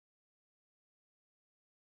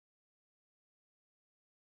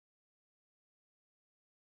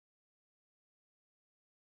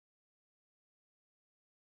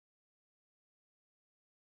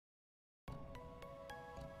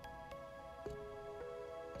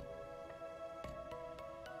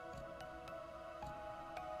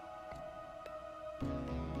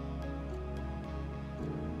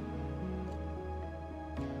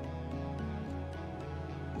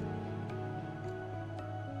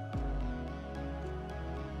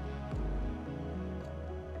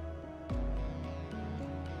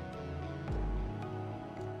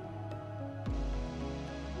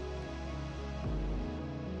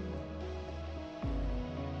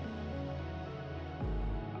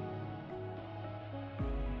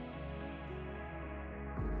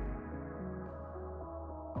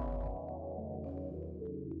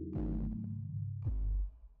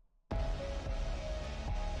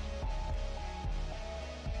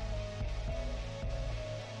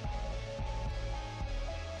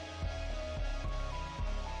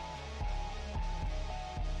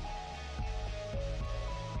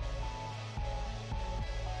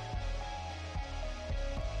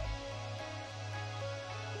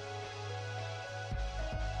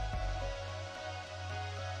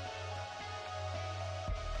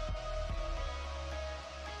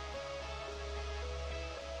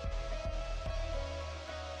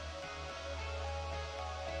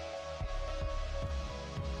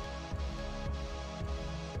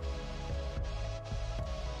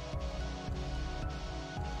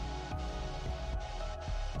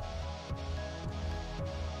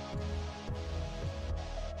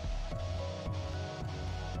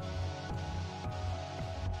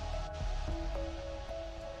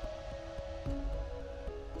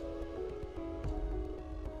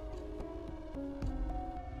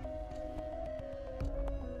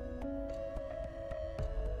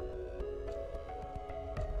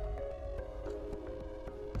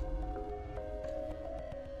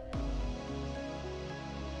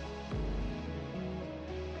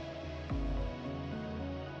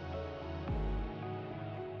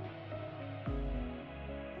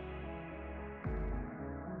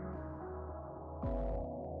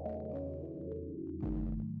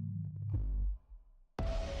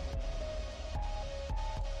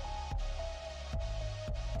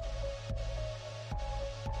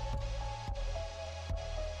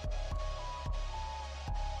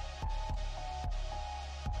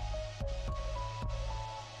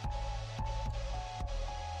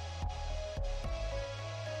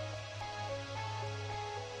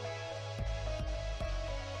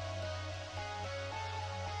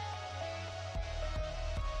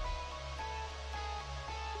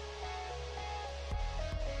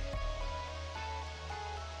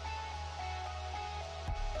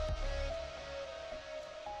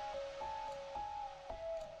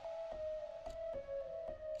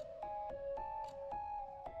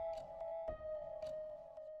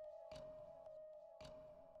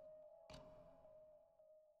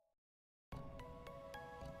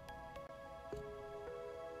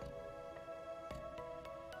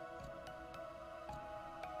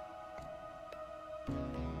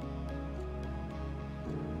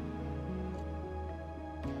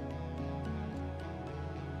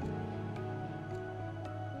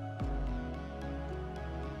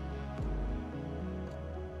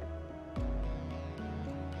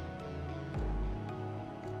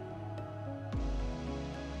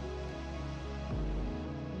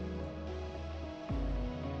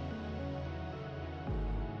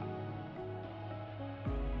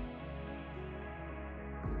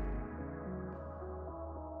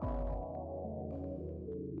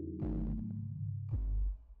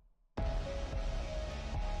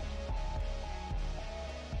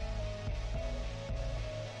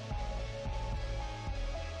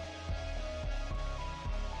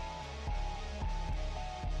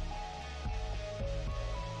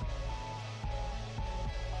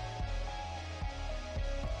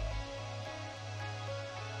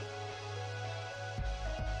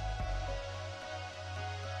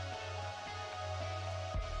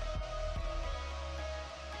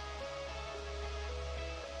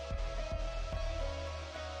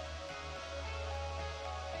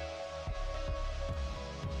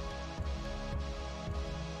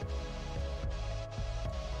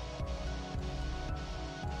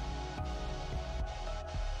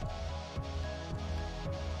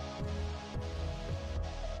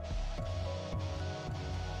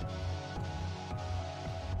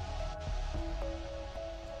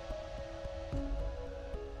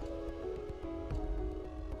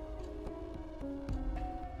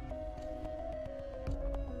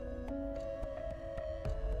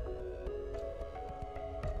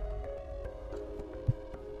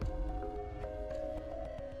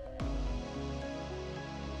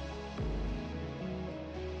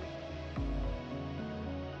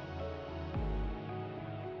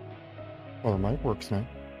Well, the mic works now.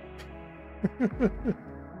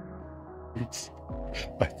 Oops.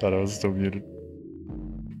 I thought I was still muted.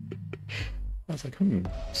 I was like,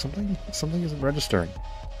 something isn't registering.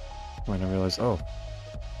 When I realized, oh,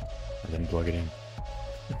 I didn't plug it in.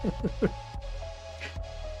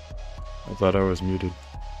 I thought I was muted.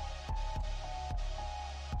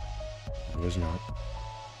 I was not.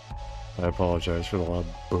 I apologize for the loud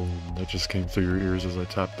boom that just came through your ears as I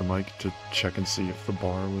tapped the mic to check and see if the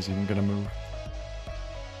bar was even gonna move.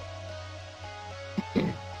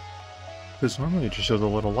 Because normally it just shows a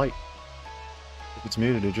little light. If it's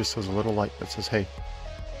muted, it just shows a little light that says, hey,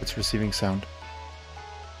 it's receiving sound.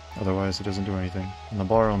 Otherwise, it doesn't do anything. And the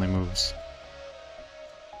bar only moves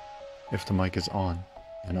if the mic is on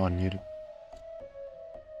and unmuted.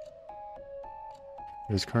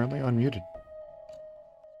 It is currently unmuted.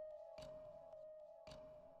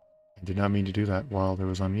 I did not mean to do that while there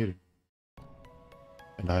was unmuted.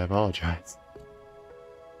 And I apologize.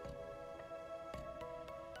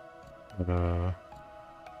 But,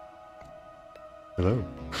 hello.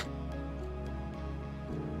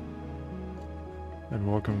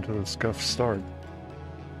 And welcome to the scuff start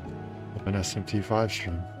of an SMT5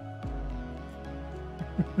 stream.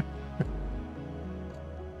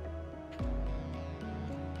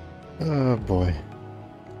 Oh boy.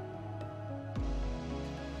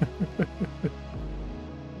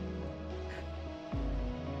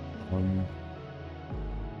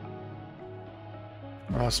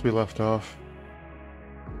 Last we left off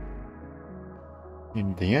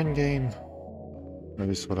in the endgame, or at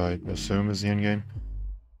least what I assume is the endgame,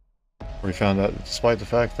 we found that despite the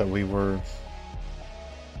fact that we were,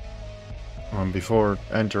 before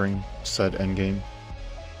entering said endgame,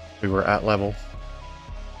 we were at level.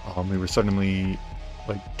 We were suddenly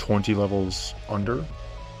like 20 levels under.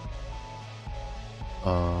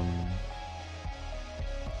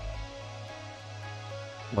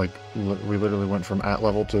 We literally went from at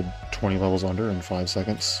level to 20 levels under in 5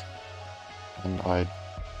 seconds. And I'm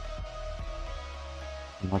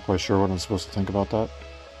not quite sure what I'm supposed to think about that.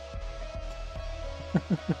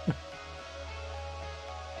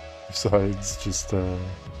 Besides just, oh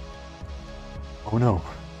no.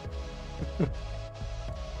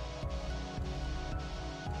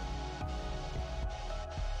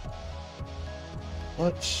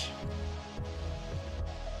 But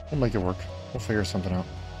we'll make it work. We'll figure something out.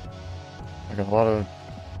 I got a lot of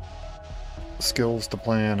skills to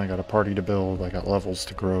plan, I got a party to build, I got levels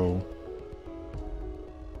to grow.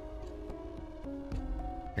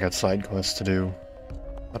 I got side quests to do.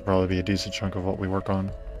 That'll probably be a decent chunk of what we work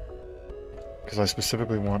on. Because I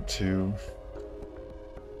specifically want to,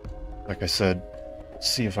 like I said,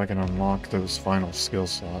 see if I can unlock those final skill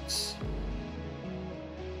slots.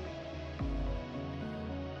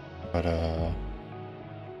 But,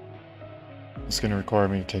 it's going to require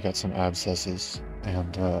me to take out some abscesses,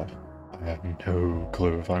 and, I have no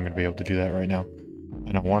clue if I'm going to be able to do that right now.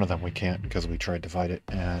 I know one of them we can't because we tried to fight it,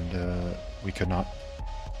 and, we could not.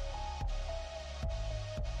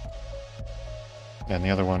 And the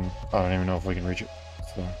other one, I don't even know if we can reach it,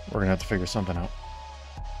 so we're going to have to figure something out.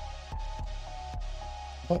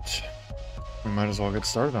 But we might as well get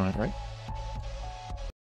started on it, right?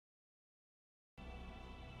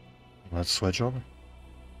 Let's switch over.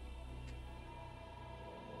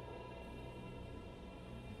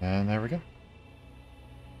 And there we go.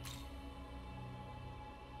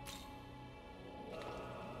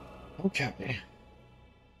 Okay.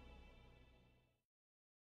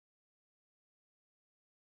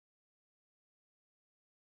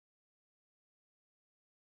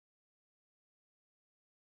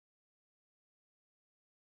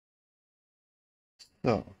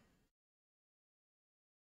 So.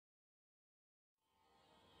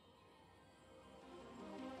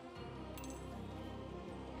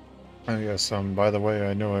 I guess, by the way,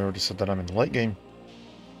 I know I already said that I'm in the late game.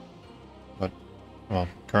 But, well,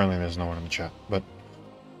 currently there's no one in the chat. But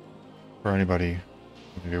for anybody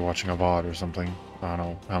maybe watching a VOD or something, I don't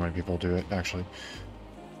know how many people do it, actually.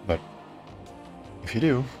 But if you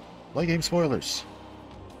do, late game spoilers.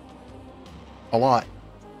 A lot.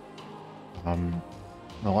 In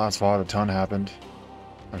the last VOD, a ton happened.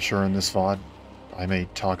 I'm sure in this VOD, I may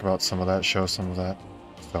talk about some of that, show some of that.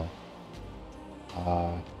 So,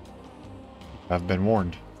 I've been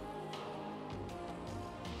warned.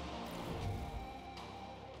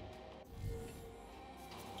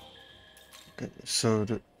 Okay, so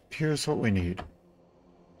here's what we need.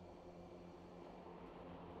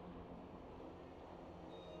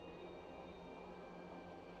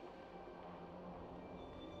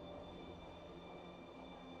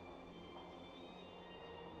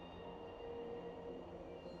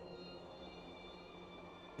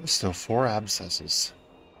 There's still 4 abscesses.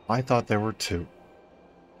 I thought there were 2.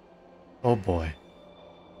 Oh boy.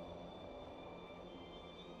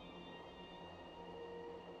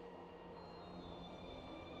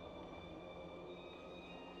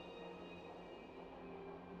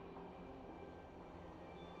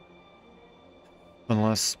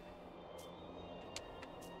 Unless...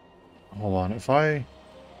 Hold on, if I...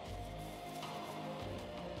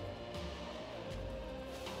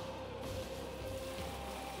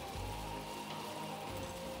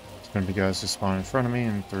 It's gonna be guys who spawn in front of me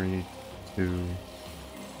in 3, 2,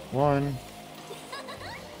 1.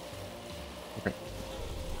 Okay.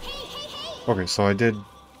 Okay, so I did...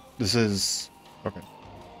 This is... Okay.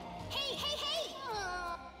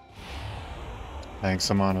 Thanks,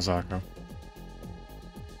 Amanazako.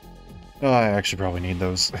 Oh, I actually probably need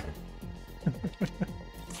those.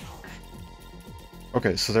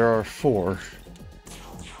 Okay, so there are 4.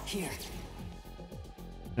 Here.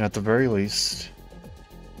 And at the very least...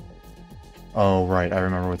 Oh, right, I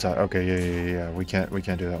remember what's at. Okay, yeah. We can't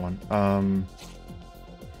do that one.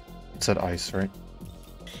 It said ice, right?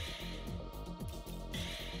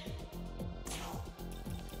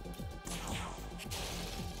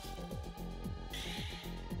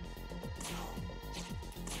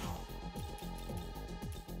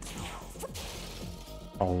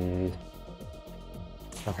 Oh.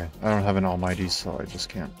 Okay, I don't have an almighty, so I just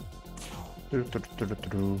can't. There you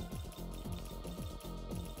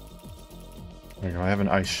go, I have an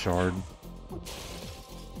ice shard.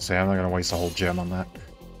 Say, I'm not gonna waste a whole gem on that.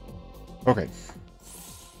 Okay.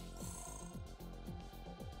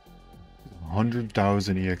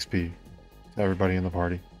 100,000 EXP to everybody in the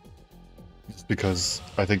party. Just because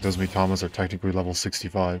I think those Mitamas are technically level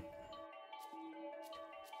 65.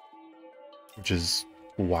 Which is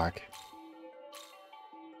whack.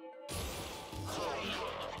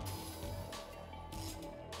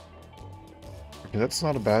 Okay, that's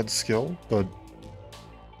not a bad skill, but...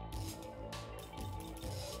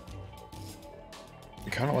 I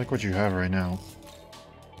kind of like what you have right now.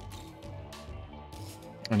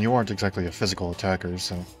 And you aren't exactly a physical attacker,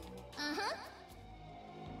 so...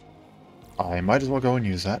 I might as well go and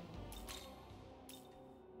use that.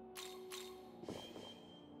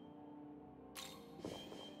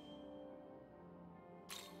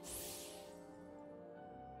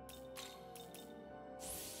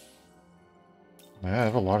 Yeah, I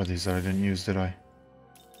have a lot of these that I didn't use, did I?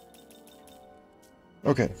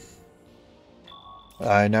 Okay.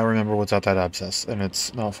 I now remember what's at that abscess, and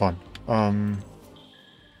it's not fun.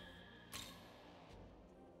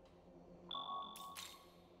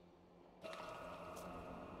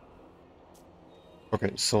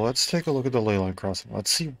 Okay, so let's take a look at the ley line crossing. Let's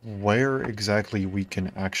see where exactly we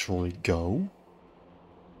can actually go.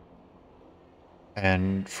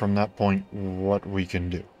 And from that point, what we can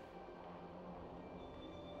do.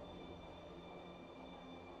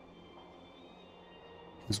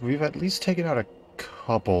 Because we've at least taken out a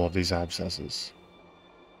couple of these abscesses.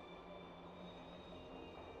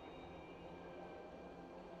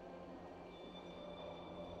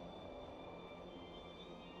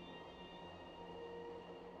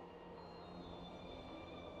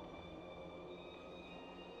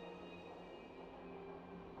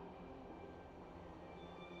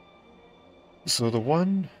 So the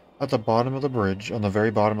one at the bottom of the bridge, on the very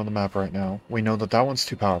bottom of the map right now, we know that that one's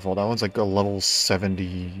too powerful. That one's like a level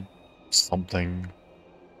 70 something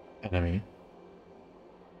enemy.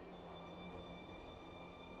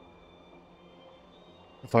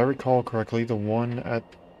 If I recall correctly, the one at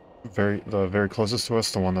the very closest to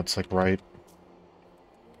us, the one that's like right...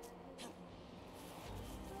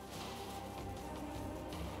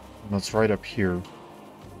 That's right up here.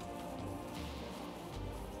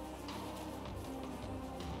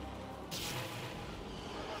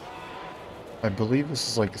 I believe this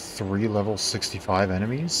is like 3 level 65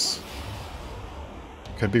 enemies.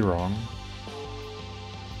 Could be wrong.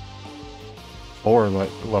 Or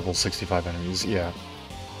level 65 enemies, yeah.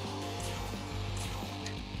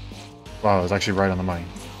 Wow, I was actually right on the money.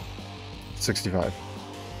 65.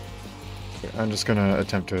 Okay, I'm just gonna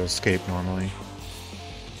attempt to escape normally.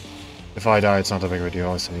 If I die, it's not that big of a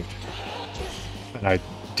deal, I saved. And I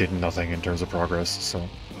did nothing in terms of progress, so...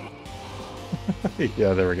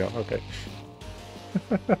 Yeah, there we go, okay.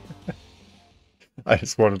 I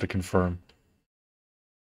just wanted to confirm.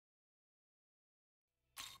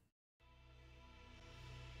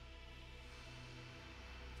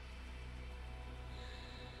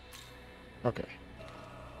 Okay.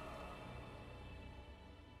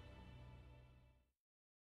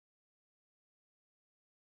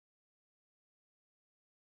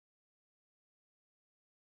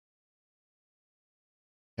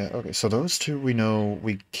 Yeah, okay, so those two we know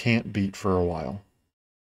we can't beat for a while.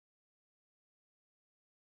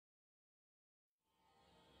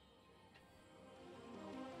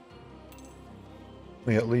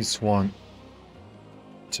 We at least want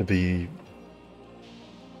to be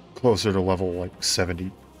closer to level like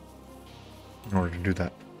 70 in order to do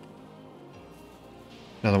that.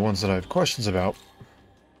 Now the ones that I have questions about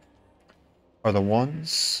are the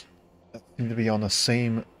ones that seem to be on the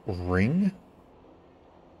same ring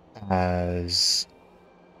as...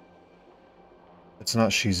 It's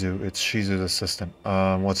not Shizu, it's Shizu's assistant.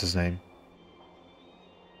 What's his name?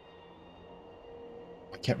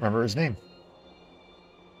 I can't remember his name.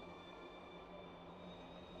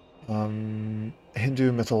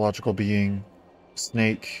 Hindu mythological being,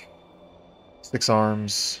 snake, 6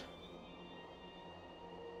 arms.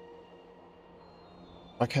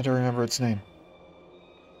 Why can't I remember its name?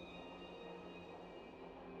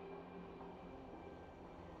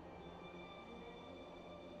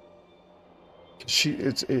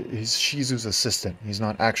 He's Shizu's assistant. He's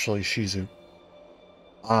not actually Shizu.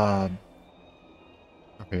 Um,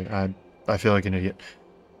 okay, I feel like an idiot.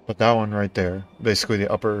 But that one right there, basically the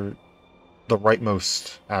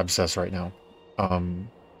rightmost abscess right now.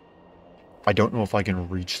 I don't know if I can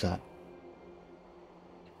reach that.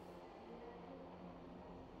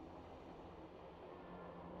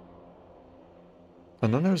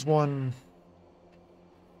 And then there's one,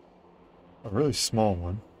 a really small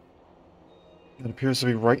one. It appears to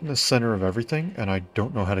be right in the center of everything, and I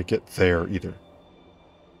don't know how to get there either.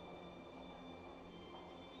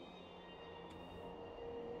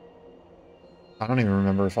 I don't even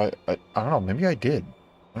remember if I don't know, maybe I did.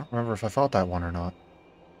 I don't remember if I fought that one or not.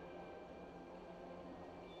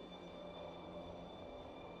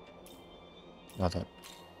 Not that.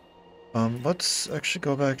 Let's actually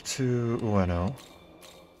go back to Ueno.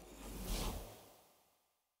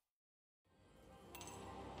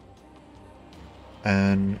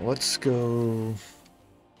 And let's go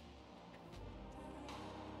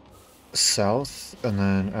south, and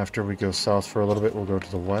then after we go south for a little bit, we'll go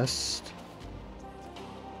to the west.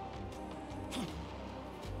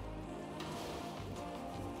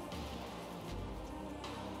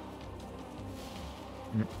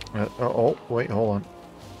 Oh, wait, hold on.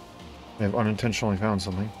 I've unintentionally found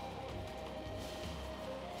something.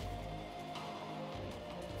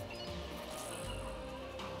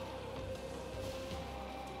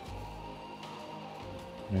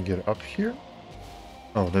 Can I get up here?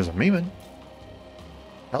 Oh, there's a Meeman.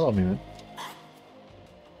 Hello, Meeman.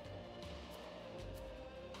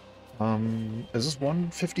 Is this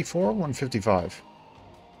 154 or 155?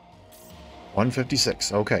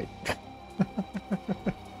 156, okay.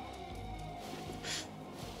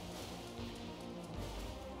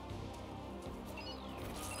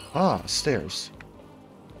 Ah, stairs.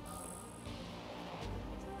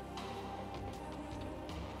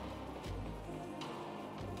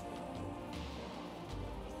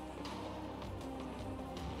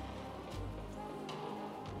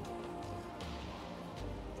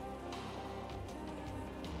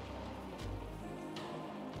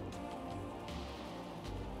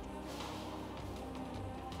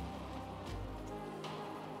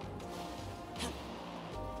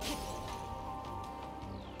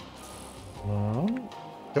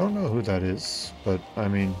 Don't know who that is, but I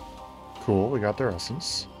mean, cool, we got their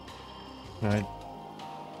essence.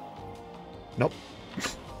 Nope.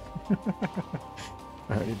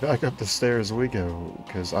 Alright, back up the stairs we go,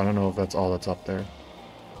 because I don't know if that's all that's up there.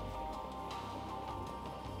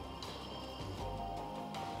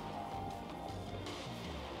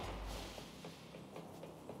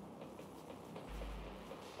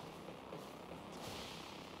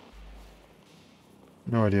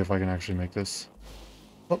 No idea if I can actually make this.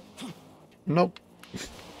 Oh, nope.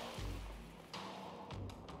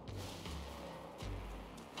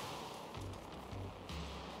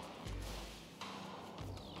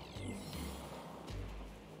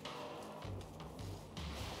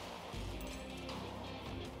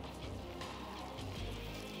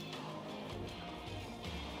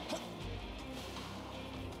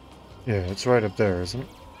 Yeah, it's right up there, isn't it?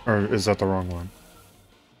 Or is that the wrong one?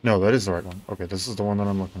 No, that is the right one. Okay, this is the one that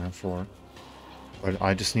I'm looking at for. But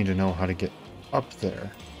I just need to know how to get up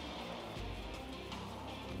there.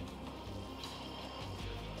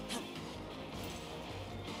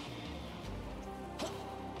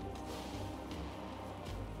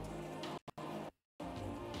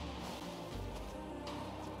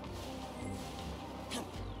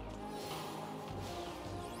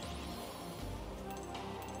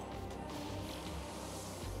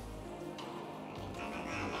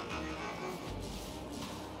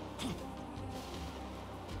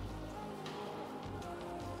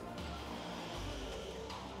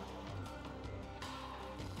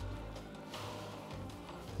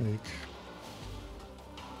 Like,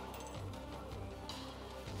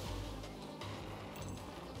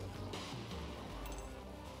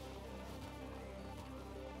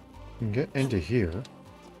 can get into here.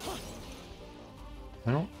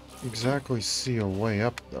 I don't exactly see a way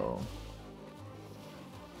up, though.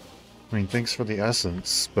 I mean, thanks for the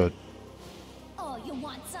essence, but Oh, you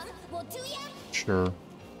want some? Well, do ya? sure.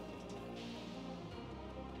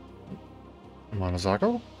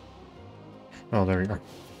 Monozako? Oh, there you go.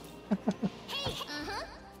 Hey, uh-huh.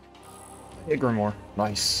 Hey, Grimoire.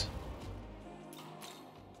 Nice.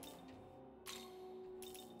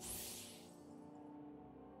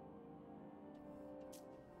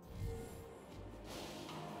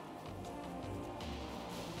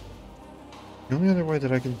 The only other way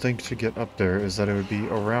that I can think to get up there is that it would be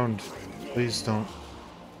around... Please don't...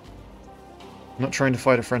 I'm not trying to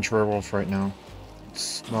fight a French werewolf right now.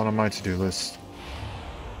 It's not on my to-do list.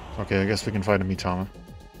 Okay, I guess we can fight a Mitama.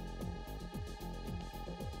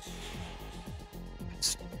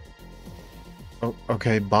 Oh,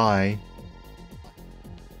 okay, bye.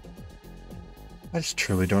 I just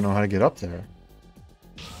truly don't know how to get up there.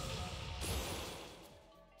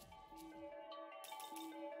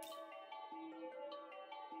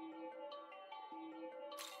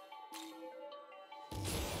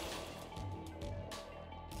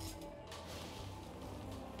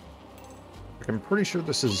 Like, I'm pretty sure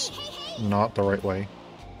this is not the right way.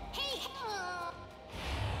 Hey,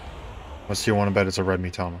 Unless you want to bet it's a red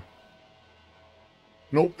Mitama.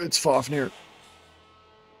 Nope, it's Fafnir.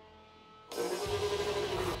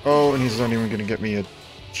 Oh, and he's not even gonna get me a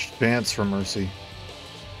chance for mercy.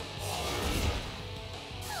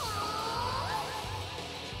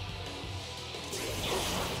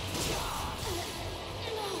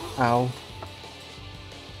 Ow.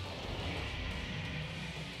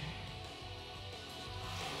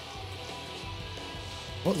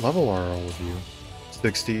 What level are all of you?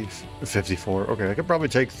 60, 54. Okay, I could probably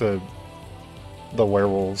take the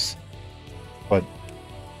werewolves, but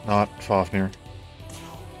not Fafnir.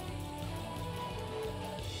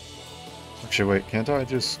 Actually, wait, can't I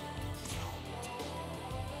just...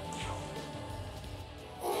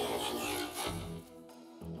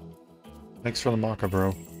 Thanks for the Maka,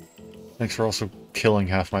 bro. Thanks for also killing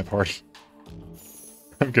half my party.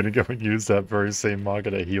 I'm gonna go and use that very same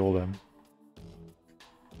Maka to heal them.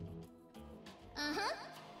 uh-huh.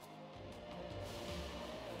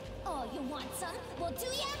 Oh, you want some? Well, do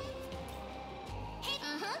ya? Hey,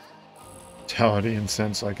 uh-huh. Vitality and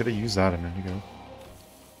Sense, I could have used that a minute ago.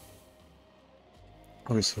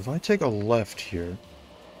 Okay, so if I take a left here...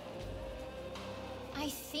 I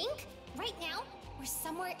think, right now, we're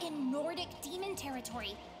somewhere in Nordic demon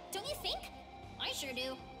territory. Don't you think? I sure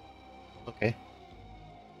do. Okay.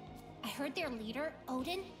 I heard their leader,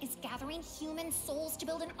 Odin, is gathering human souls to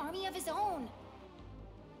build an army of his own.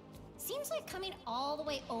 Seems like coming all the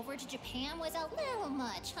way over to Japan was a little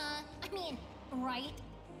much, huh? I mean, right?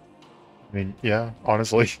 I mean, yeah,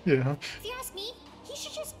 honestly, yeah. If you ask me, he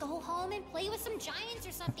should just go home and play with some giants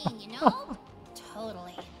or something, you know?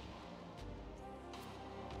 Totally.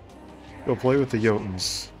 Go play with the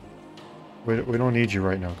Jotuns. We don't need you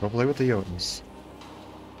right now. Go play with the Jotuns.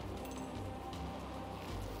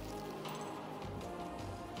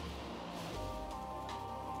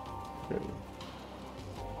 Okay.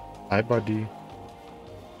 Hi, buddy.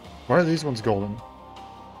 Why are these ones golden?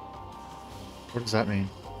 What does that mean?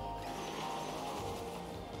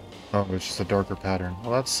 Oh, it's just a darker pattern.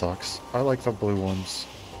 Well, that sucks. I like the blue ones.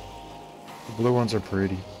 The blue ones are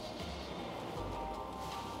pretty.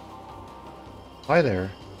 Hi there.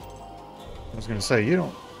 I was gonna say, you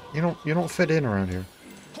don't fit in around here.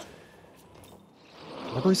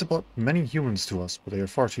 Libraries brought many humans to us, but they are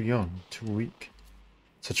far too young, too weak.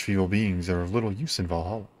 Such feeble beings are of little use in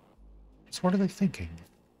Valhalla. So what are they thinking?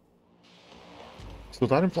 So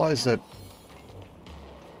that implies that...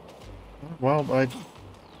 Well, I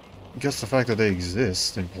guess the fact that they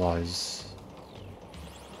exist implies...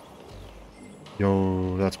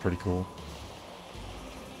 Yo, that's pretty cool.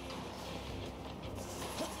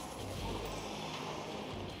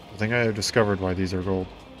 I think I have discovered why these are gold.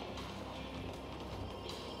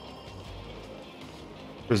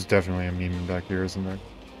 There's definitely a Meeman back here, isn't there?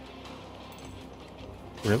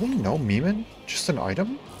 Really? No Meeman? Just an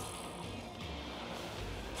item?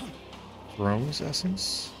 Throne's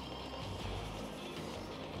essence?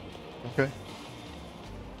 Okay.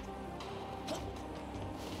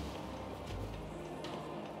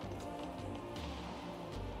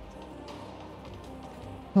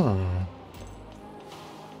 Huh.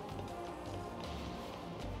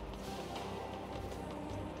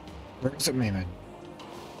 Where is it, Meeman?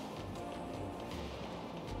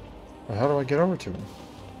 How do I get over to him?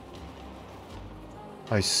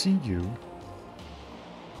 I see you.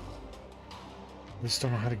 I just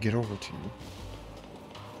don't know how to get over to you.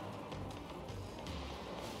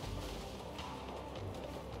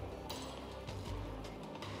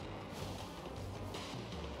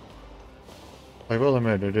 I will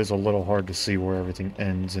admit, it is a little hard to see where everything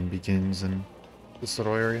ends and begins in this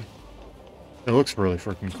little area. It looks really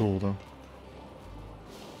freaking cool, though.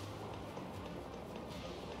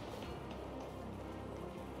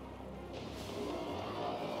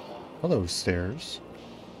 Hello, stairs.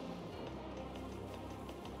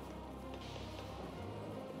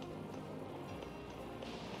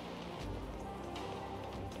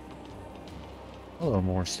 Hello,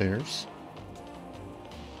 more stairs.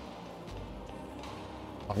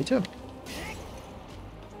 Item.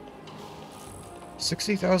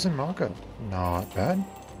 60,000 Maka. Not bad.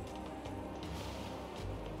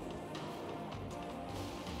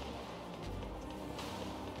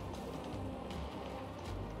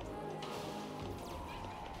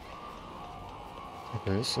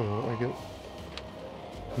 Okay, so I get...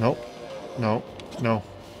 Nope. No. No.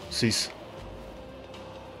 Cease.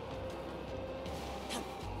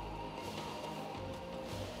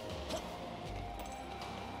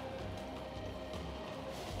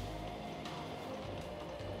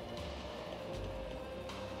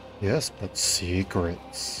 Yes, but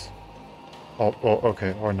secrets. Oh,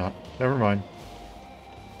 okay, or not. Never mind.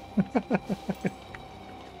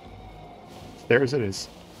 Stairs it is.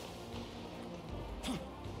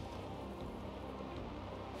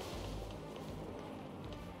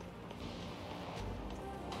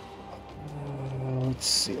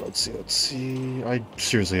 Let's see. I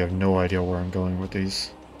seriously have no idea where I'm going with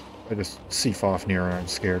these. I just see Fafnir and I'm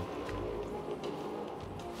scared.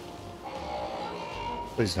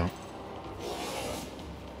 Please don't.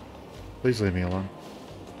 Please leave me alone.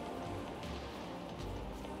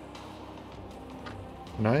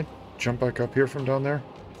 Can I jump back up here from down there?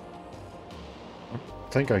 I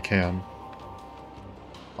think I can.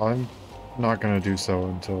 I'm not gonna do so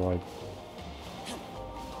until I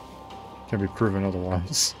can be proven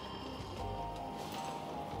otherwise.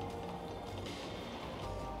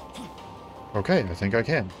 Okay, I think I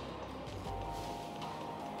can.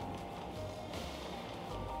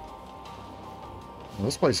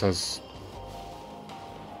 This place has...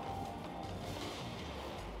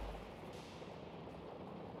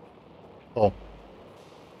 Oh.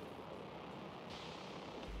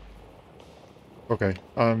 Okay,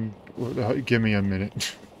 give me a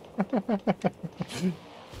minute.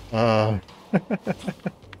 uh...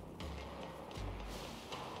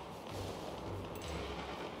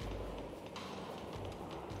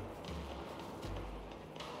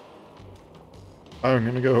 I'm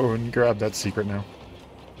gonna go and grab that secret now.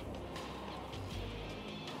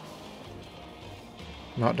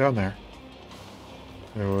 Not down there.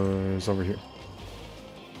 It was over here.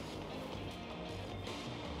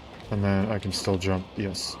 And then I can still jump.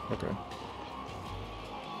 Yes. Okay.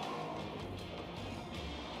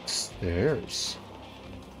 Stairs.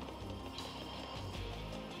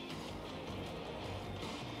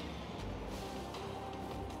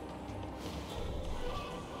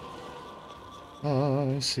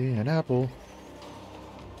 I see an apple.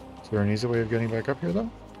 Is there an easy way of getting back up here, though?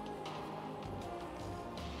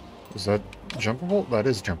 Is that jumpable? That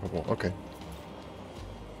is jumpable. Okay.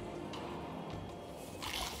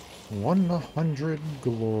 100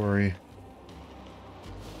 glory.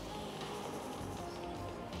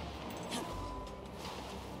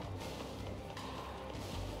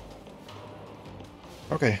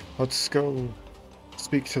 Okay, let's go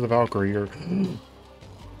speak to the Valkyrie, or...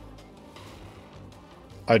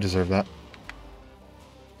 I deserve that.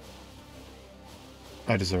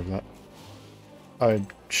 I deserve that. I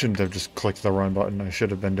shouldn't have just clicked the run button. I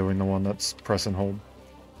should have been doing the one that's press and hold.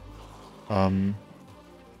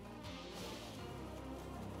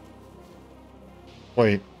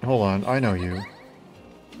 Wait, hold on. I know you.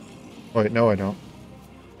 Wait, no I don't.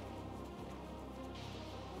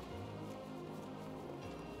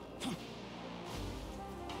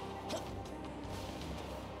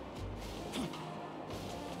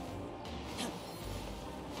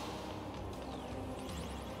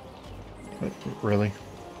 Really?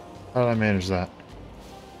 How did I manage that?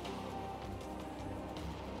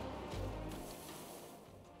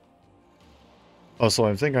 Also,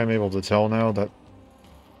 I think I'm able to tell now that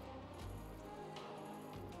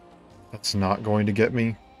that's not going to get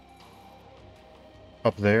me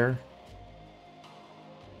up there.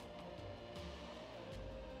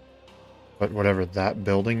 But whatever that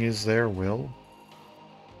building is there will.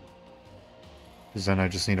 Because then I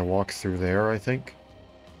just need to walk through there, I think.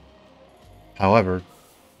 However,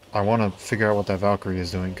 I want to figure out what that Valkyrie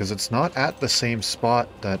is doing, because it's not at the same spot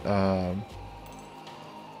that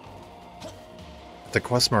the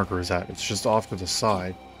quest marker is at. It's just off to the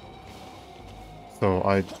side. So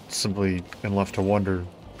I simply am left to wonder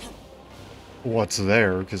what's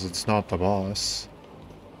there, because it's not the boss.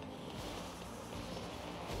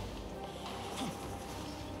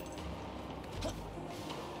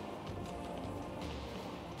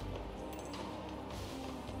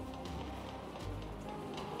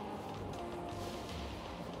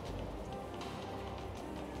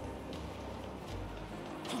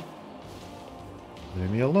 Leave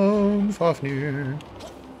me alone, Fafnir.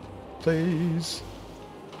 Please.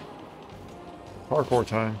 Parkour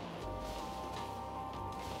time.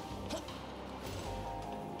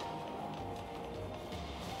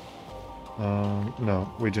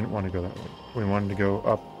 No, we didn't want to go that way. We wanted to go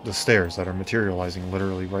up the stairs that are materializing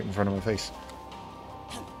literally right in front of my face.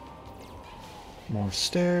 More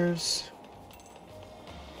stairs.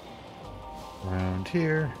 Around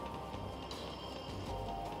here.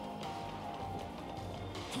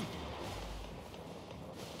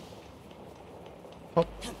 Oh.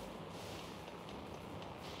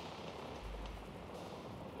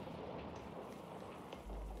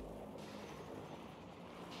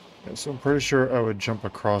 Yeah, so I'm pretty sure I would jump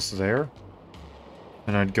across there.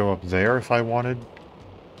 And I'd go up there if I wanted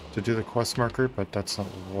to do the quest marker, but that's not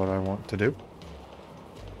what I want to do.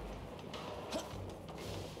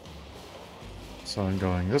 So I'm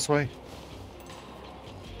going this way.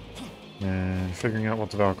 And figuring out what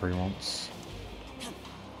the Valkyrie wants.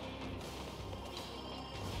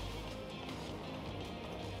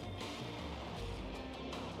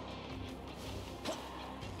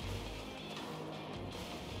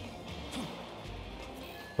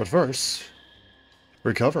 But first,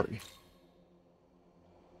 recovery.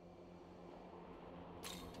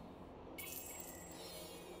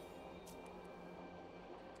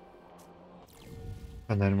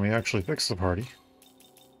 And then we actually fix the party.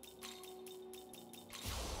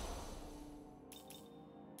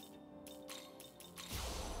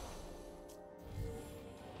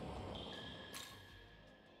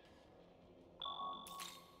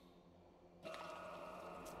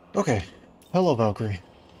 Okay. Hello, Valkyrie.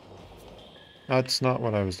 That's not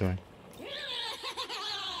what I was doing.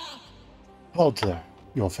 Hold there.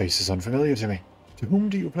 Your face is unfamiliar to me. To whom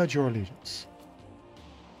do you pledge your allegiance?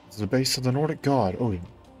 To the base of the Nordic god, Odin.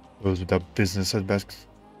 Those without business had best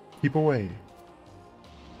keep away.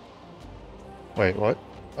 Wait, what?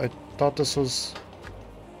 I thought this was...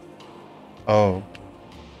 Oh.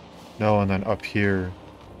 No, and then up here...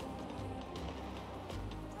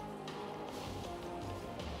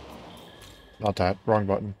 Not that. Wrong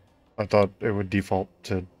button. I thought it would default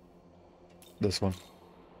to this one.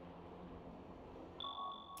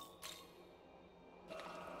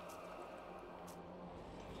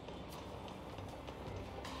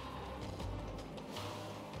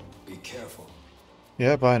 Be careful.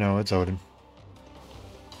 Yep, I know. It's Odin.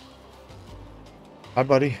 Hi,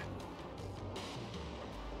 buddy.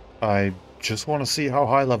 I just want to see how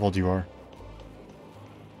high-leveled you are.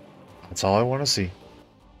 That's all I want to see.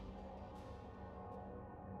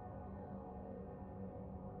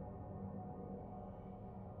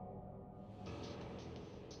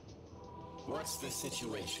 What's the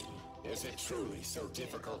situation? Is it truly so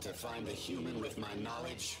difficult to find a human with my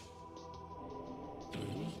knowledge?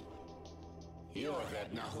 Hmm? You're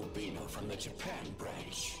that Nahubino from the Japan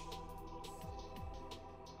branch.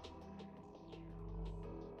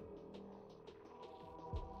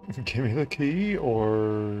 Give me the key,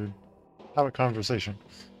 or have a conversation.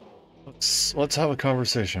 Let's have a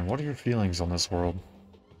conversation. What are your feelings on this world?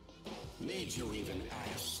 Need you even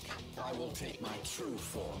ask? I will take my true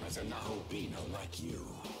form as a Nahubino like you.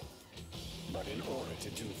 But in order to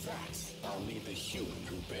do that, I'll need the human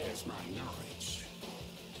who bears my knowledge.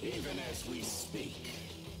 Even as we speak,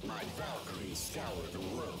 my Valkyries scour the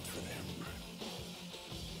world for them.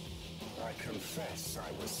 I confess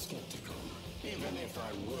I was skeptical. Even if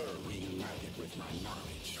I were reunited with my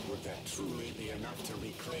knowledge, would that truly be enough to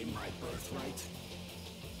reclaim my birthright?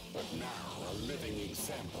 But now, a living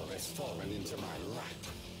example has fallen into my lap.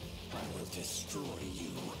 I will destroy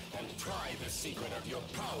you and pry the secret of your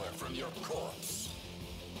power from your corpse.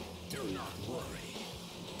 Do not worry.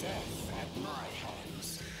 Death at my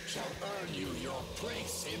hands shall earn you your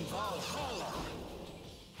place in Valhalla.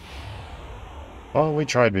 Well, we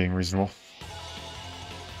tried being reasonable.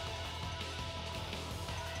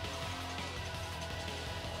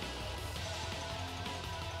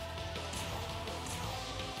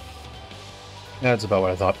 That's about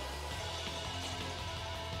what I thought.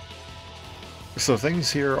 So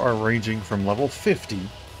things here are ranging from level 50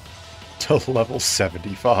 to level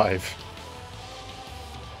 75.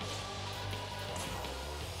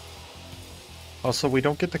 Also, we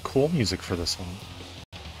don't get the cool music for this one.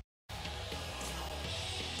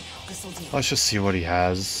 Let's just see what he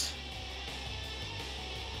has.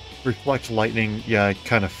 Reflect lightning, yeah, I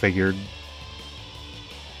kind of figured.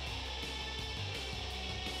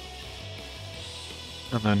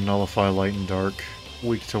 And then nullify light and dark,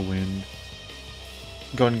 weak to wind.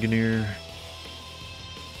 Gungnir.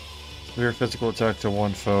 Severe physical attack to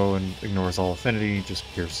one foe and ignores all affinity, just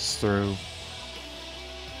pierces through.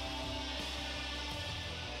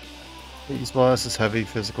 These Blast is heavy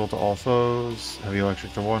physical to all foes, heavy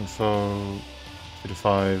electric to one foe, 2 to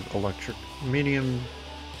 5 electric medium.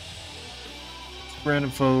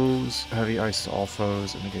 Random foes, heavy ice to all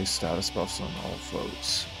foes, and negates status buffs on all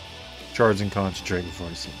foes. Charge and concentrate before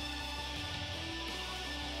I see.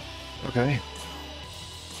 Okay.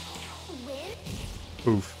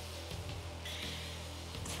 Oof.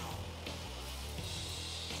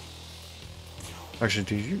 Actually,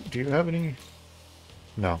 do you have any?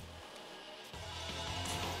 No.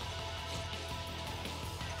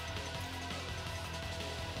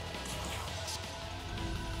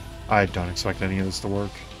 I don't expect any of this to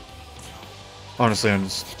work. Honestly, I'm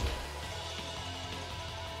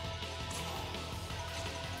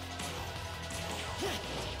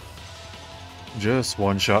just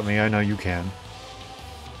one-shot me. I know you can.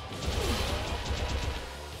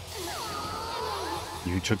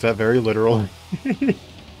 You took that very literal.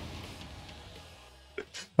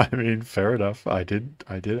 I mean, fair enough. I did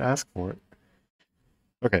ask for it.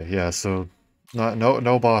 Okay, yeah, so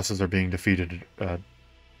no bosses are being defeated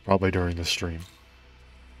probably during the stream.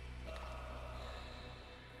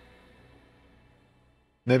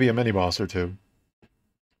 Maybe a mini boss or two,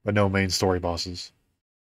 but no main story bosses.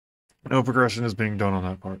 No progression is being done on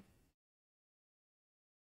that part.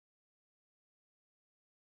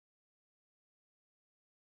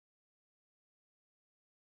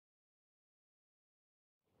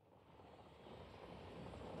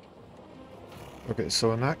 Okay,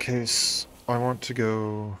 so in that case, I want to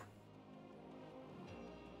go...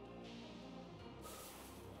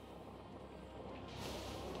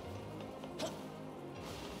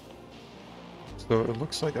 So it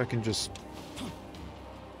looks like I can just...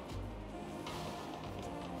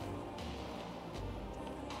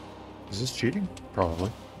 Is this cheating?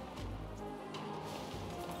 Probably.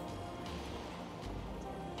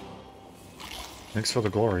 Thanks for the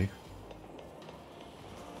glory.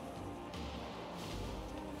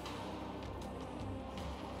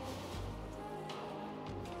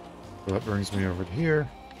 So that brings me over to here.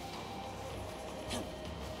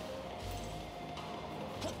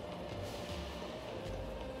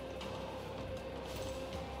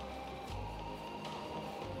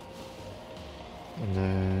 And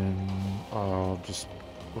then I'll just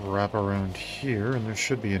wrap around here, and there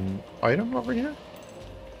should be an item over here?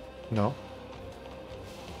 No.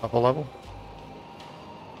 Up a level?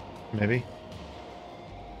 Maybe.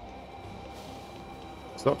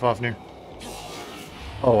 Stop, Fafnir.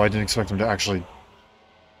 Oh, I didn't expect him to actually...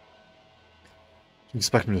 I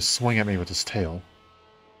expect him to swing at me with his tail.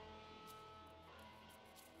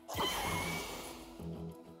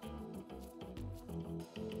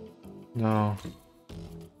 No.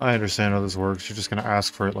 I understand how this works. You're just gonna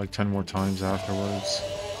ask for it like 10 more times afterwards.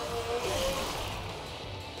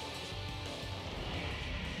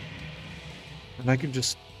 And I can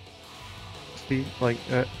just... see, like,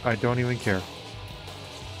 I don't even care.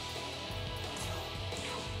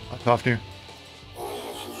 Fafnir.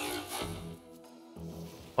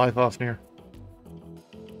 Bye, Fafnir.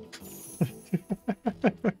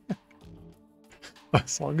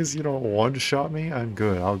 As long as you don't one-shot me, I'm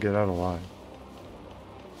good. I'll get out alive.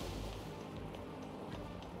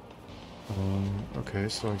 Okay,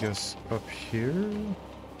 so I guess up here?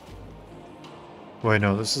 Wait,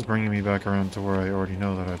 no, this is bringing me back around to where I already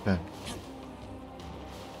know that I've been.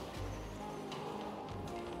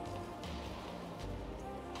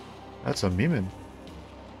 That's a Meeman.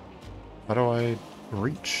 How do I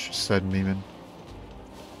reach said Meeman?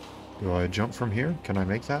 Do I jump from here? Can I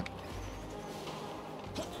make that?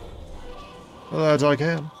 Well, that's I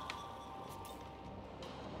can.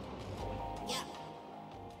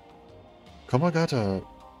 Komagata,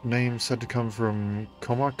 name said to come from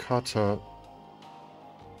Komakata...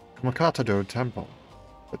 Komakata-do Temple.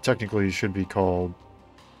 But technically it should be called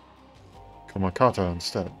Komakata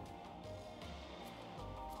instead.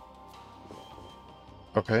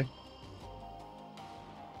 Okay.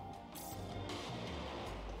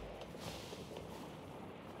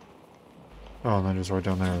 Oh, and then just right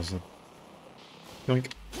down there is a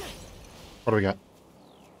Yoink. What do we got?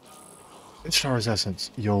 Star's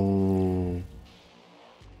Essence. Yo.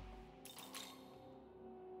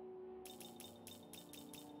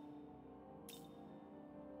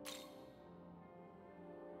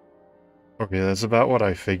 Okay, that's about what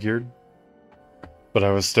I figured. But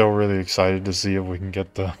I was still really excited to see if we can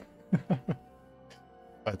get the...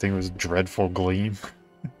 I think it was Dreadful Gleam.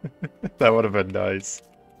 That would have been nice.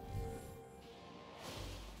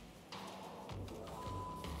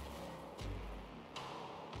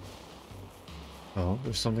 Oh,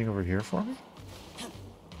 there's something over here for me?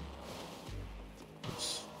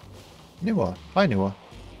 Oops. Nua. Hi, Nua.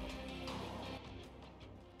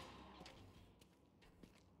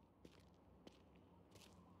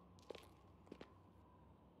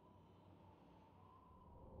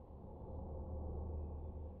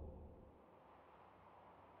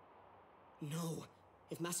 No.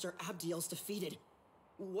 If Master Abdiel's defeated,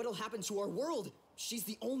 what'll happen to our world? She's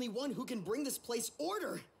the only one who can bring this place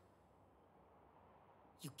order.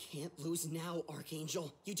 You can't lose now,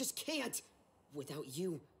 Archangel. You just can't. Without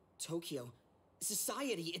you, Tokyo,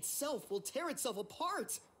 society itself will tear itself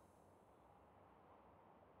apart.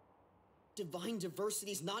 Divine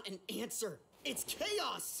diversity's not an answer. It's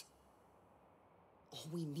chaos. All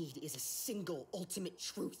we need is a single ultimate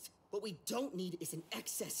truth. What we don't need is an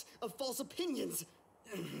excess of false opinions.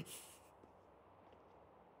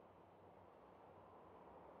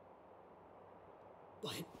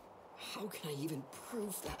 But how can I even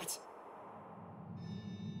prove that?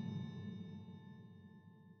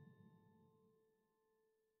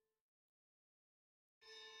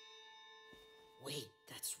 Wait,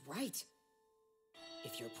 that's right.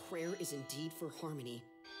 If your prayer is indeed for harmony,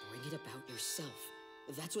 bring it about yourself.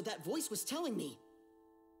 That's what that voice was telling me.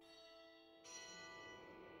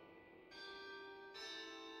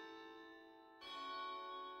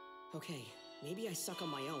 Okay, maybe I suck on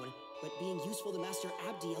my own, but being useful to Master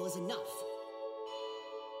Abdiel is enough.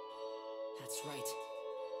 That's right.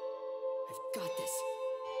 I've got this.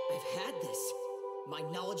 I've had this. My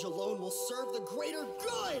knowledge alone will serve the greater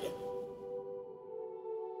good!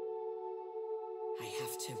 I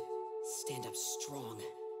have to stand up strong.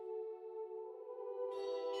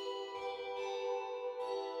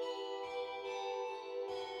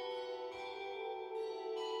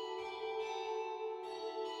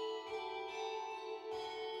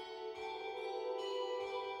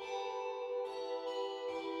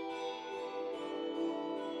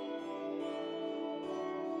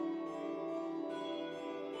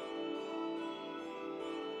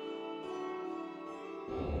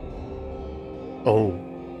 Oh.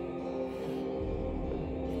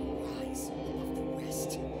 Rise above the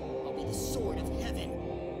rest. I'll be the sword of heaven.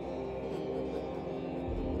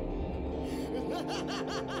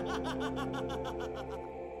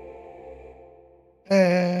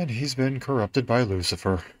 And he's been corrupted by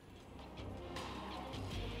Lucifer.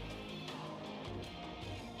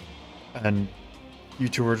 And you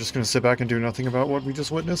two are just gonna sit back and do nothing about what we just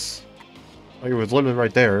witnessed? Like, it was literally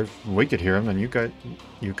right there. If we could hear him, then you could...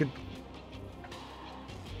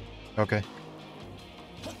 Okay.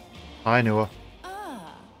 Hi, Nua.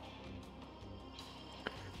 Ah,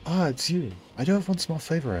 it's you. I do have one small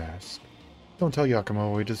favor I ask. Don't tell Yakumo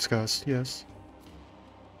what we discussed, yes?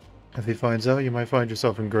 If he finds out, you might find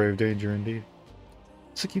yourself in grave danger indeed.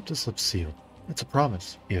 So keep this lip sealed. It's a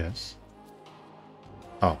promise, yes?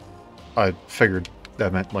 Oh. I figured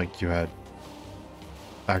that meant, like, you had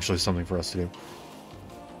actually something for us to do.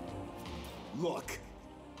 Look.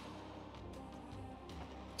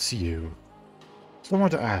 It's you. So I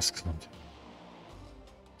wanted to ask something.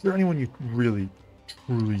 Is there anyone you really,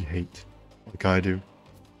 truly hate, like I do?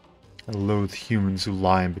 I loathe humans who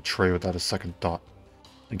lie and betray without a second thought,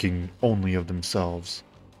 thinking only of themselves,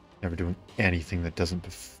 never doing anything that doesn't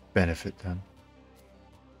benefit them.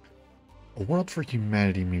 A world for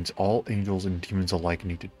humanity means all angels and demons alike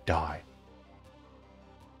need to die.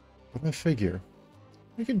 But I figure,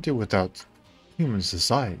 we can do without human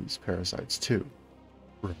society's parasites too.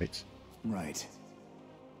 Right. Right.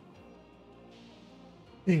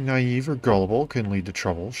 Being naive or gullible can lead to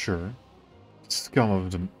trouble, sure. The scum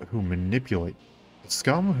of them who manipulate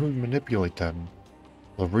them,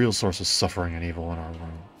 the real source of suffering and evil in our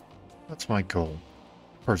world. That's my goal.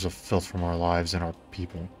 Purge the filth from our lives and our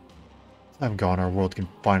people. If I'm gone, our world can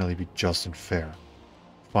finally be just and fair.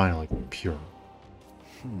 Finally pure.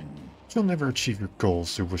 You'll never achieve your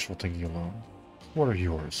goals through wishful thinking alone. What are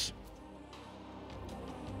yours?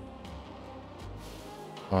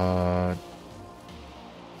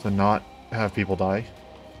 To not have people die,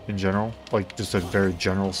 in general. Like, just a very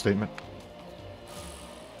general statement.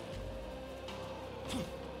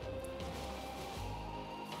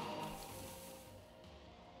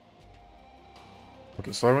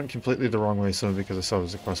 Okay, so I went completely the wrong way simply because I saw there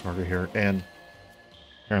was a quest marker here, and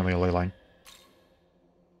apparently a ley line.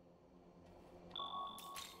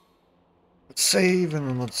 Let's save, and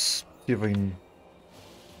then let's see if we can...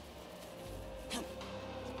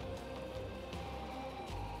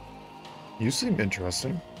 You seem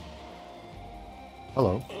interesting.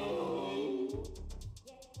 Hello.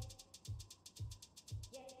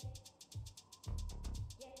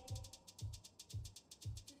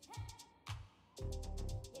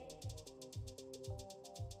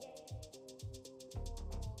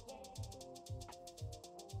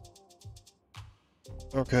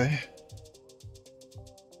 Okay.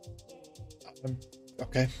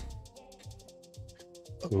 Okay.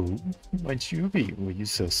 Oh, might you be? Were you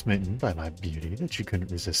so smitten by my beauty that you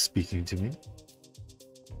couldn't resist speaking to me?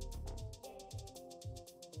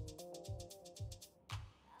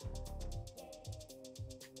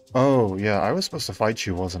 Oh, yeah, I was supposed to fight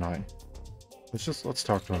you, wasn't I? Let's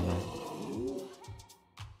talk to him now.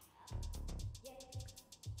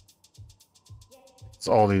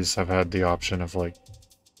 So all these have had the option of, like,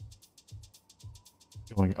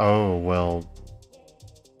 going, oh, well,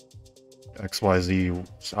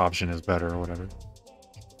 XYZ option is better or whatever.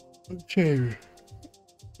 Okay.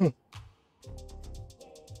 Oh.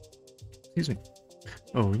 Excuse me.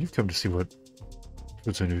 Oh, you've come to see what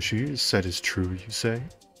Futsunushi said is true, you say?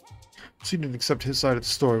 So you didn't accept his side of the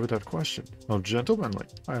story without question. Well, gentlemanly.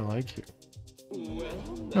 I like you.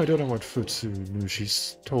 I don't know what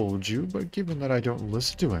Futsunushi's told you, but given that I don't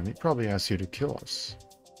listen to him, he probably asked you to kill us.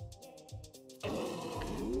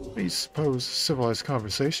 I suppose civilized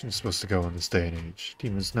conversation is supposed to go in this day and age.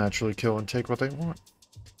 Demons naturally kill and take what they want.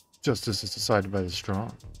 Justice is decided by the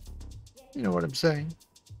strong. You know what I'm saying?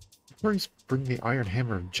 Please bring the iron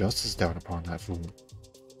hammer of justice down upon that fool.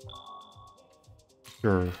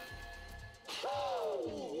 Sure.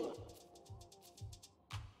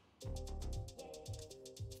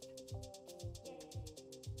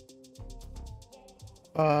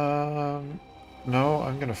 No,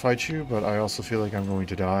 I'm gonna fight you, but I also feel like I'm going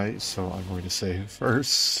to die, so I'm going to save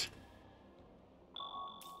first.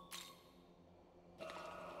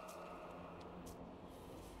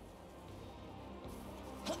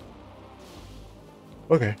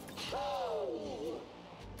 Okay.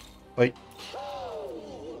 Fight.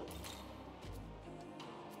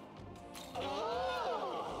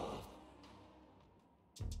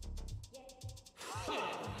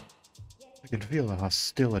 I can feel the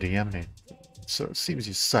hostility emanating, so it seems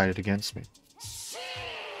you sided against me.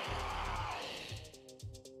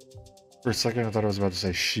 For a second, I thought I was about to say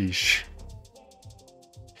sheesh.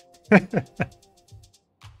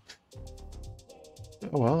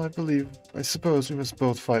 Well, I suppose we must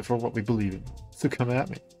both fight for what we believe in, so come at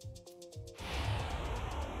me.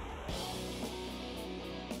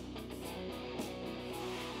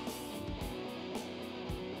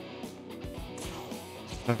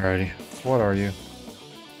 Alrighty, what are you?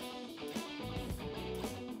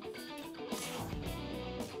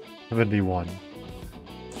 I'm gonna be one.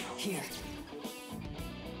 Here.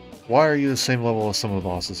 Why are you the same level as some of the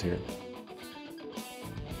bosses here?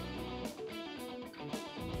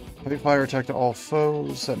 Heavy fire attack to all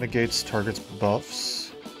foes that negates target's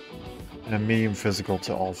buffs. And a medium physical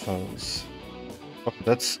to all foes. Oh,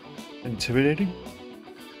 that's intimidating?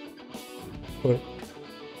 But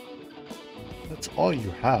that's all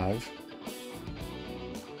you have.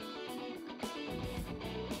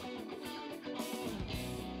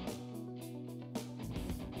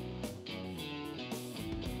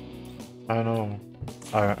 I don't know.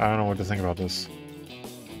 I don't know what to think about this.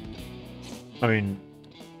 I mean,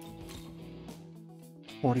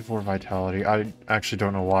 44 vitality. I actually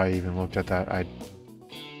don't know why I even looked at that. I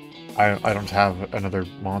don't have another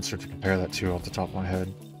monster to compare that to off the top of my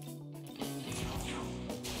head.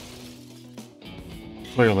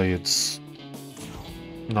 Clearly, it's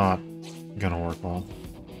not gonna work well.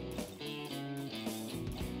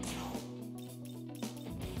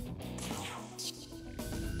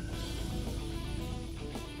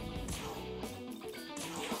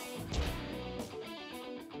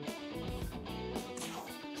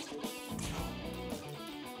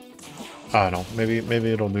 I don't know. Maybe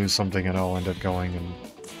it'll do something and I'll end up going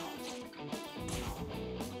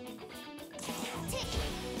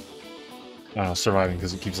and surviving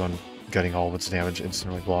because it keeps on getting all of its damage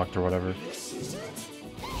instantly blocked or whatever.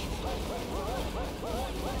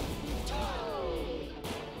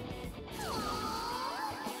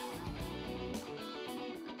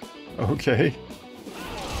 Okay.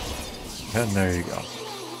 And there you go.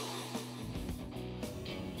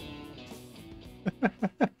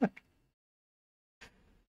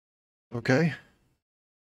 Okay.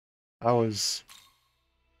 I was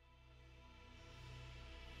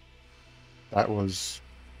That was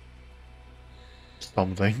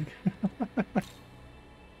something.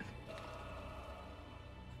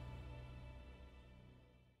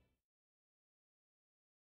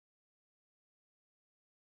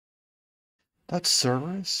 That's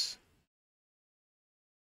Cerberus?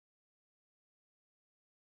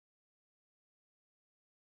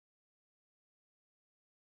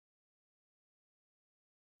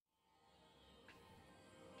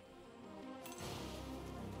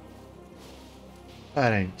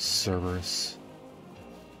 That ain't Cerberus.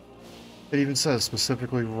 It even says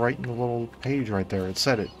specifically right in the little page right there. It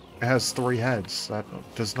said it. It has 3 heads. That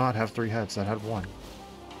does not have 3 heads. That had 1.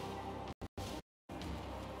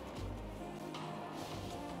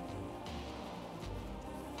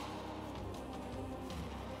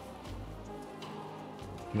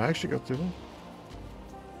 Can I actually go through them?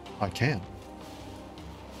 I can.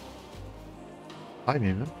 I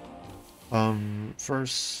mean it.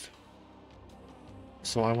 First...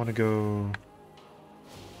 So I want to go...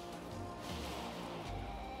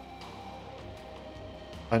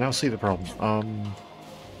 I now see the problem.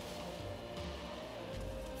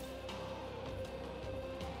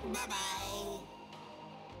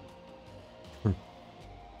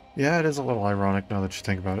 Yeah, it is a little ironic now that you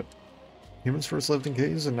think about it. Humans first lived in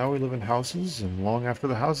caves, and now we live in houses, and long after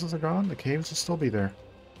the houses are gone, the caves will still be there.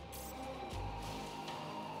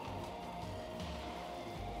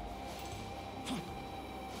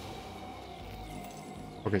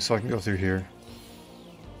 Okay, so I can go through here.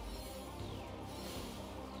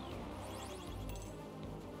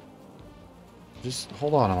 Just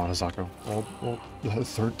hold on, Amanazako. Well,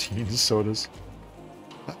 13 sodas.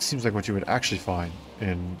 That seems like what you would actually find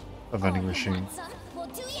in a vending machine. We'll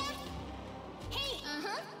do ya? Hey,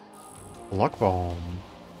 Luck bomb.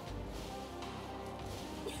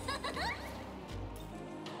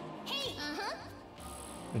 Hey,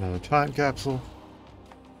 Another time capsule.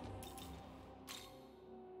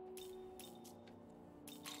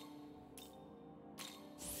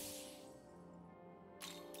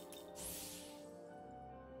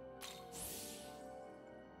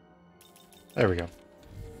 There we go.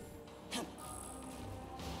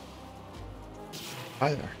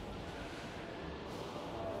 Hi there.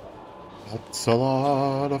 That's a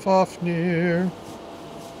lot of Fafnir.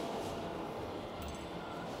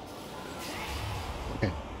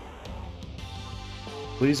 Okay.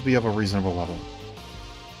 Please be of a reasonable level.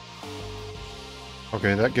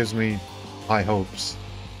 Okay, that gives me high hopes.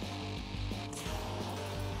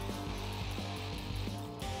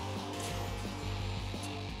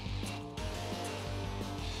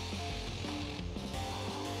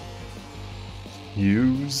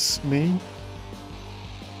 Use me?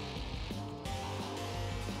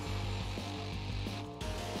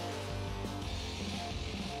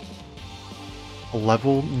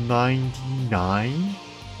 Level 99?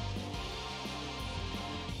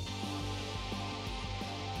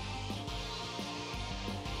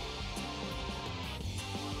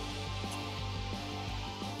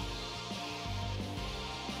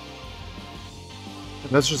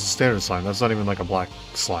 That's just a standard slime. That's not even like a black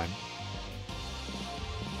slime.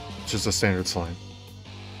 It's just a standard slime.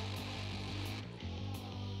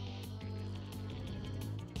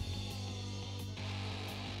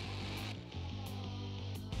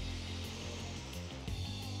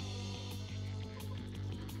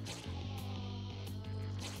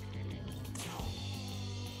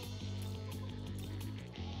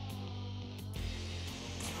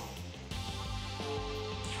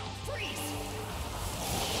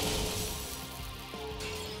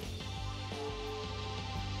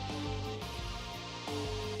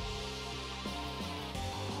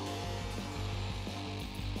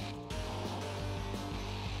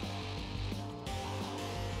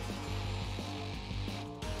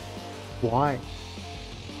 Why?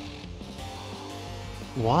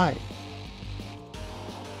 Why?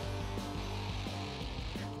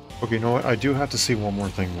 Okay, you know what? I do have to see one more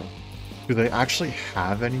thing, though. Do they actually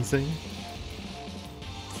have anything?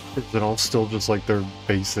 Or is it all still just like their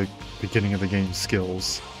basic beginning of the game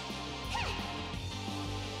skills?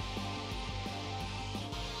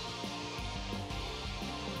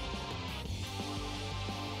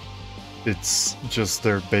 It's just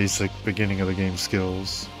their basic beginning of the game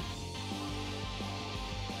skills.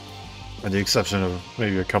 With the exception of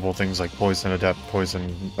maybe a couple things like Poison Adept,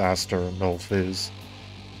 Poison Master, No Fizz.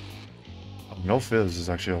 Oh, No Fizz is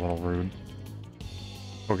actually a little rude.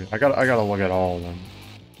 Okay, I gotta look at all of them.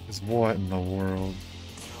 Because what in the world?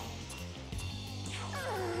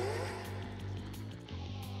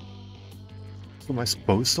 So am I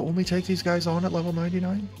supposed to only take these guys on at level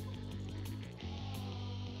 99?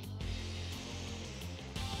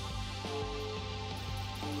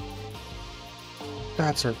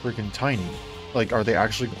 stats are freaking tiny. Like, are they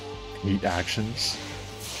actually 8 actions?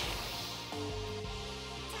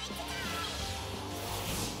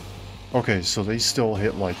 Okay, so they still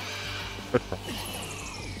hit, like...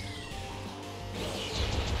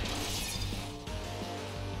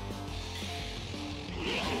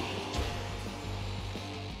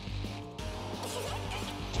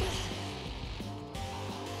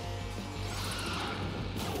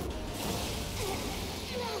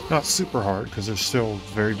 Not super hard, because they're still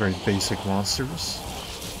very, very basic monsters.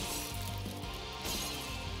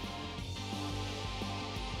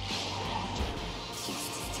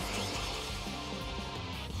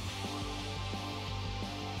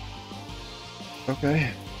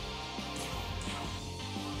 Okay.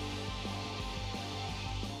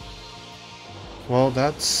 Well,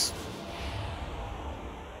 that's...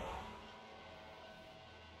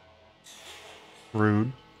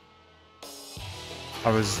 rude. I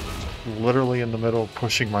was literally in the middle of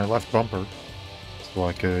pushing my left bumper so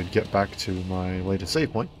I could get back to my latest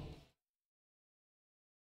save point.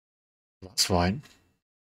 That's fine.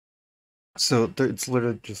 So it's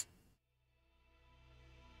literally just...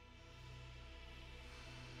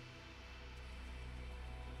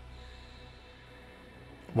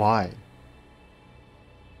 Why?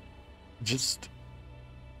 Just...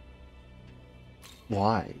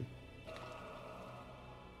 Why?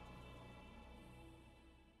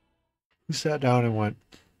 Who sat down and went,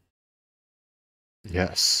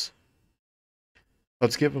 yes.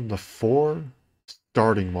 Let's give him the 4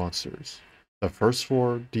 starting monsters. The first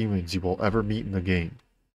 4 demons you will ever meet in the game.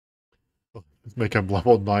 Make them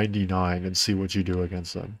level 99 and see what you do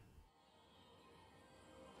against them.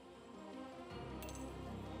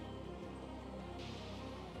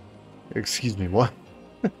 Excuse me, what?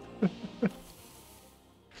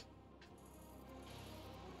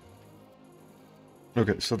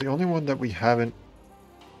 Okay, so the only one that we haven't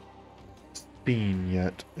seen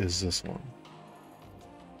yet is this one.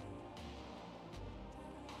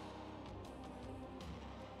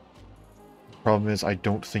 The problem is I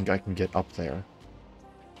don't think I can get up there.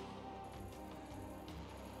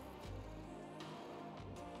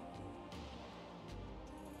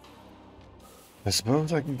 I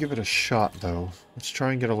suppose I can give it a shot, though. Let's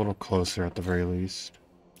try and get a little closer at the very least.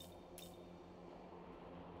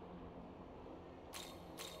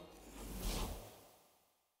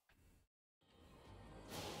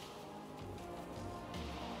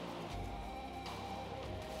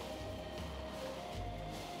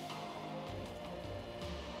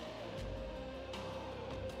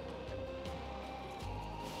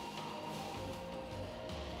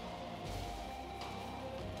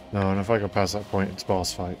 No, and if I go past that point, it's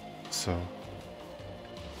boss fight, so...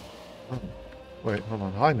 Oh. Wait, hold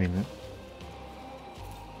on. Hi, Minion.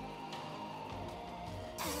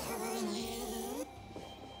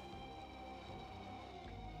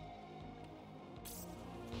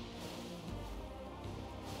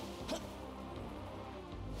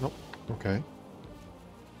 Nope. Okay.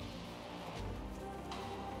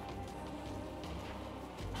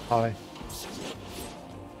 Hi.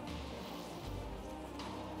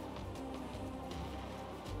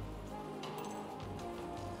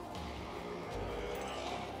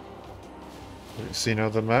 See, now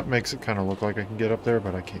the map makes it kind of look like I can get up there,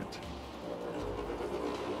 but I can't.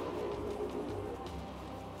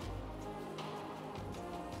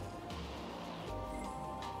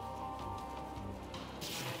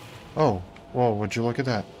 Oh, whoa, would you look at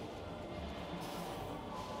that?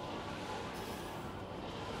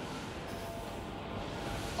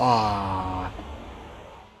 Ah.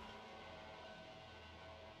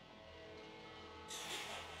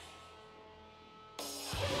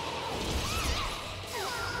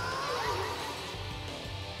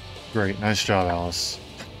 Great, nice job, Alice.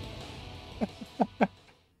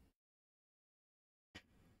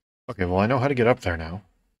 Okay, well, I know how to get up there now.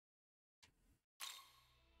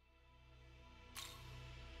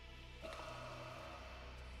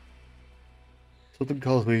 Something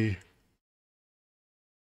tells me...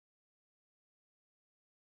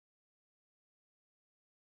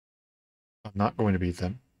 I'm not going to beat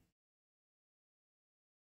them.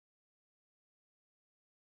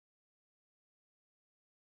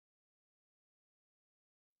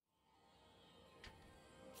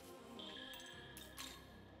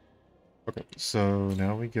 Okay, so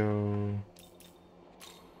now we go...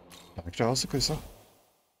 back to Asakusa.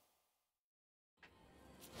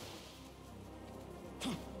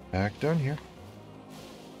 Back down here.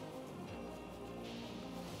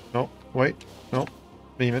 No, wait, no,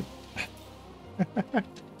 beam it.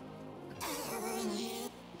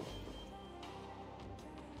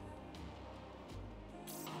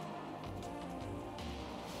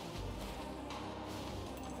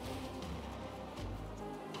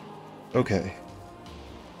 Okay.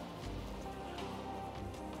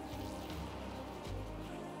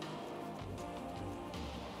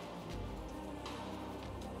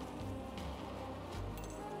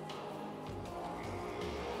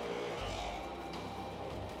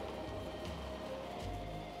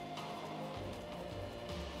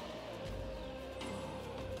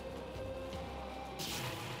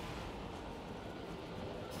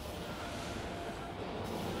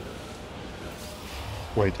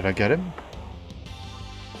 Wait, did I get him?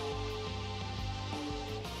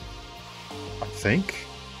 I think?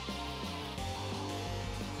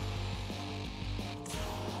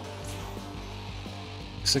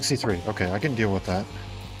 $63. Okay, I can deal with that.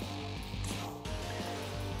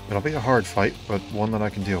 It'll be a hard fight, but one that I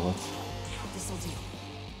can deal with. This'll do.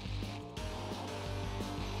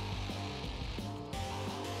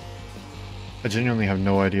 I genuinely have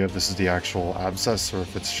no idea if this is the actual abscess or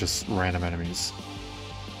if it's just random enemies.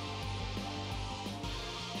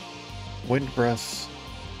 Wind Breath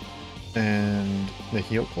and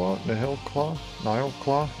Nihil Claw,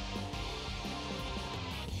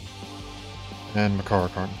 and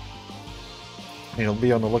Makarakarn. You'll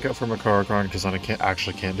be on the lookout for Makarakarn because I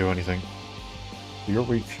can't do anything. You're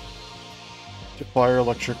weak to fire,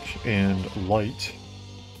 electric, and light.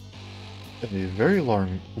 A very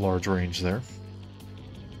large range there.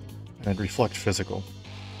 And reflect physical.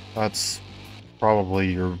 That's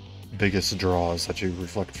probably your biggest draw, is that you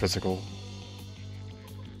reflect physical.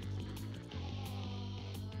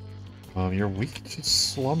 You're weak to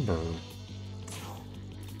slumber.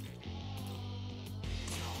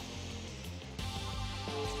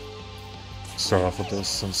 Start off with this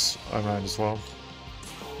since I might as well.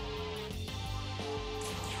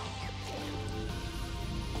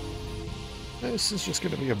 This is just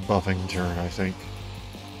going to be a buffing turn, I think.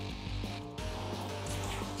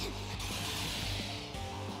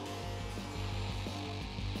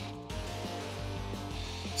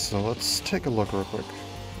 So let's take a look real quick.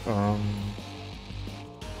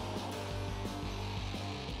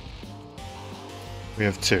 We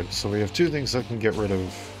have two. So we have two things that can get rid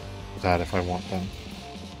of that if I want them.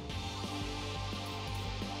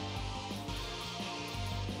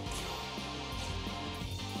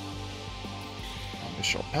 I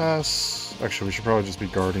shall pass. Actually, we should probably just be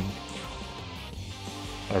guarding.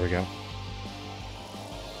 There we go.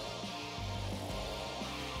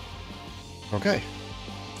 Okay.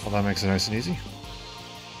 Well, that makes it nice and easy.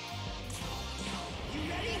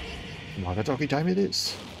 Magadoki time it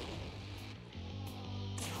is.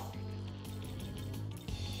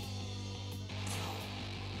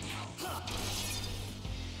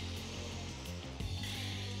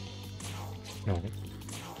 No.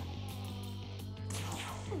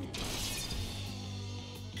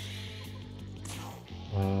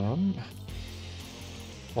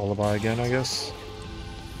 Lullaby again, I guess.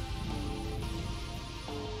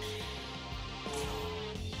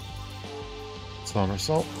 Summer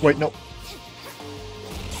Assault. Wait, no.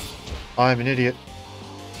 I'm an idiot.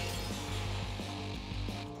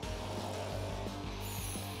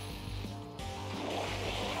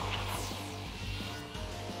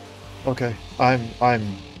 Okay, I'm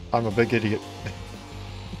a big idiot.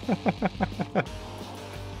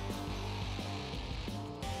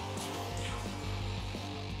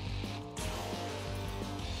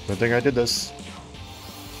 Good thing I did this.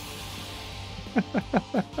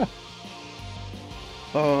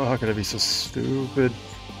 Oh, how could I be so stupid?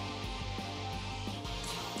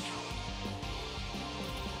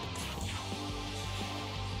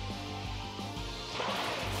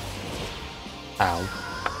 Ow.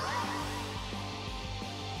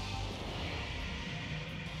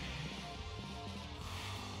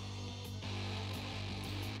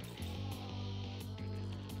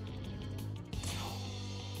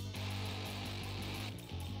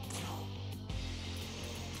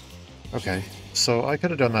 Okay, so I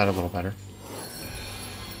could have done that a little better.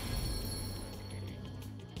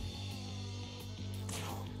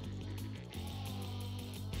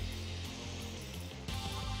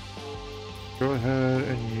 Go ahead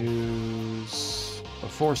and use a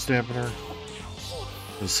force dampener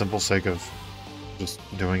for the simple sake of just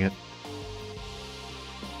doing it.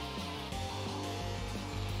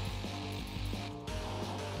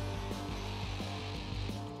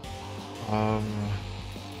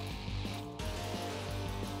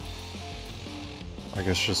 I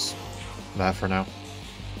guess just that for now.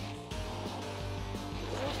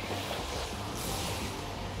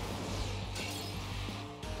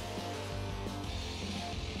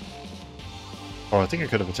 Oh, I think I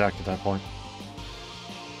could have attacked at that point.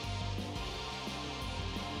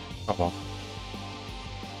 Oh well.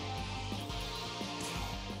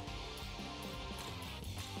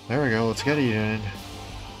 There we go, let's get Eden.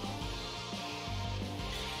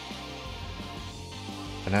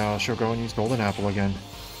 And now she'll go and use Golden Apple again.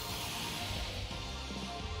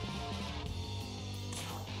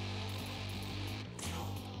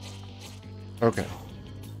 Okay.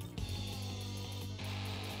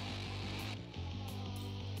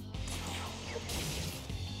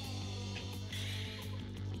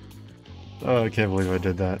 Oh, I can't believe I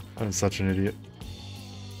did that. I'm such an idiot.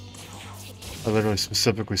 I literally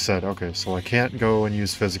specifically said, okay, so I can't go and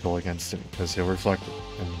use physical against him because he'll reflect it.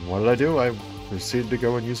 And what did I do? I proceeded to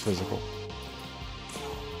go and use physical.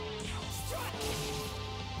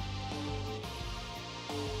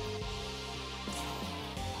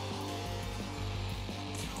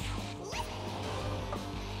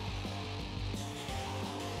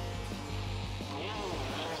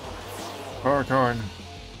 Karn.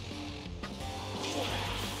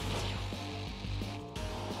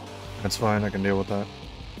 That's fine, I can deal with that.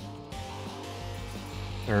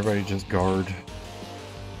 Everybody just guard.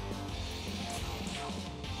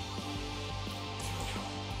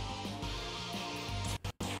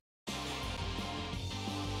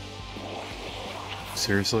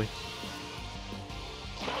 Seriously?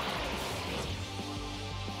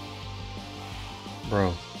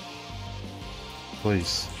 Bro.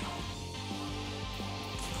 Please.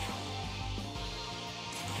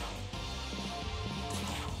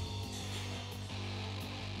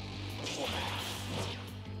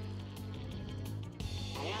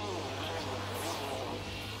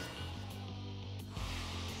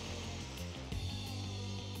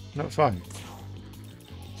 No, fine.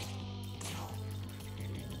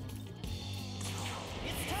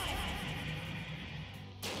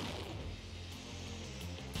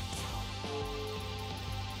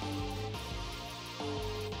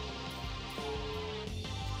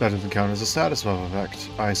 That doesn't count as a status buff effect.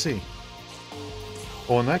 I see.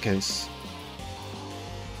 Well, in that case...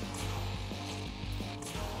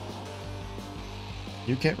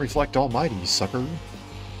 you can't reflect Almighty, sucker.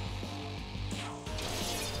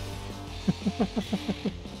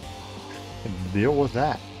 Deal with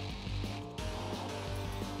that.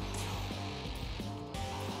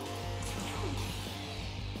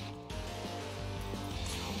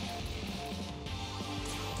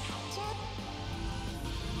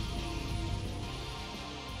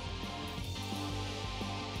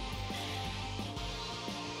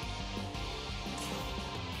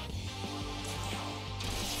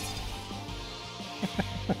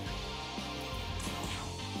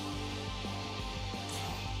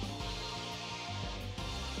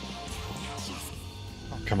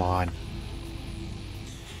 Come on.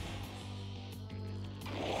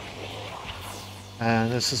 And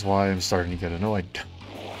this is why I'm starting to get annoyed.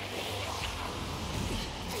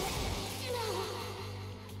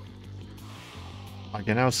 I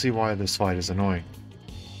can now see why this fight is annoying.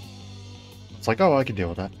 It's like, oh, I can deal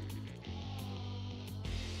with that.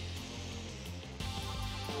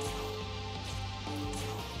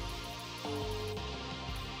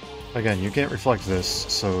 Again, you can't reflect this,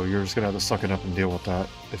 so you're just gonna have to suck it up and deal with that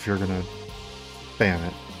if you're gonna ban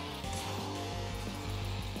it.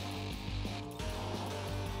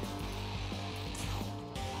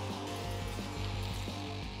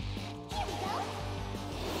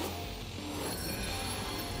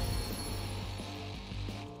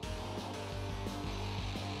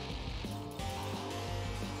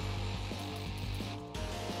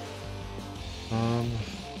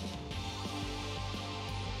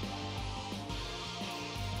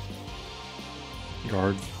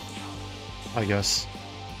 Guard, I guess.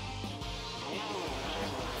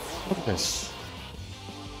 Look at this.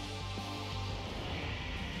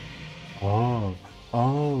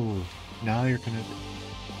 Oh, now you're gonna...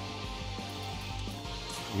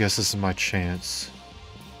 I guess this is my chance.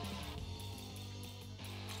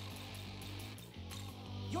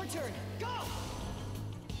 Your turn. Go.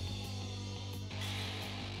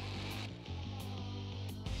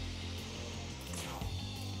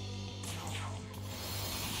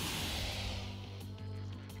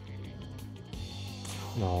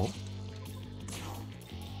 No.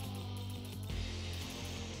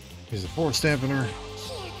 He's a force dampener.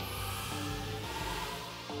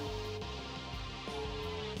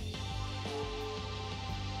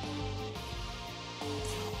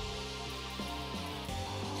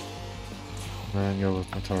 And go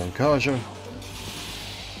with Mataro Kaja.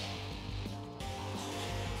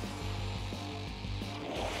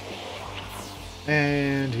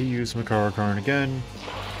 And he used Makara Karn again.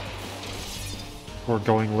 We're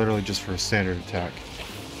going literally just for a standard attack.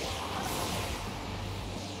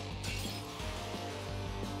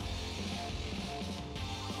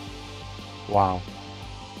 Wow.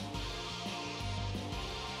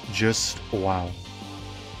 Just wow.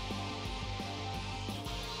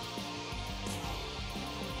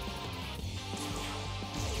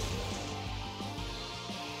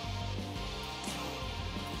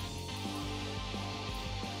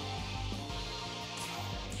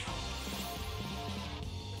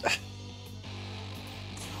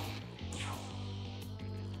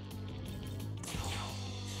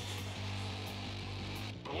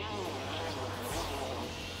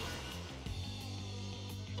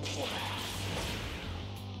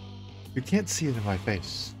 You can't see it in my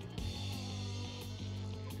face.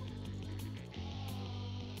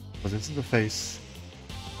 But this is the face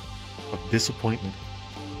of disappointment.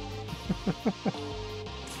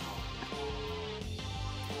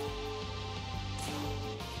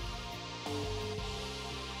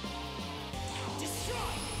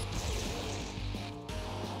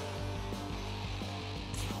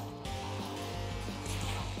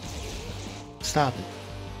 Stop it.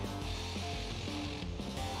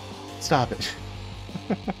 Stop it.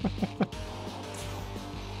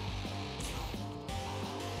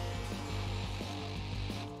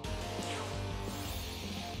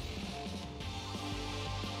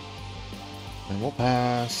 And we'll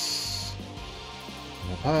pass. And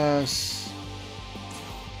we'll pass.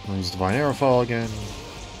 We'll use Divine Arrow Fall again.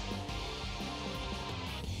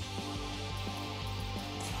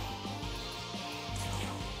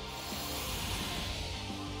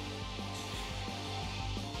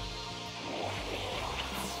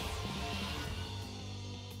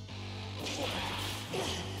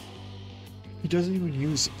 He doesn't even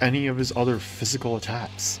use any of his other physical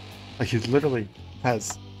attacks. Like, he literally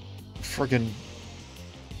has friggin'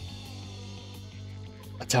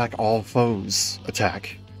 attack all foes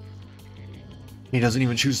attack. He doesn't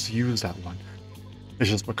even choose to use that one. It's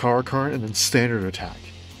just Makara Current and then standard attack.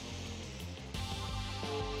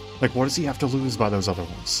 Like, what does he have to lose by those other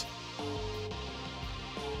ones?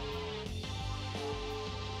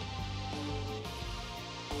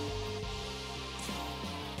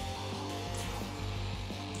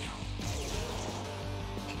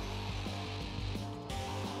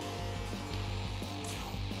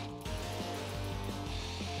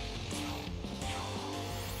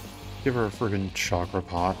 Give her a friggin' chakra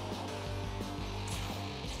pot.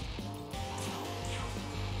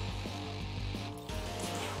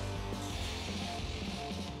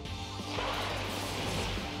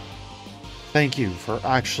 Thank you for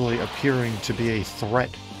actually appearing to be a threat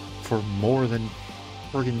for more than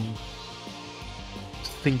friggin'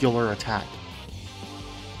 singular attack.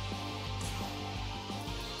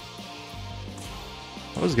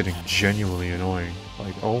 That was getting genuinely annoying.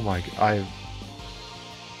 Like, oh my god,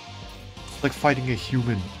 it's like fighting a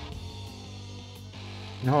human.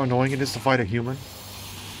 You know how annoying it is to fight a human?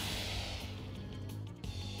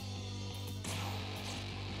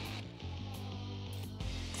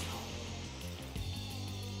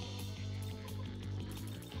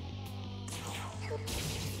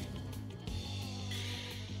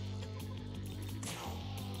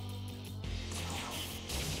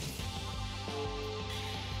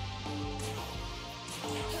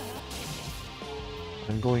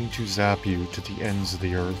 I'm going to zap you to the ends of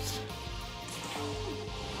the earth.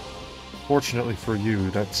 Fortunately for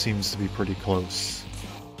you, that seems to be pretty close.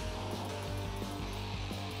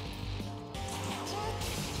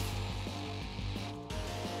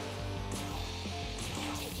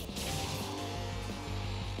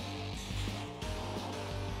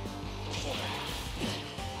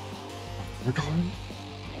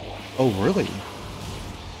 Oh, really?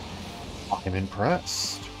 I'm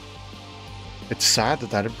impressed. It's sad that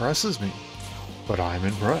that impresses me, but I'm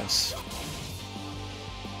impressed.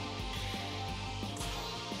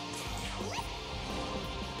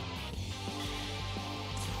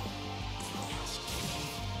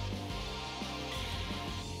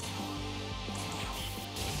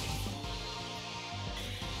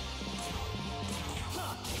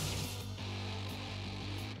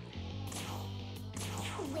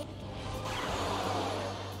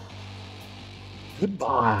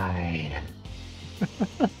 Goodbye.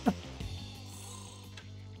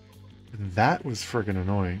 That was friggin'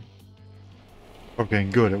 annoying. Okay,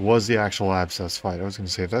 good. It was the actual abscess fight. I was gonna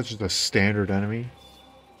say, if that's just a standard enemy.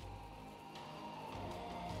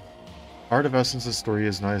 Art of Essences 3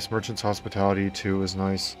 is nice. Merchant's Hospitality 2 is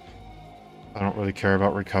nice. I don't really care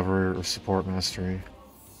about Recovery or Support Mastery.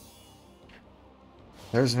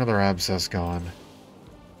 There's another abscess gone.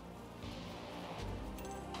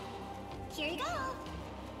 Here you go.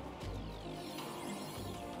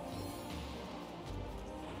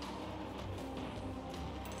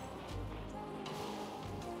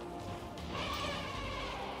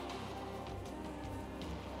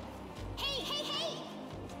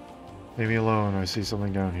 Leave me alone. I see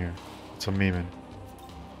something down here. It's a memeing.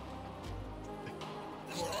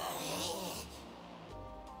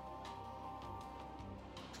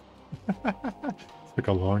 Took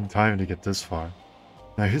a long time to get this far.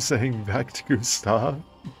 Now you're saying back to Gustav?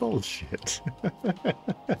 Bullshit.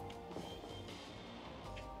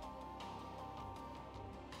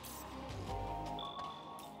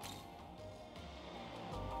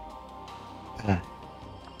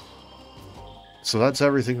 So that's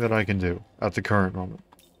everything that I can do at the current moment.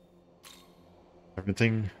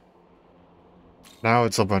 Everything... Now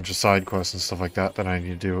it's a bunch of side quests and stuff like that that I need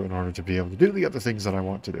to do in order to be able to do the other things that I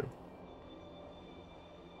want to do.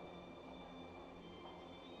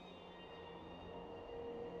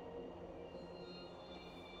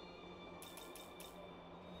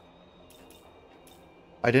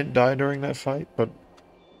 I didn't die during that fight, but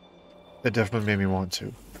it definitely made me want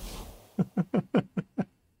to.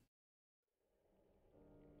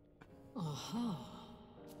 Aha.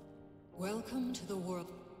 Welcome to the world.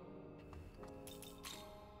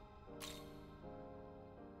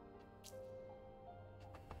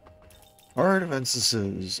 Art of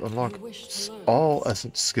Instances. Unlock all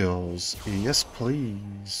essence skills. Yes,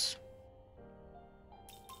 please.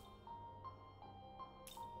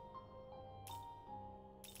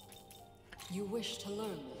 You wish to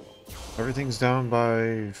learn. Everything's down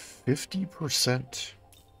by 50%.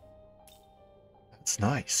 That's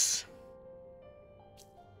nice.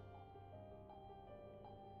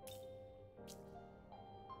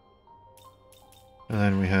 And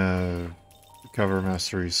then we have cover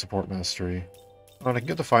mastery, support mastery. Oh, and I can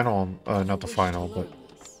get the final, not the final, but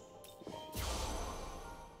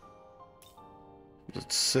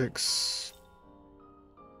it's 6,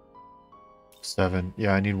 7.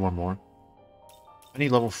 Yeah, I need one more. I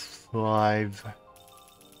need level 5.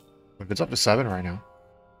 If it's up to 7 right now.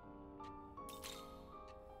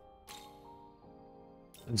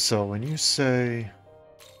 And so when you say...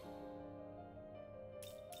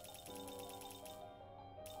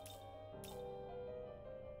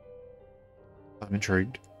 I'm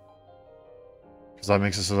intrigued. Because that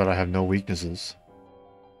makes it so that I have no weaknesses.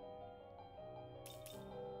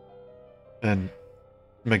 And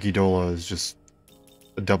Megiddola is just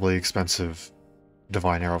a doubly expensive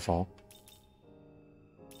Divine Arrowfall.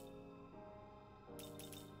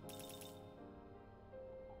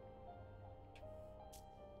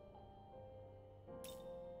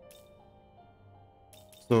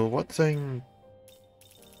 So what thing...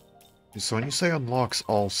 So when you say unlocks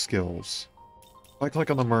all skills, if I click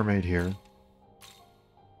on the mermaid here...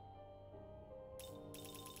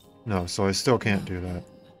 No, so I still can't do that.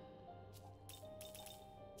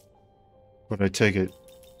 But I take it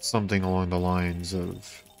something along the lines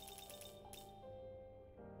of...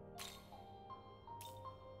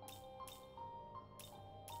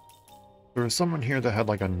 There was someone here that had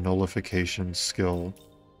like a nullification skill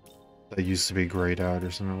that used to be grayed out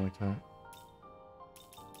or something like that.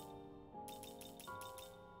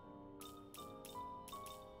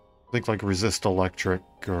 I think like resist electric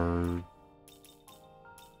or...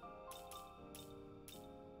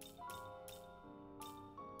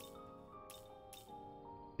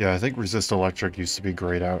 Yeah, I think resist electric used to be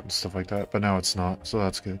grayed out and stuff like that, but now it's not, so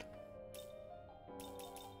that's good.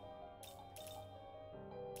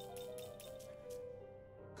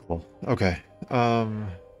 Cool. Okay.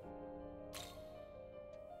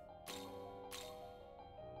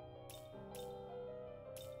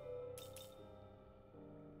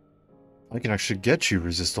 I can actually get you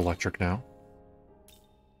resist electric now.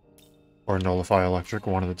 Or nullify electric,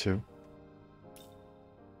 one of the two.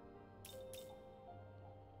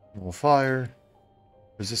 Null fire.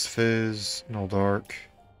 Resist fizz. Null dark.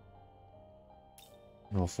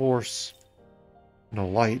 Null force.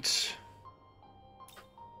 Null light.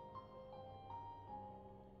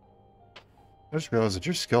 I just realized that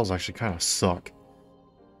your skills actually kind of suck.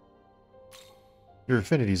 Your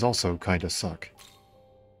affinities also kind of suck.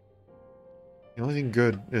 The only thing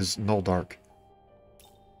good is Null Dark.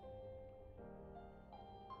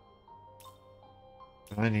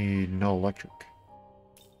 I need Null Electric.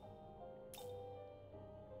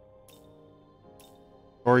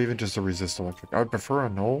 Or even just a Resist Electric. I would prefer a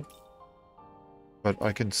Null, but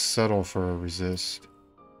I can settle for a Resist.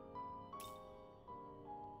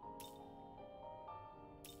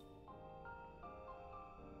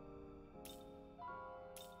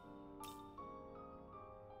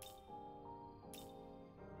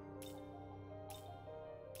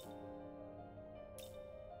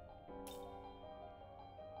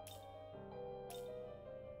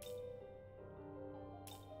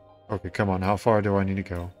 Okay, come on. How far do I need to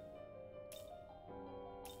go?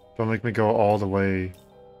 Don't make me go all the way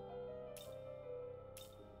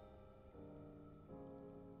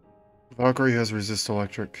Valkyrie has resist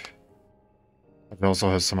electric. It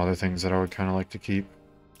also has some other things that I would kind of like to keep.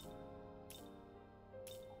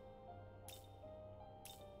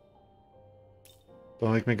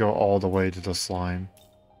 Don't make me go all the way to the slime.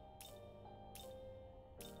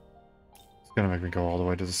 It's gonna make me go all the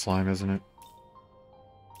way to the slime, isn't it?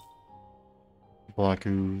 Black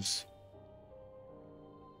ooze.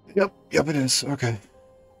 Yep, it is. Okay.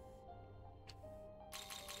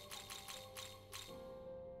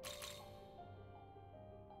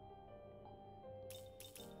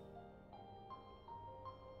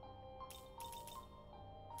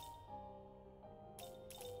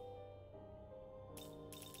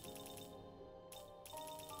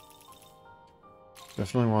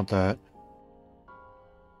 Definitely want that.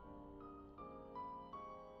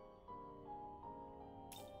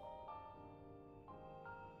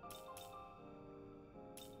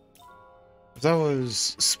 If that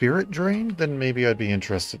was spirit drained, then maybe I'd be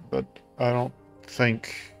interested, but I don't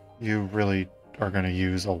think you really are going to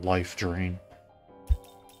use a life drain.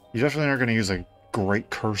 You definitely aren't going to use a great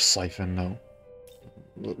curse siphon, though.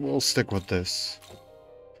 We'll stick with this.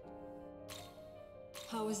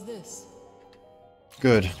 How is this?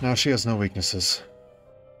 Good. Now she has no weaknesses.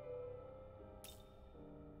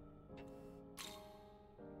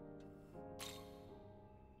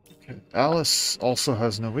 Okay. Alice also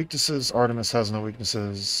has no weaknesses. Artemis has no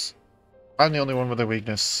weaknesses. I'm the only one with a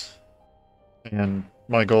weakness. And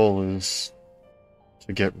my goal is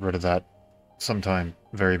to get rid of that sometime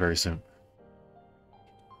very, very soon.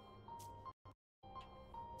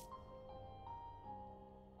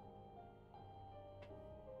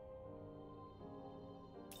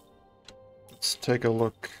 Let's take a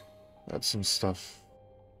look at some stuff.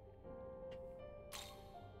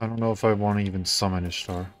 I don't know if I want to even summon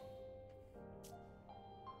Ishtar.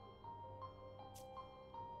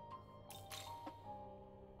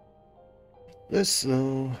 This,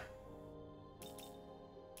 though...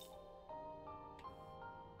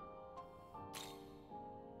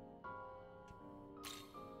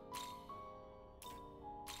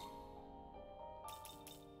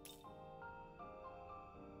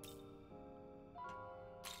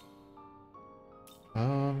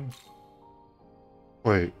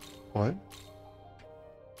 Wait, what?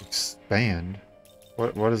 Expand?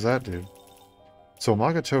 What does that do? So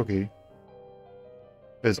Magatoki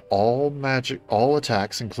is all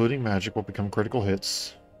attacks, including magic, will become critical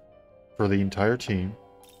hits for the entire team.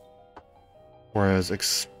 Whereas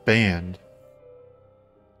Expand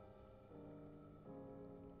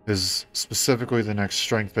is specifically the next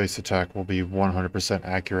strength-based attack will be 100%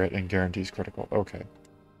 accurate and guarantees critical. Okay.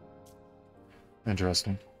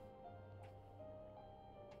 Interesting.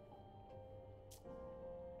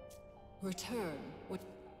 Return.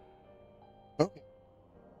 Okay.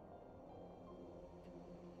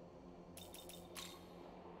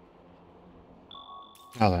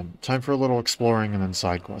 Now then, time for a little exploring and then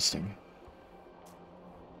side questing.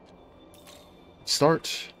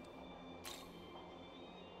 Start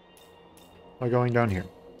by going down here.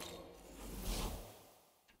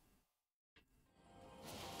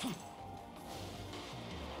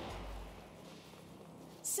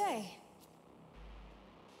 Say.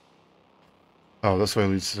 Oh, this way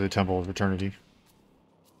leads to the Temple of Eternity.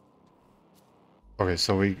 Okay,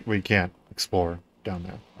 so we can't explore down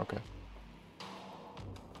there. Okay.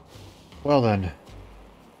 Well then,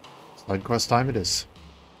 side quest time it is.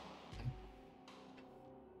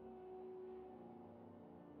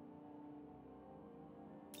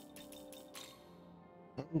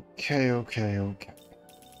 Okay.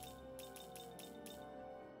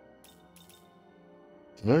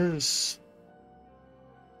 There's...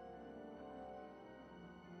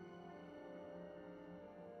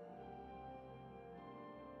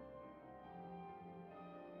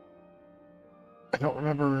 I don't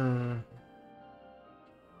remember...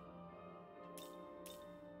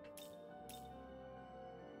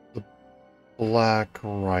 The Black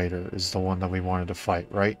Rider is the one that we wanted to fight,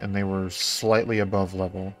 right? And they were slightly above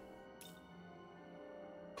level.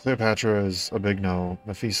 Cleopatra is a big no.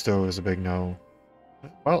 Mephisto is a big no.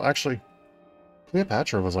 Well, actually,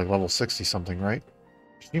 Cleopatra was like level 60 something, right?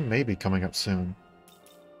 She may be coming up soon.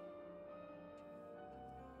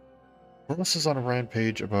 Horus is on a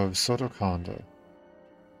rampage above Sotokonda.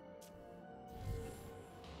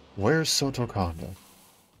 Where's Sotokonda?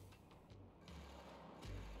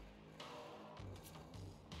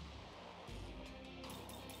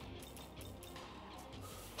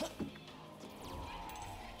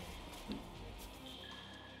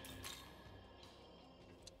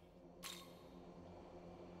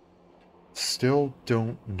 Still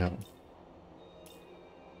don't know.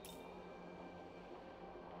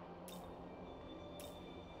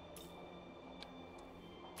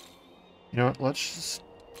 You know what? Let's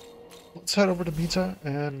head over to Mita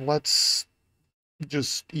and let's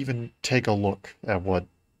just even take a look at what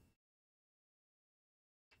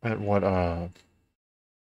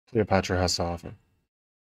Cleopatra has to offer.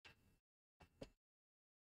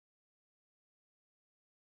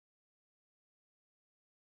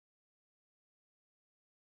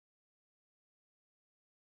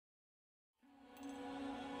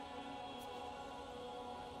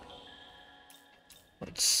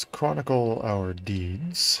 Let's chronicle our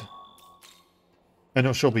deeds. I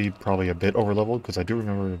know she'll be probably a bit over leveled because I do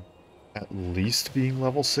remember at least being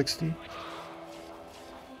level 60.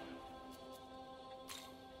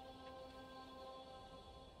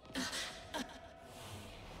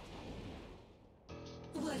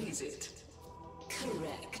 What is it?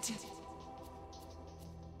 Correct.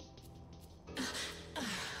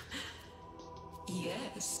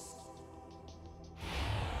 Yes.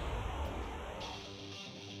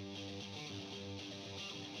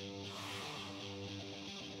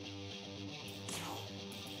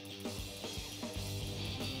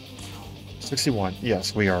 61.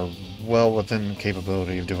 Yes, we are well within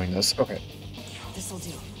capability of doing this. Okay. This'll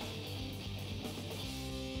do.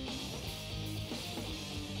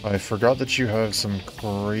 I forgot that you have some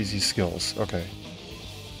crazy skills. Okay.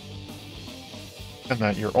 And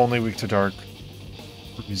that you're only weak to dark,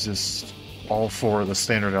 resist all four of the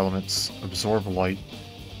standard elements, absorb light,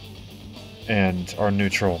 and are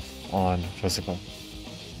neutral on physical.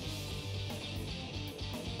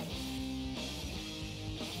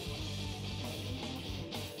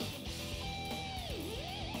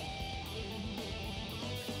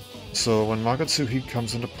 So when Magatsuhi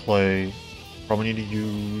comes into play, probably need to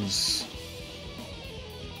use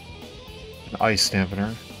an ice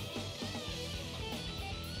dampener.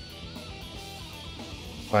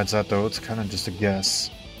 Besides that though, it's kind of just a guess.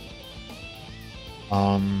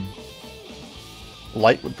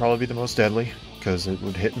 Light would probably be the most deadly, because it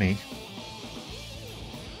would hit me.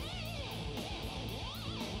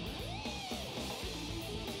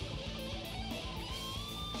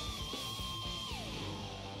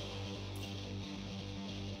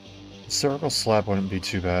 Hysterical Slap wouldn't be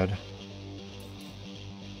too bad.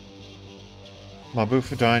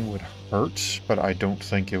 Mabufudine would hurt, but I don't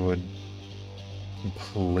think it would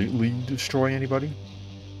completely destroy anybody.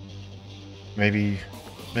 Maybe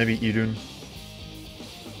Idun,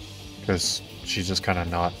 because she's just kind of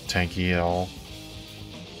not tanky at all.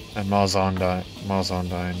 And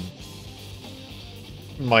Mazondine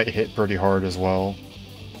might hit pretty hard as well.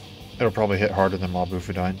 It'll probably hit harder than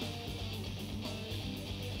Mabufudine.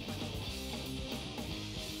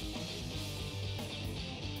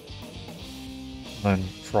 Then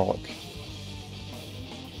Frolic.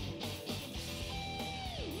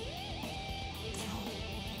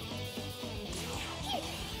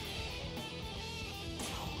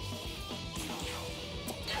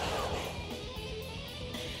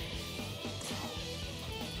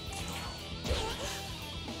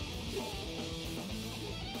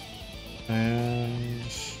 And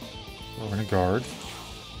we're gonna guard.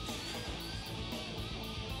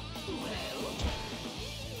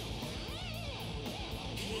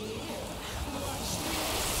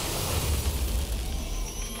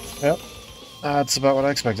 Yep, that's about what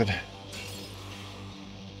I expected.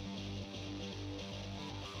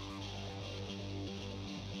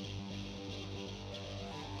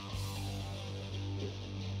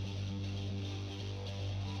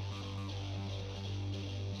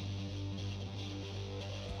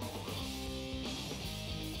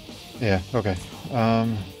 Yeah, okay.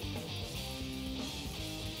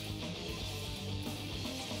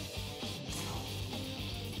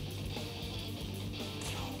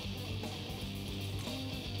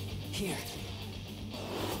 Here.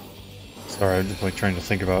 Sorry, I'm just like trying to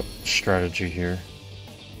think about strategy here.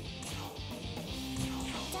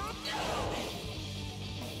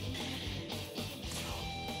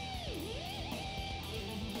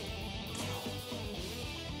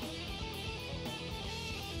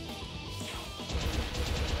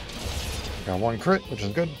 Got one crit, which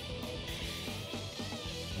is good.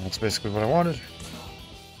 That's basically what I wanted.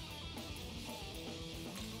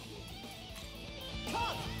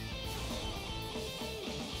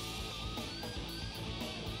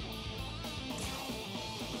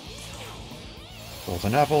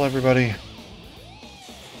 Golden apple, everybody.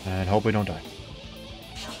 And hope we don't die.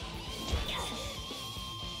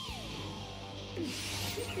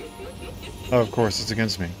 Oh, of course, it's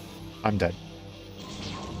against me. I'm dead.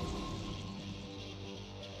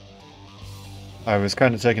 I was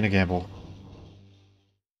kind of taking a gamble.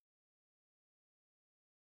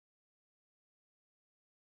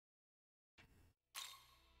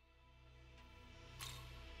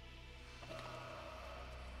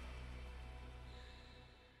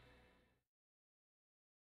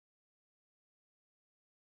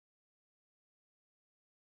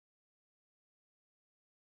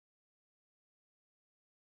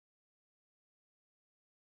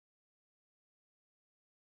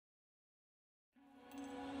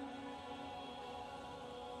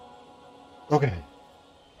 Okay.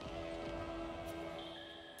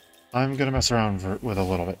 I'm gonna mess around with a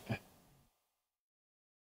little bit.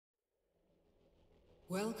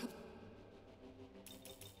 Welcome.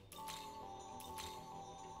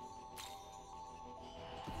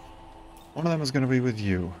 One of them is gonna be with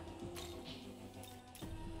you.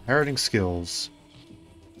 Inheriting skills.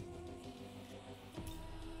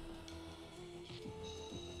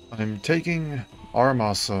 I'm taking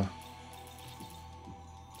Aramasa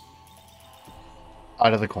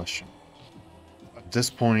out of the question. At this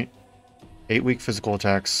point, 8-week physical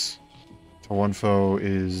attacks to one foe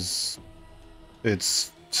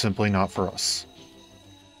it's simply not for us.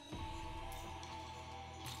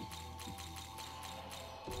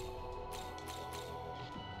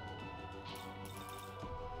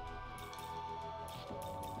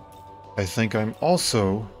 I think I'm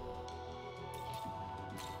also,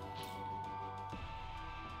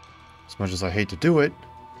 as much as I hate to do it,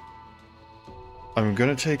 I'm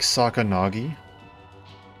gonna take Sakanagi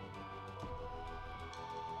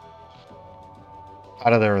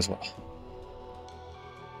out of there as well.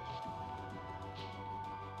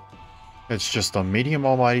 It's just a medium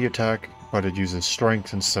almighty attack, but it uses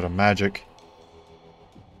strength instead of magic.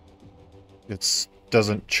 It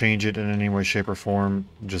doesn't change it in any way, shape, or form.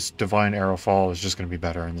 Just Divine Arrow Fall is just going to be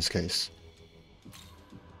better in this case.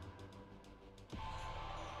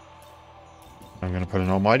 I'm going to put an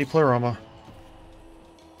Almighty Pleroma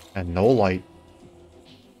and no light.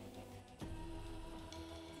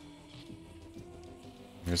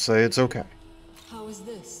 I'm going to say it's okay. How is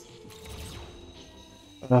this?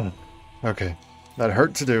 Okay. That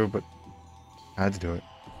hurt to do, but I had to do it.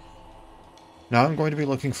 Now I'm going to be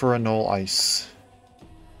looking for a Null Ice.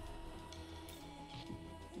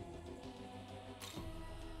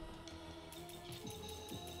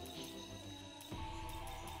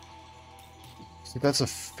 See, that's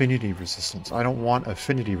affinity resistance. I don't want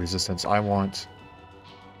affinity resistance. I want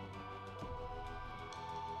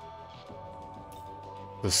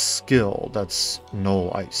the skill that's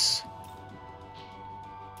Null Ice.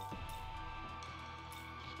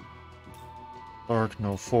 Dark,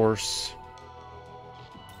 no force.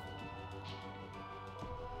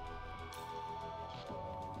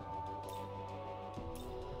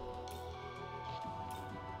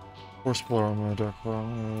 Force Pleroma, Dark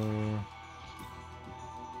Pleroma.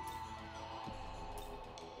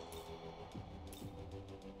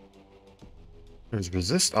 There's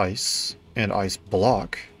Resist Ice and Ice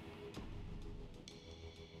Block.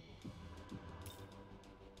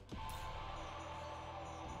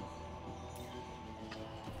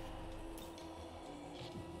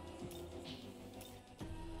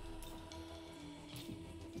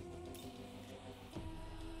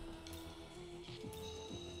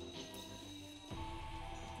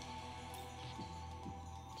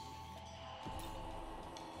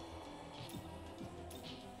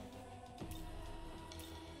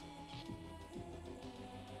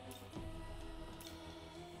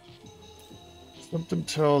 Something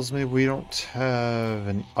tells me we don't have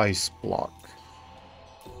an ice block.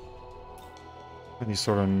 Any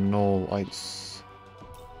sort of null ice.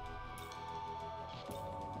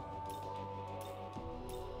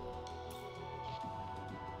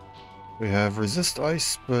 We have resist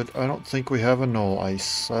ice, but I don't think we have a null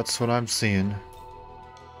ice. That's what I'm seeing.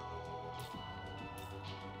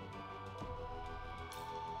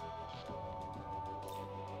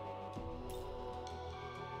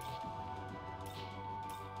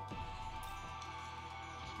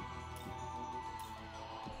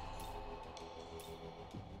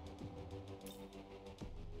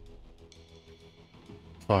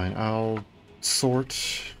 Fine, I'll sort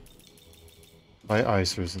by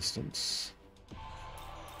ice resistance.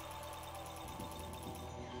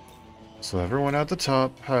 So everyone at the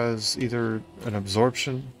top has either an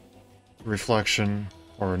absorption, reflection,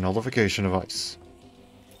 or a nullification of ice.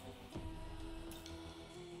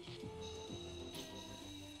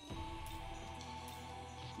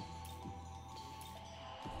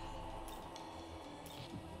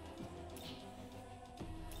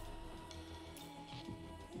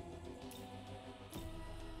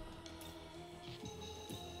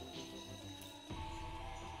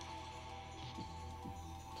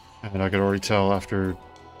 And I could already tell after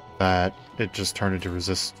that, it just turned into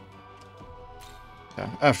resist. Yeah,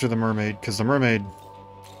 after the mermaid, because the mermaid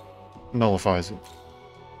nullifies it.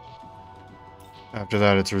 After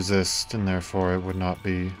that, it's resist, and therefore it would not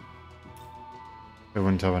be... It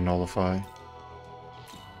wouldn't have a nullify.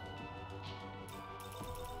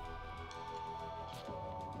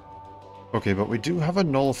 Okay, but we do have a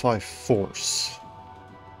nullify force.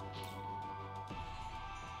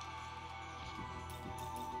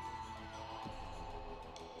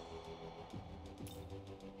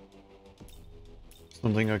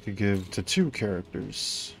 Something I could give to 2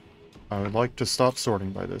 characters. I would like to stop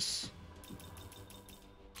sorting by this.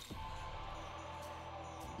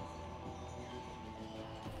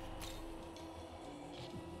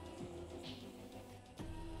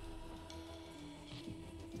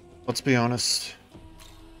 Let's be honest.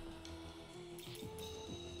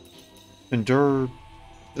 Endure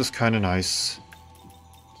is kind of nice.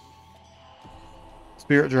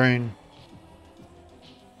 Spirit Drain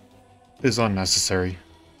is unnecessary.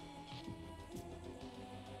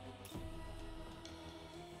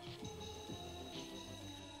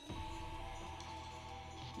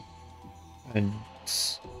 And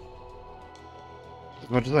as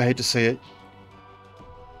much as I hate to say it,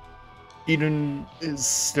 Eden is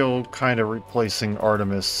still kind of replacing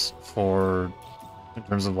Artemis for, in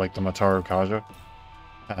terms of like the Mataru Kaja,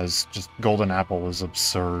 as just Golden Apple is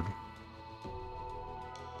absurd.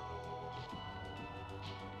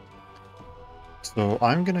 So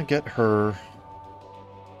I'm gonna get her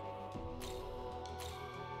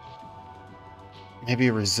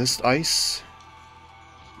maybe Resist Ice,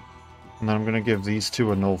 and then I'm gonna give these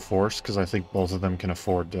 2 a Null Force because I think both of them can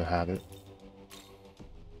afford to have it.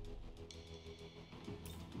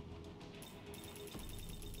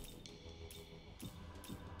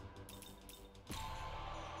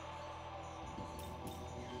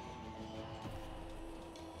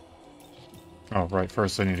 Oh, right,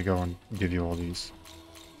 first I need to go and give you all these.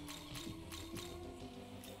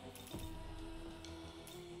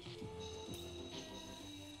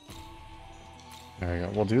 There you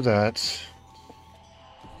go, we'll do that.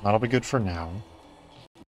 That'll be good for now.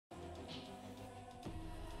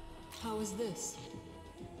 How is this?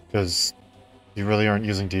 Because you really aren't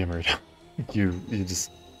using Demerid.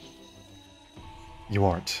 you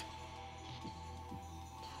aren't.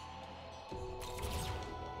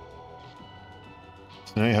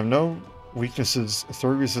 So now you have no weaknesses,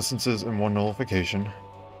 3 resistances, and 1 nullification.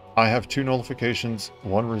 I have 2 nullifications,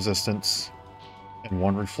 1 resistance, and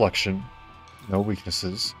 1 reflection. No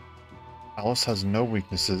weaknesses. Alice has no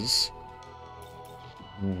weaknesses.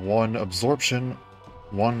 1 absorption,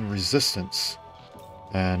 1 resistance.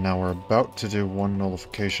 And now we're about to do 1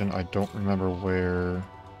 nullification. I don't remember where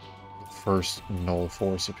the first null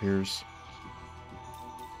force appears.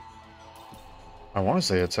 I want to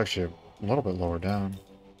say it's actually a little bit lower down.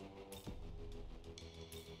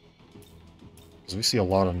 Because we see a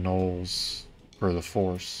lot of nulls for the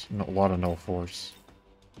force. A lot of null force.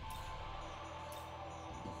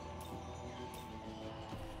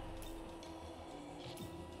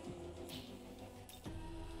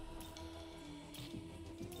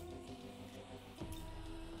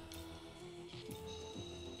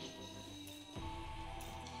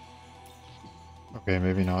 Okay,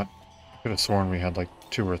 maybe not. I could have sworn we had like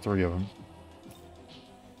 2 or 3 of them.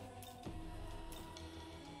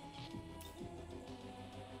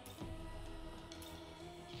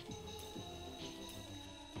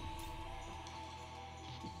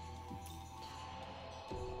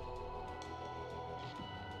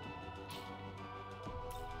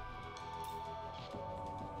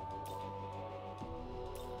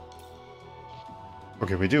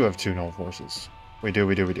 Okay, we do have 2 null forces. We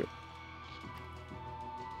do.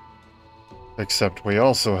 Except we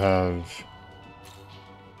also have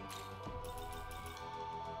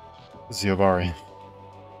Ziobari.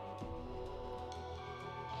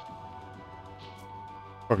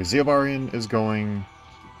 Okay, Ziobarian is going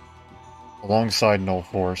alongside Null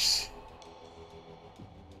Force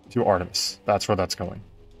to Artemis. That's where that's going.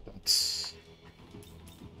 That's...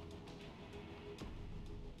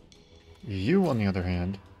 You, on the other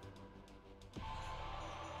hand,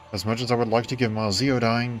 as much as I would like to give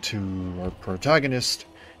Malzeodyne to our protagonist,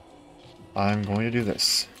 I'm going to do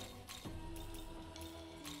this.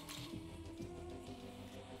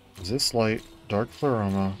 Resist Light, Dark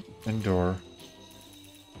Pleroma, Endure.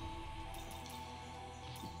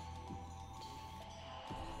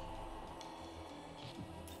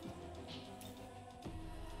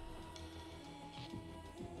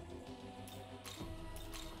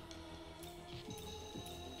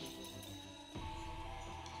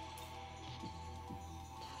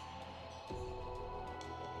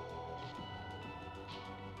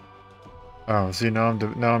 Oh, see, now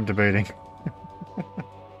I'm debating.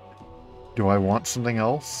 Do I want something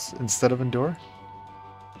else instead of Endure?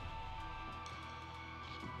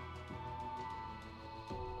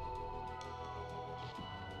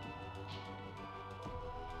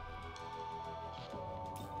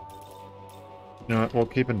 You know what, we'll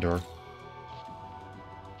keep Endure.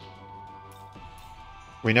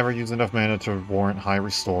 We never use enough mana to warrant High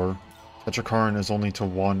Restore. Tetrakarn is only to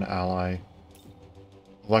 1 ally.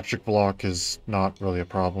 Electric block is not really a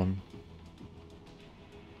problem.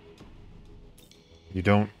 You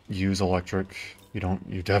don't use electric.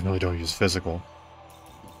 You definitely don't use physical.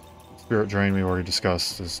 Spirit Drain we already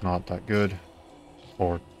discussed is not that good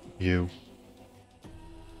for you.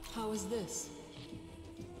 How is this?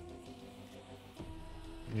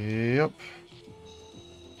 Yep.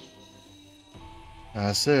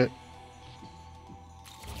 That's it.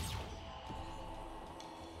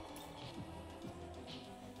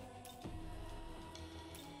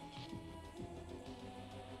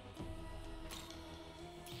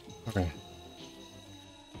 Okay.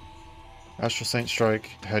 Astral Saint Strike,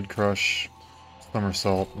 Head Crush,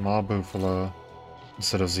 Somersault, Mabufala.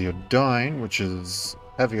 Instead of Zeodyne, which is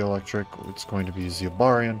heavy electric, it's going to be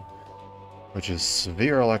Zeobarian, which is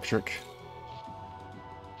severe electric.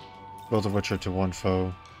 Both of which are to one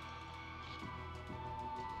foe.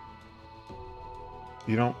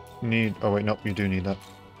 You don't need... Oh wait, nope, you do need that.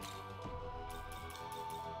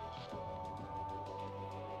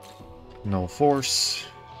 Null Force.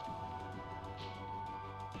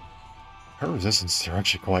 Her resistances are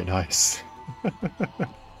actually quite nice.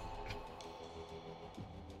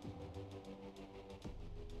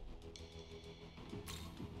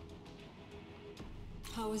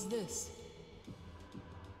 How is this?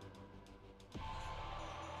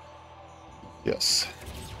 Yes.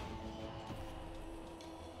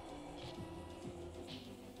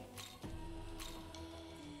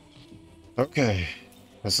 Okay.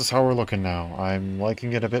 This is how we're looking now. I'm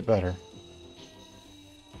liking it a bit better.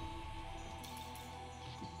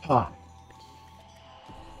 Huh.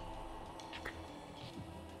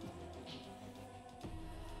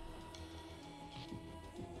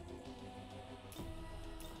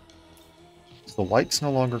 So the light's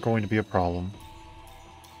no longer going to be a problem.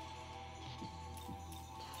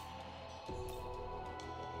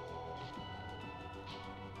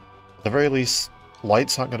 At the very least,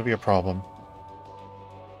 light's not going to be a problem.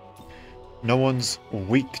 No one's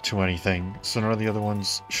weak to anything, so none of the other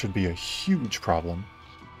ones should be a huge problem.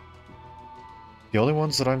 The only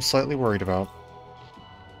ones that I'm slightly worried about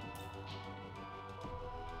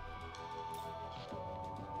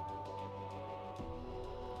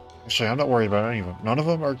actually, I'm not worried about any of them. None of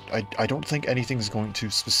them are... I don't think anything's going to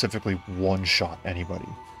specifically one-shot anybody.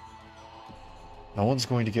 No one's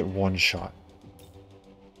going to get one shot.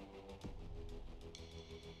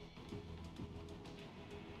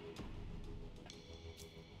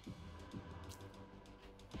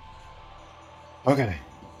 Okay.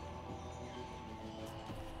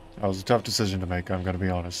 That was a tough decision to make, I'm going to be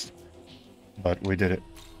honest. But we did it.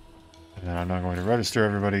 And I'm not going to register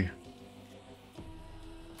everybody.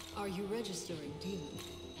 Are you registering demon?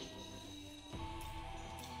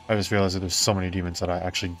 I just realized that there's so many demons that I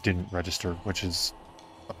actually didn't register, which is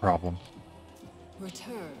a problem.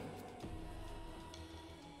 Return.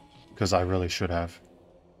 Because I really should have.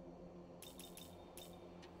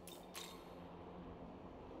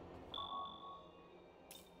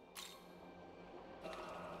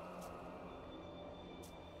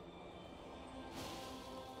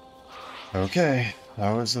 Okay,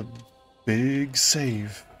 that was a big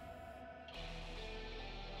save.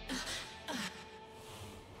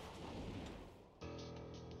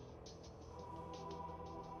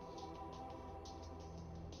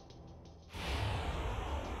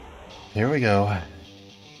 Here we go.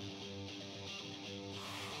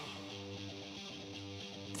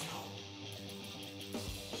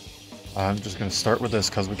 I'm just going to start with this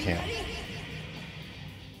because we can.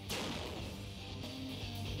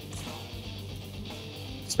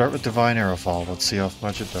 Start with Divine Arrowfall. Let's see how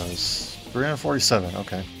much it does. 347,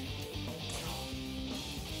 okay.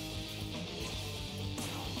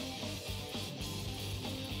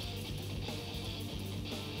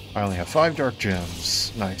 I only have 5 Dark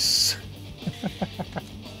Gems. Nice.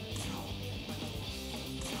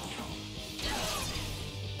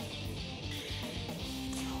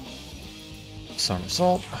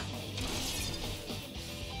 Somersault.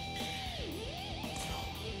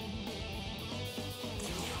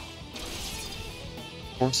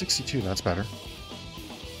 462, that's better.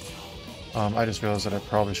 I just realized that I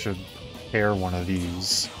probably should pair one of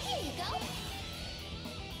these. Here you go.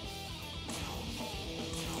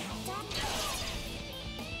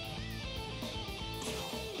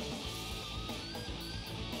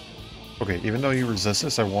 Okay, even though you resist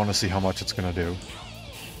this, I want to see how much it's going to do.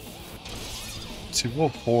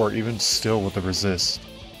 204, even still with the resist.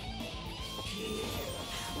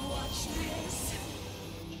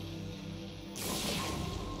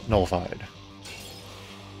 Nullified.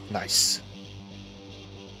 Nice.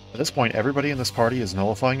 At this point, everybody in this party is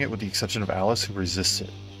nullifying it with the exception of Alice, who resists it.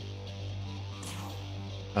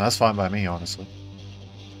 And that's fine by me, honestly.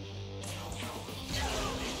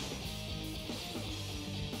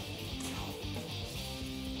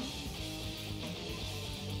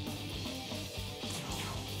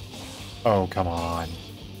 Oh, come on.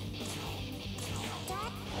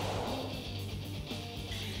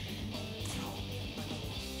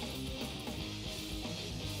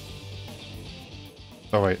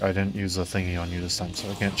 Oh wait, I didn't use the thingy on you this time, so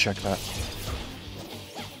I can't check that.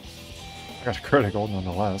 I got a critical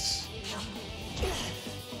nonetheless.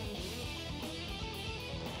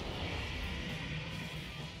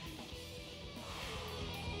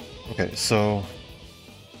 Okay, so...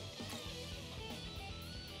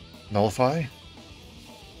 Nullify?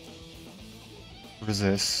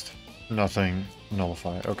 Resist. Nothing.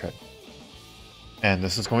 Nullify. Okay. And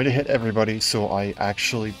this is going to hit everybody, so I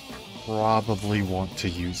actually probably want to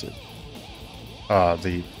use it.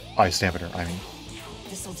 The Ice Dampener, I mean.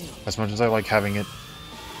 This'll do. As much as I like having it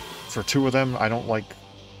for two of them, I don't like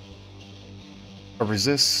a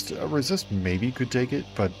resist. A resist maybe could take it,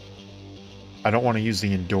 but I don't want to use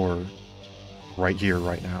the endure right here,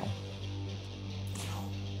 right now.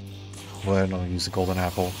 Well, then I'll use the golden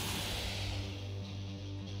apple.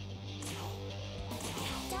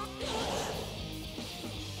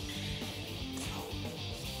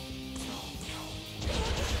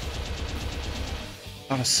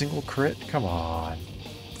 Not a single crit? Come on.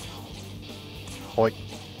 Boy.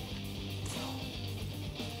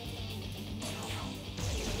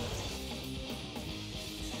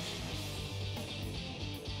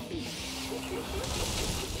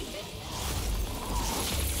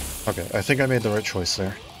 Okay, I think I made the right choice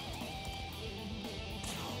there.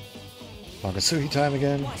 Nagatsuhi time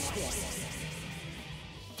again.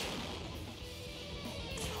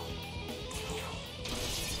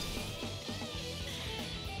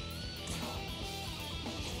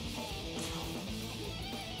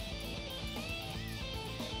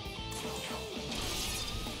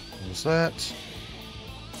 There's that.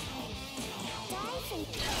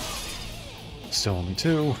 Still only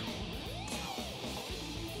two.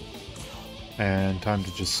 And time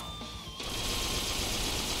to just...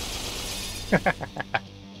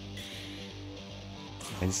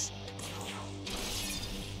 Nice.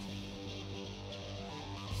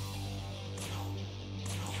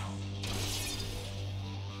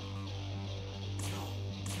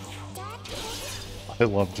 I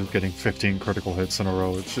love just getting 15 critical hits in a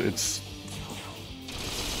row. It's...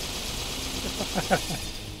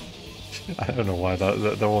 I don't know why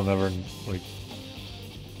that will never, like...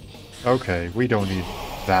 Okay, we don't need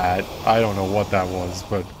that. I don't know what that was,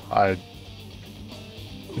 but I...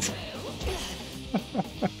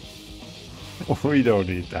 We don't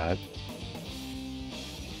need that.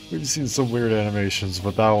 We've seen some weird animations,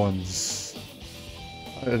 but that one's...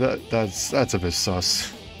 That's a bit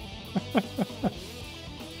sus.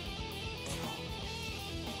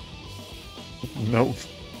 Nope.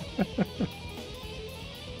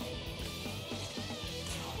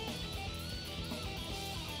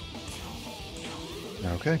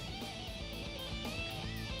 Okay.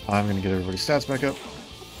 I'm gonna get everybody's stats back up.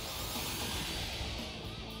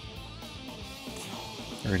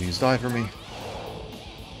 You're gonna use die for me.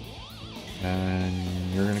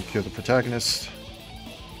 And you're gonna kill the protagonist.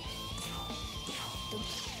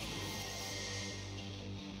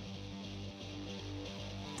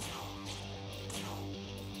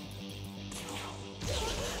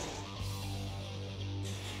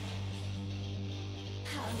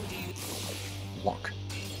 Walk.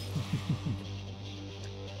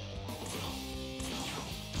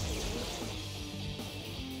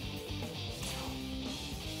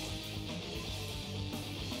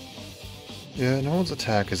 Yeah, no one's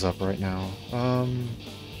attack is up right now. I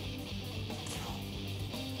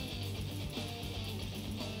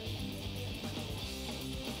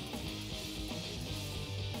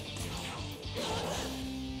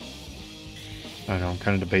don't know, I'm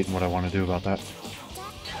kind of debating what I want to do about that.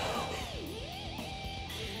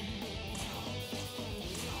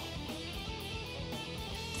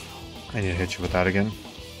 I need to hit you with that again.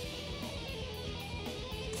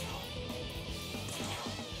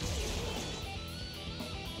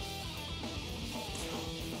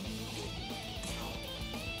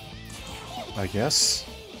 I guess.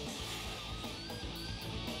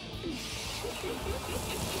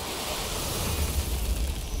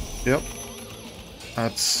 Yep.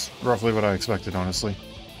 That's roughly what I expected, honestly.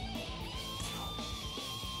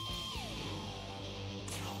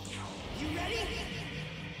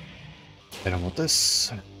 Hit him with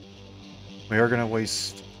this. We are gonna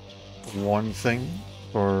waste one thing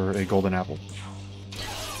for a golden apple.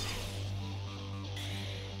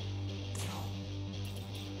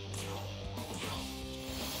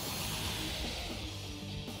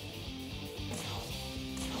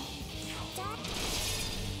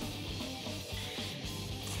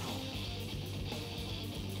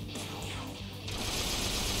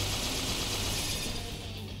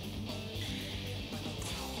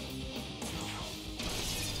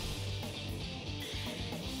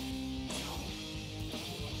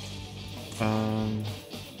 I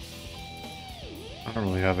don't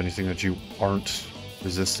really have anything that you aren't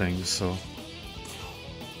resisting, so...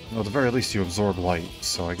 Well, at the very least you absorb light,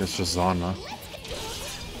 so I guess just Zanma.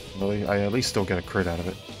 Really, I at least still get a crit out of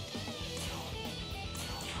it.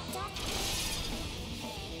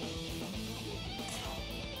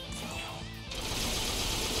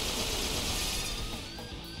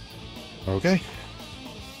 Okay.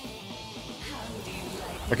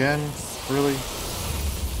 Again? Really?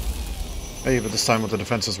 Hey, but this time with the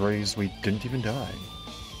defenses raised, we didn't even die.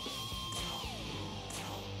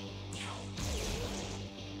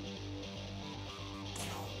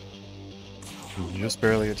 Just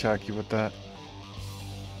barely attack you with that.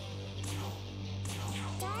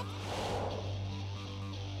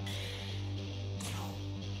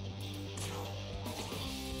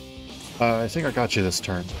 I think I got you this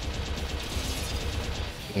turn.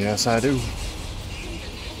 Yes, I do.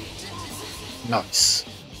 Nice.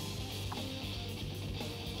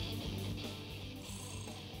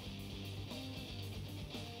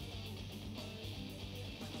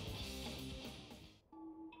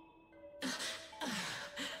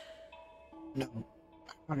 No.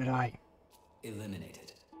 How did I?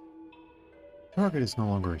 Eliminated. Target is no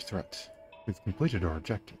longer a threat. We've completed our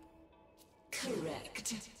objective.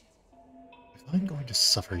 Correct. If I'm going to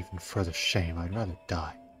suffer even further shame, I'd rather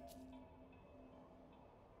die.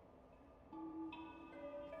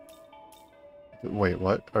 Wait,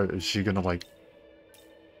 what? Is she gonna, like...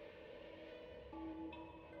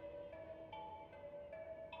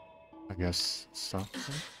 I guess stop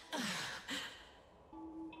them?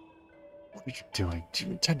 What are you doing? Do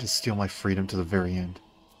you intend to steal my freedom to the very end?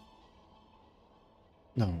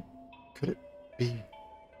 No. Could it be...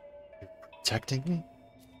 you're protecting me?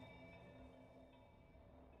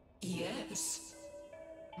 Yes.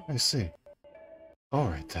 I see.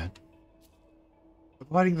 Alright then.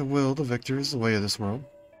 Abiding the will, the victor is the way of this world.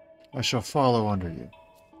 I shall follow under you.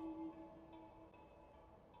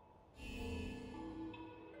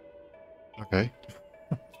 Okay.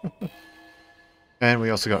 And we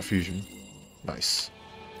also got fusion. Nice.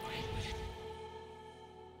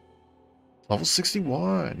 Level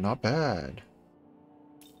 61, not bad.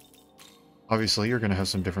 Obviously, you're going to have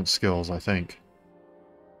some different skills, I think.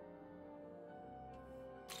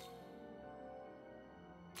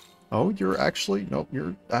 Oh, you're actually... Nope,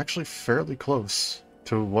 you're actually fairly close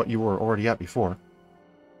to what you were already at before.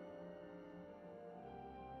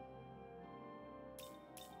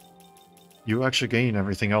 You actually gain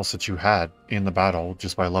everything else that you had in the battle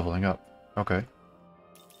just by leveling up. Okay.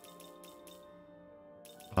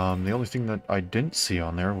 The only thing that I didn't see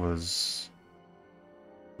on there was...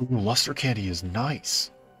 Ooh, Luster Candy is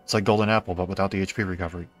nice. It's like Golden Apple, but without the HP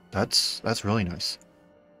recovery. That's really nice.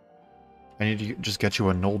 I need to just get you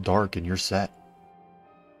a Null Dark and you're set.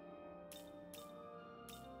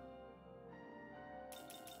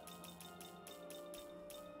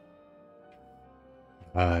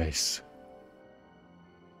 Nice.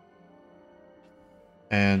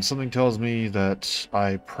 And something tells me that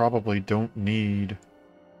I probably don't need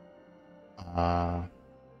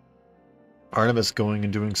Artemis going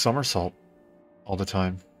and doing somersault all the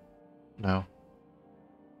time now.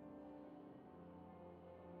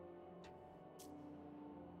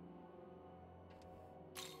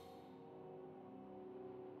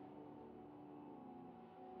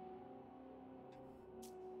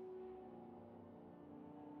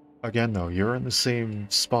 Again, though, you're in the same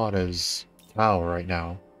spot as Tao right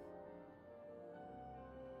now.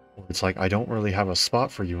 It's like, I don't really have a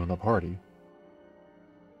spot for you in the party.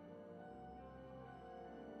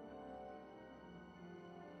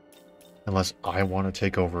 Unless I want to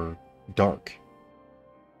take over Dark.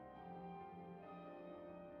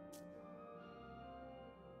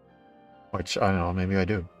 Which, I don't know, maybe I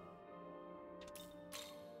do.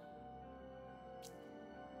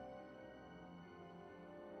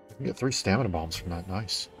 I can get 3 stamina bombs from that,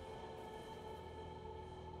 nice.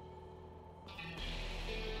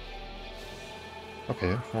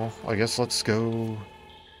 Okay, well, I guess let's go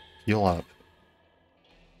heal up.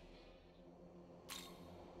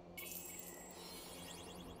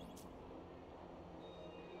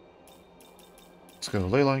 Let's go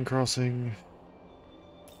Leyline Crossing.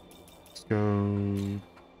 Let's go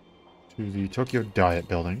to the Tokyo Diet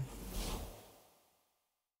Building.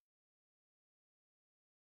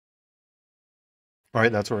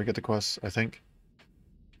 Alright, that's where I get the quests, I think.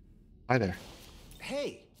 Hi there.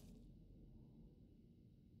 Hey!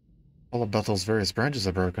 All of Bethel's various branches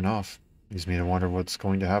are broken off. Leaves me to wonder what's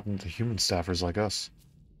going to happen to human staffers like us.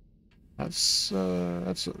 That's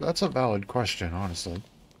a valid question, honestly.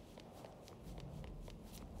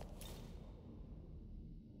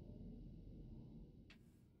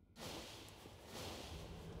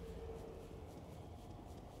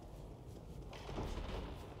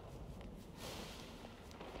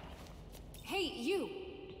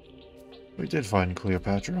 We did find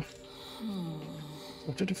Cleopatra.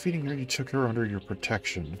 After defeating her, you took her under your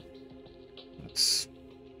protection. That's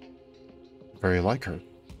very like her.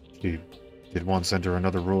 She did once enter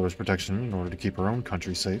another ruler's protection in order to keep her own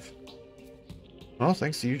country safe. Well,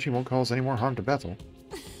 thanks to you, she won't cause any more harm to Bethel.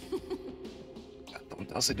 Bethel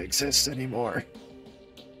doesn't exist anymore.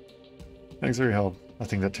 Thanks for your help. I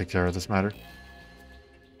think that takes care of this matter.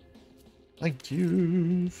 Thank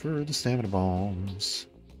you for the stamina bombs.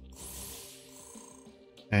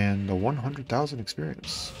 And the 100,000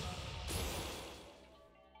 experience.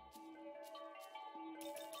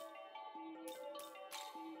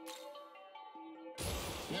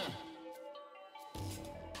 Yeah.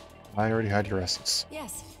 I already had your essence.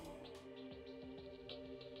 Yes.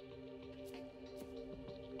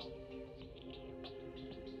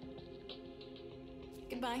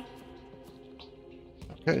 Goodbye.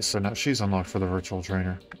 Okay, so now she's unlocked for the virtual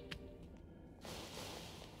trainer.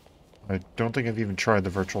 I don't think I've even tried the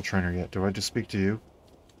virtual trainer yet. Do I just speak to you?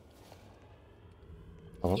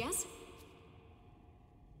 Hello? Yes?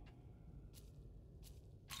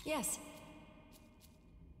 Yes.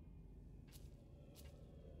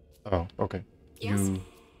 Oh, okay. Yes? You...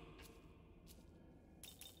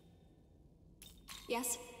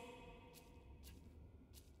 Yes?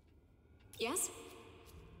 Yes?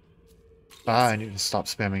 Ah, I need to stop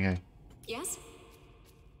spamming A. Yes?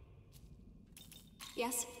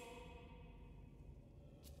 Yes?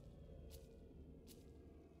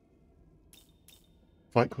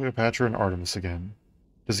 Fight Cleopatra and Artemis again.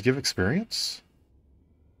 Does it give experience?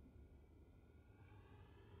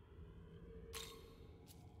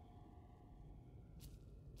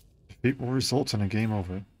 Defeat will result in a game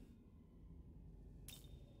over.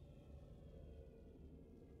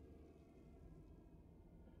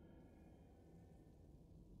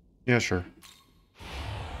 Yeah, sure.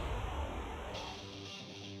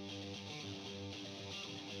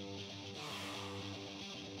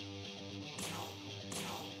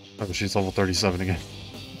 Oh, she's level 37 again.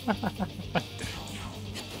 I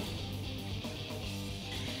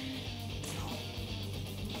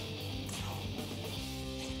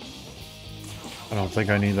don't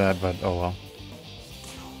think I need that, but oh well.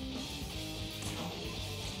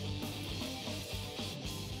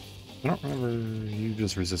 I don't remember. You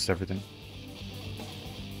just resist everything.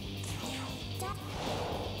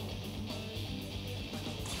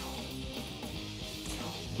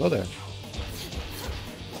 Hello there.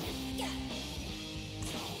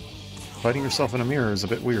 Fighting yourself in a mirror is a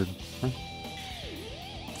bit weird, huh?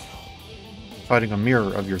 Fighting a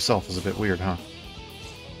mirror of yourself is a bit weird, huh?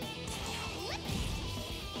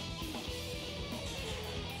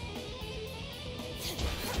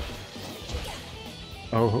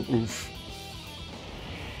 Oh, oof.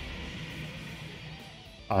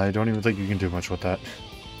 I don't even think you can do much with that.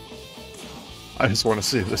 I just want to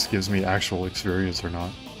see if this gives me actual experience or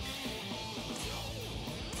not.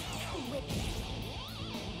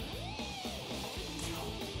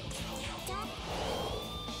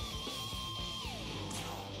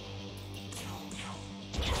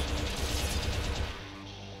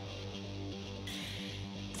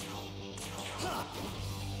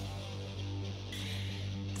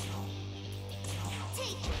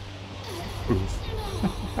 Oof.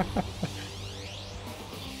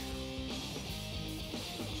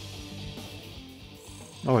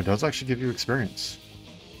 Oh, it does actually give you experience.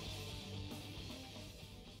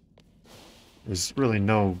 There's really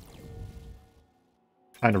no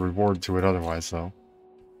kind of reward to it otherwise, though.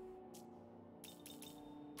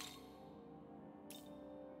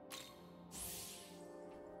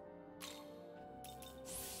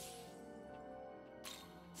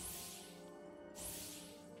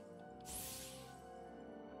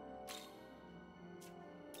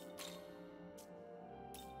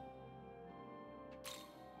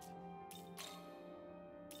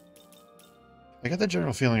 I get the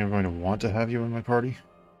general feeling I'm going to want to have you in my party,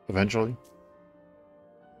 eventually.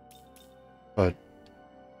 But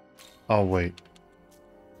I'll wait.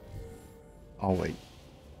 I'll wait.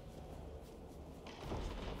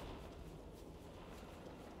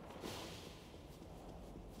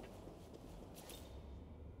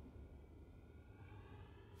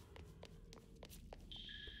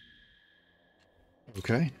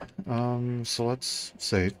 Okay, so let's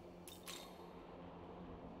save.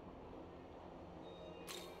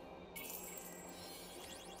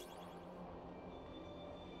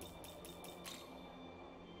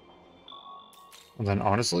 And then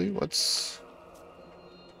honestly, let's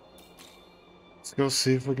go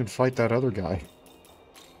see if we can fight that other guy.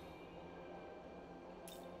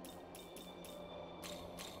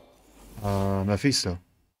 Mephisto.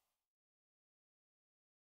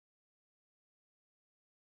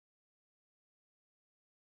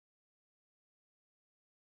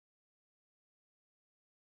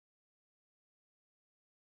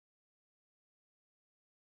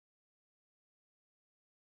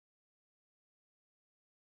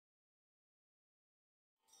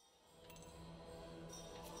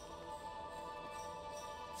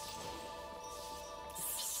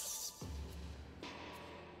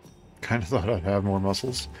 kind of thought I'd have more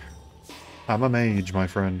muscles. I'm a mage, my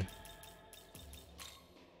friend.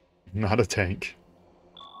 Not a tank.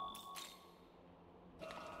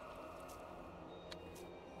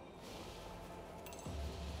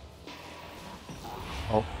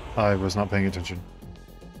 Oh, I was not paying attention.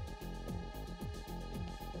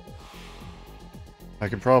 I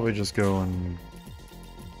could probably just go and...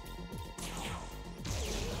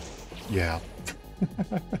 Yeah.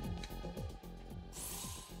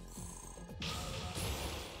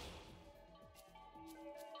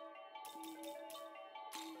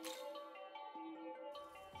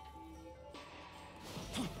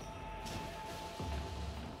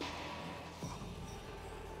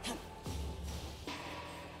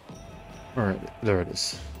 Alright, there it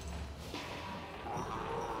is.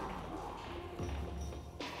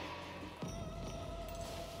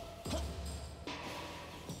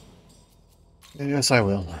 Yes, I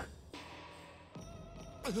will.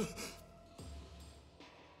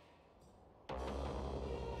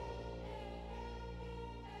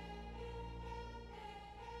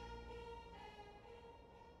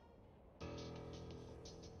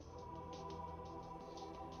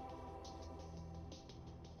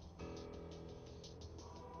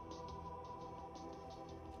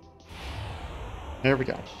 There we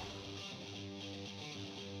go.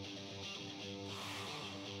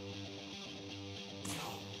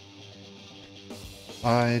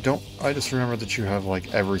 I just remember that you have,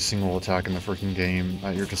 like, every single attack in the freaking game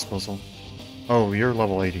at your disposal. Oh, you're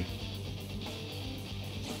level 80.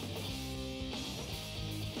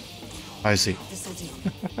 I see. This'll do.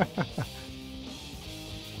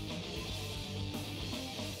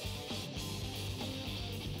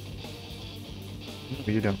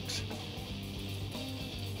 No, you don't.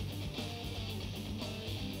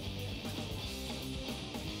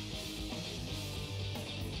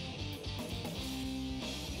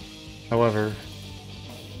 However,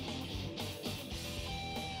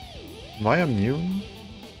 am I immune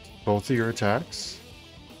to both of your attacks?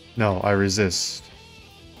 No, I resist.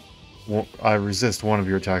 I resist one of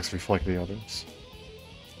your attacks, reflect the others.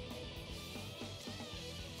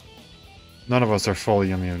 None of us are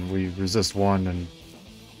fully immune. We resist one and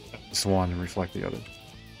reflect the other.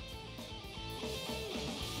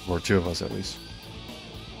 Or two of us at least.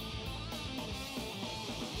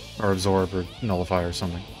 Or absorb or nullify or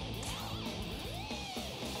something.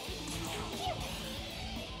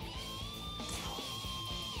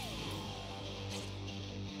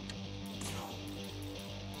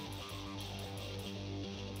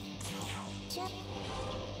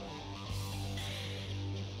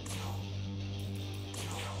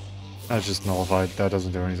 That's just nullified. That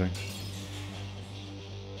doesn't do anything.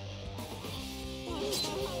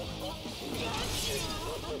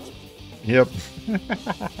 Yep.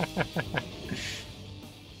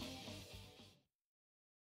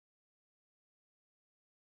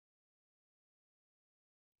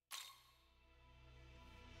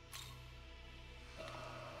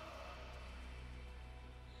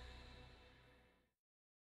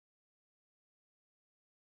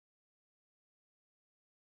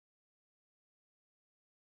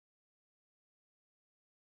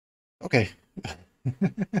 Okay.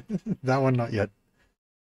 That one not yet.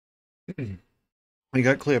 We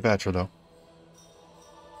got Cleopatra though.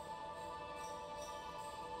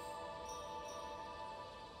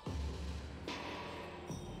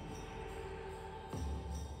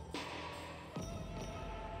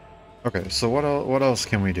 Okay, so what else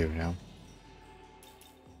can we do now?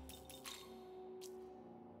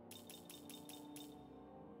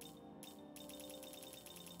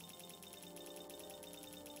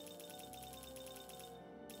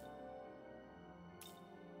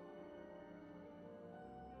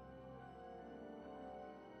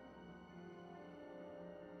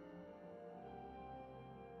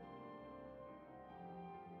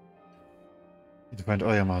 You defend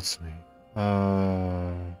Oyamatsumi.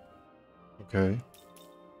 Okay.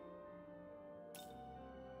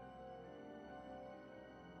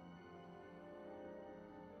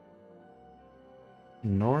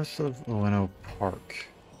 North of Ueno Park.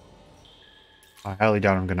 I highly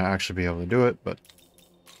doubt I'm gonna actually be able to do it, but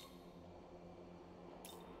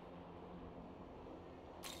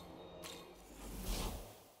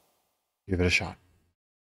give it a shot.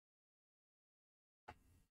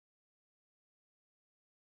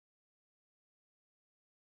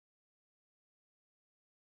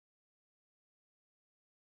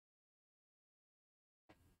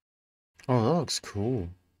 Oh, that looks cool.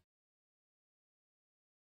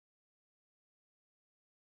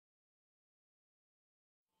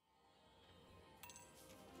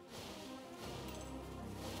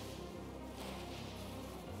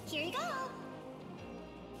 Here you go.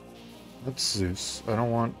 That's Zeus. I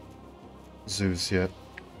don't want Zeus yet.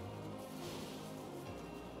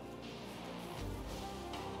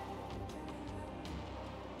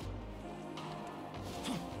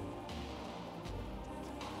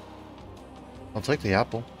 I'll take the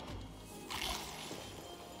apple.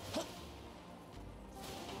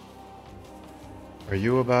 Are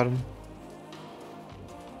you about him?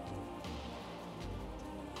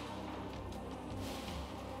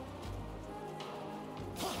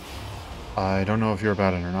 I don't know if you're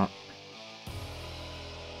about it or not.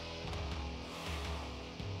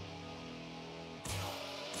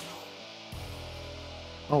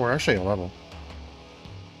 Oh, we're actually a level.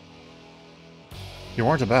 You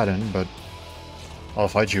weren't a bad end, but I'll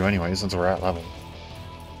fight you anyway since we're at level.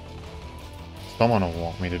 Someone will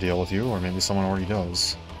want me to deal with you, or maybe someone already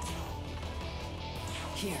does.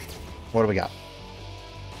 Here. What do we got?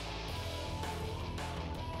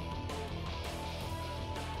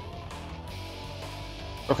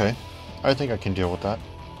 Okay, I think I can deal with that.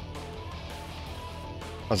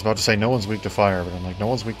 I was about to say no one's weak to fire, but I'm like, no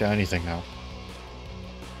one's weak to anything now.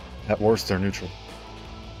 At worst, they're neutral.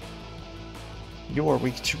 You are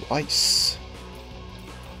weak to ice.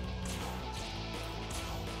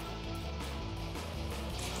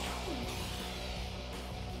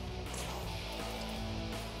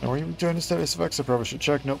 Now, were you doing the status effects? I probably should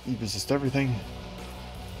check. Nope, you resist everything.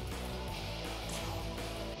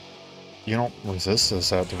 You don't resist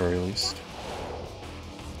this at the very least.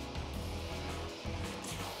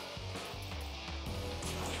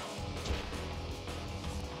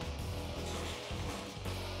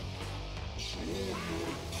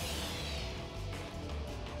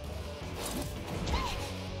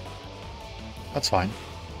 That's fine.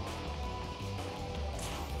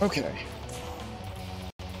 Okay.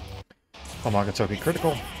 Omagatoki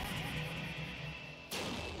critical.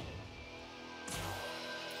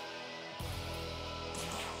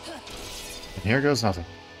 And here goes nothing.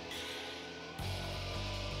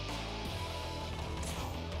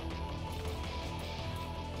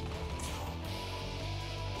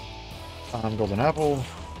 Golden apple,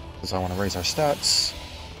 because I want to raise our stats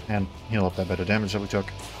and heal up that bit of damage that we took.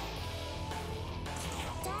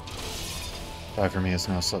 Die for me is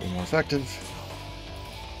now slightly more effective.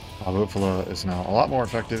 Bufala is now a lot more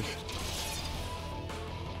effective.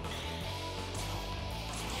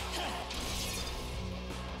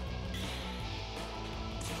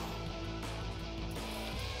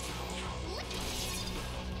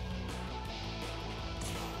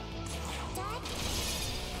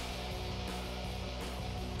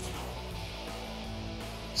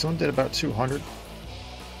 Someone did about 200.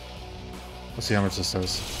 Let's see how much this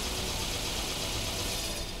does.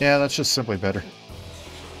 Yeah, that's just simply better.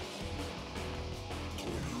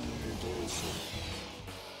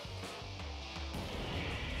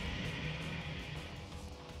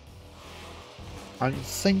 I'm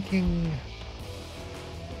thinking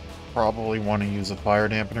probably want to use a fire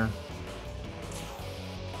dampener.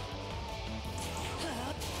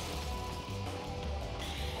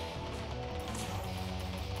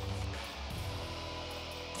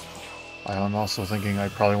 I'm also thinking I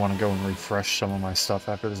probably want to go and refresh some of my stuff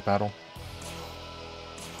after this battle.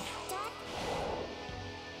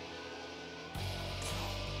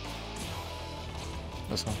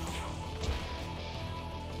 This one.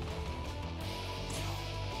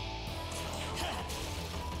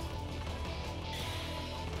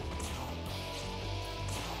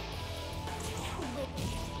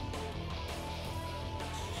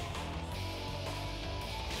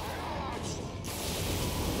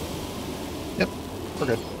 Yep, we're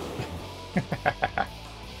good.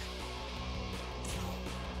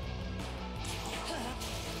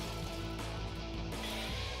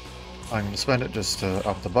 I'm going to spend it just to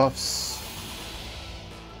up the buffs.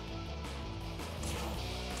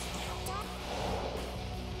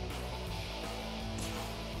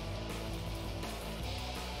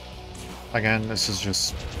 Again, this is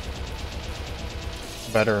just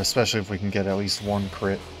better, especially if we can get at least one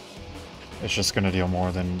crit. It's just going to deal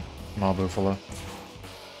more than Bufala.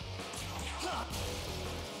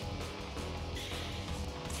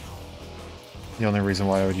 The only reason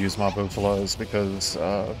why I would use Bufala is because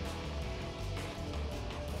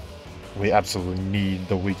we absolutely need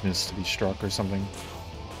the weakness to be struck or something.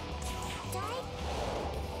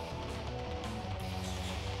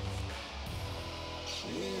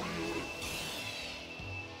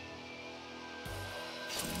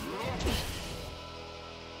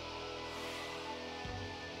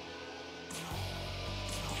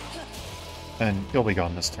 And he'll be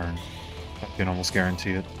gone this turn. I can almost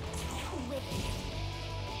guarantee it.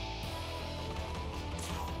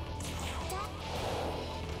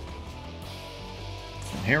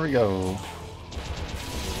 here we go.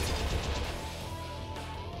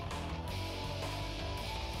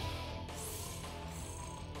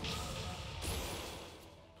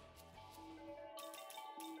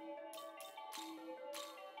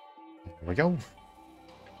 There we go.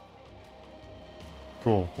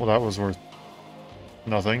 Cool. Well, that was worth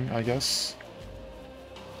nothing, I guess.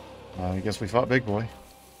 I guess we fought Big Boy.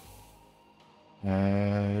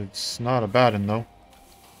 It's not a bad one, though.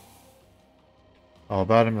 Oh,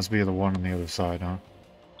 bad one must be the one on the other side, huh?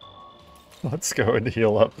 Let's go and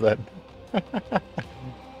heal up then.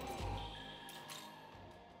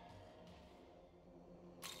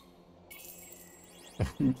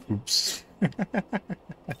 Oops.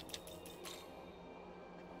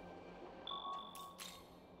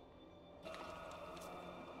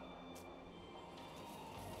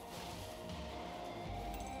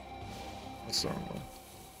 So,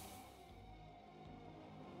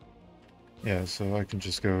 yeah, so I can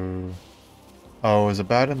just go... Oh, is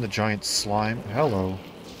Abaddon the giant slime? Hello.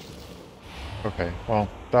 Okay, well,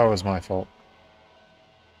 that was my fault.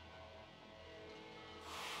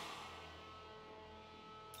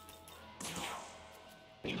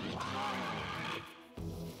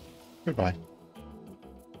 Goodbye.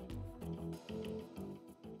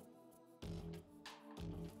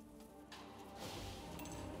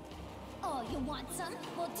 Oh, you want some?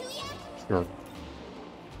 Well, do ya? Sure.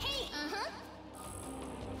 Hey,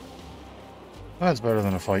 That's better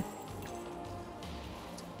than a fight.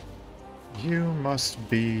 You must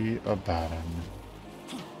be Abaddon.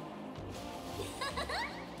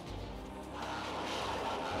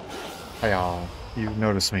 Hiya. You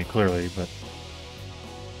noticed me clearly, but...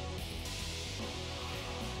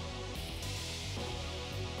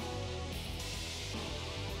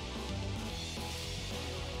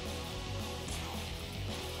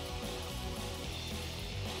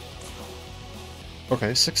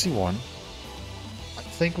 Okay, 61. I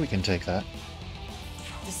think we can take that.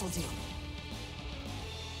 This'll do.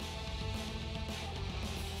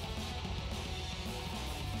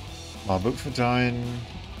 Boot for dying,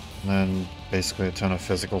 and then basically a ton of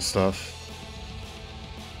physical stuff.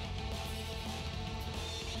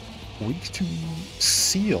 Weak to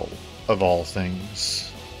seal, of all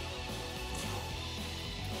things.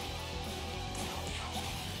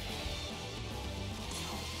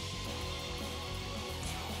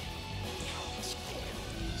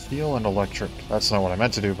 Steel and electric. That's not what I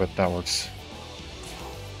meant to do, but that works.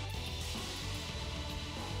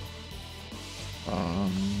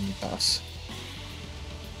 Pass.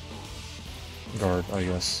 Guard, I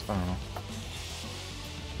guess. I don't know.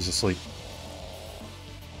 He's asleep.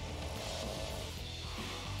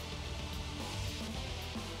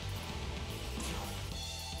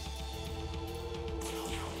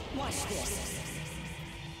 Watch this.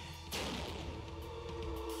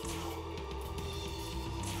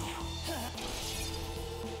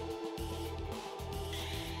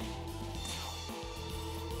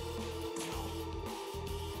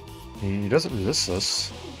 He doesn't resist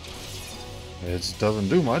this. It doesn't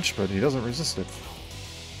do much, but he doesn't resist it.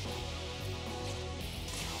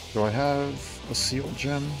 Do I have a seal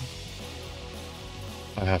gem?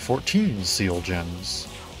 I have 14 seal gems.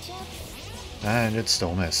 And it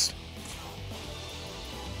still missed.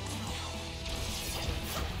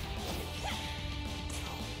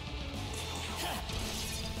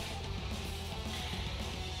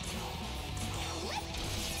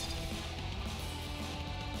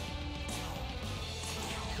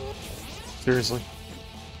 Seriously?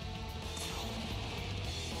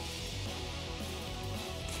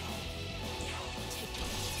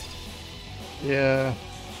 Yeah.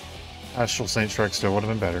 Astral Saint Strike still would have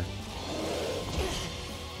been better.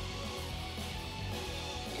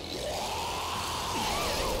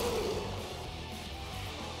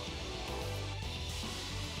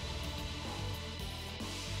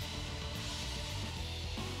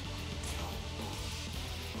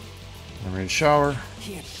 I'm ready to shower.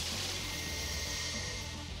 Here.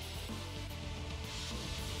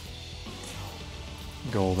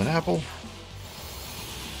 Golden apple.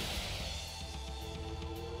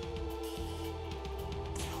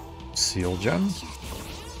 Seal gem.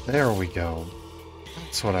 There we go.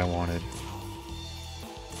 That's what I wanted.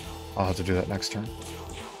 I'll have to do that next turn.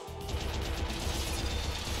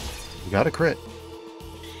 We got a crit.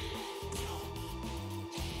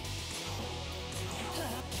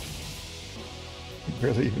 You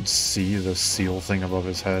barely even see the seal thing above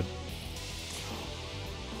his head.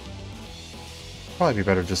 Probably be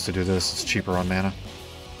better just to do this. It's cheaper on mana.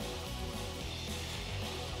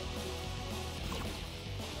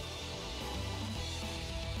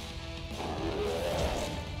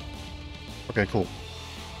 Okay, cool.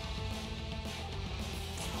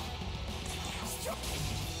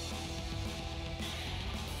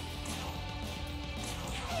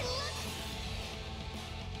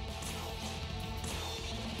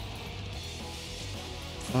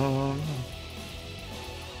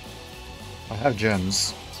 have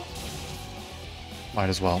gems. Might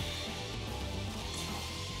as well.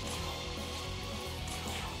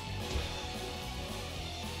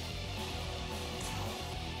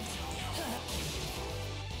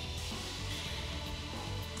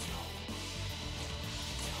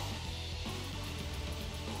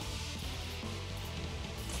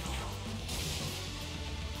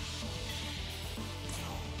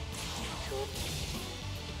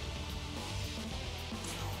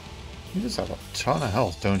 You just have a ton of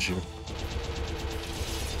health, don't you?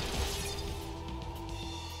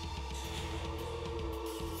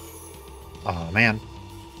 Oh man.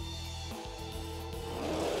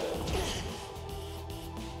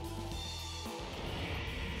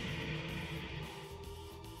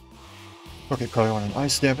 Okay, probably want an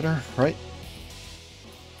ice dampener, right?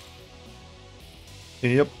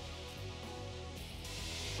 Yep.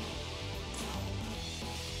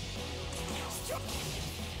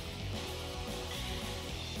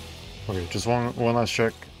 Okay, just one last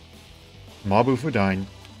check. Mabu Fudain.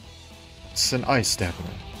 It's an ice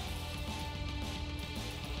dampener.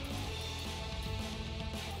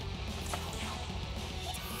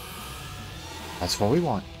 That's what we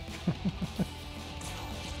want.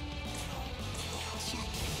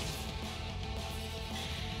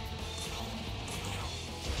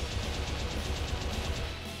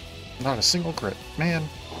 Not a single crit. Man.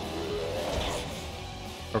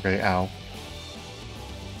 Okay, ow.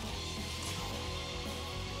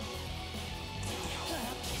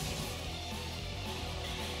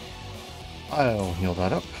 I'll heal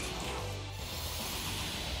that up.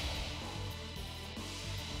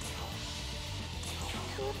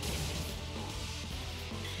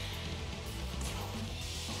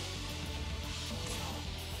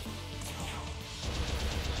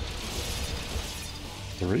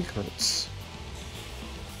 Three crits.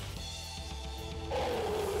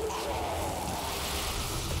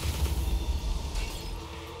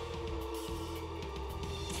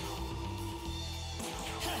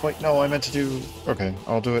 Wait, no, I meant to do... Okay,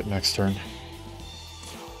 I'll do it next turn.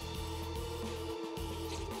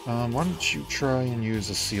 Why don't you try and use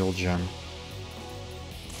a seal gem?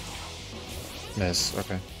 Miss,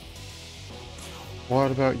 okay. What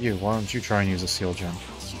about you? Why don't you try and use a seal gem?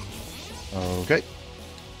 Okay.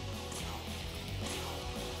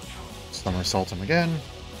 Somersault him again.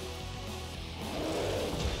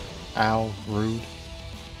 Ow, rude.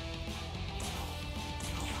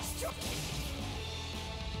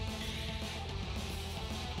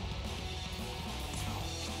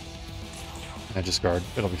 I discard.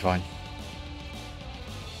 It'll be fine.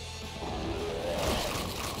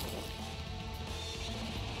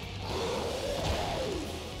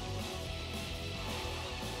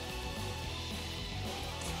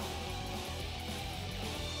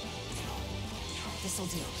 This'll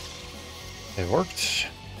do. It worked.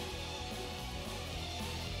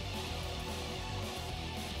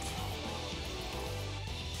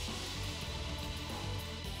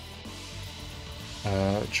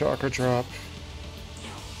 Chakra drop.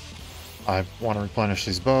 I want to replenish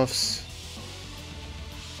these buffs.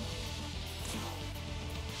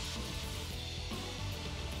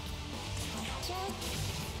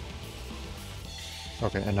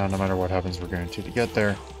 Okay, and now no matter what happens, we're guaranteed to get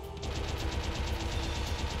there.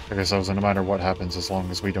 I guess that was no matter what happens, as long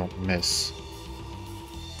as we don't miss,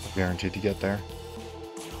 we're guaranteed to get there.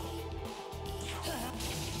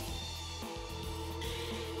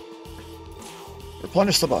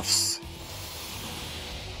 Replenish the buffs.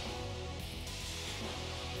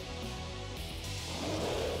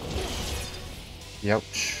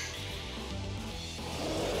 Youch.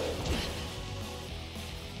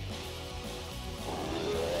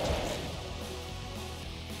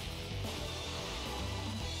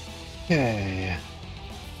 Yay.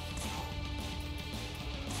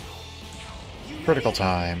 Critical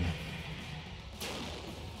time.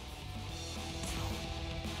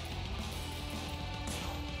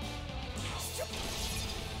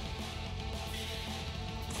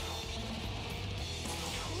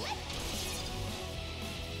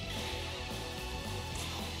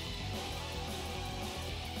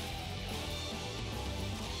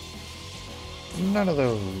 None of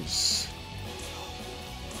those.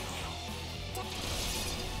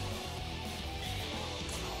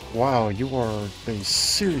 Wow, you are a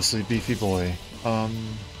seriously beefy boy. I'm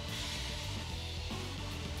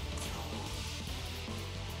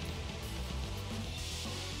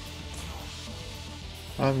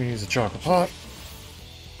gonna use a chocolate pot.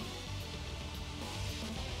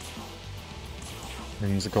 I'm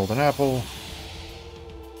gonna use a golden apple.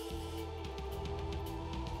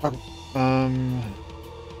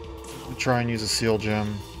 Try and use a seal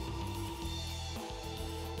gem.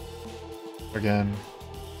 Again.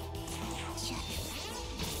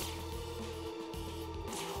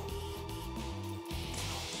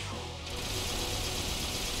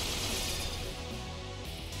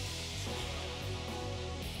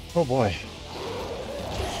 Oh boy.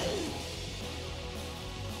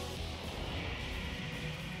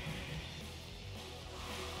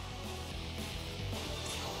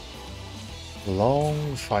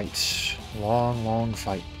 Long fight. Long, long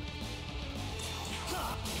fight.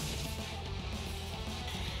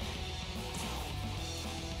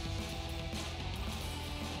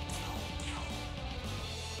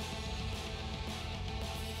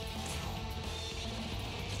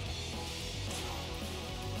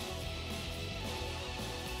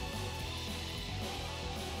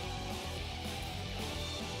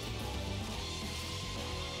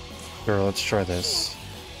 Sure, let's try this.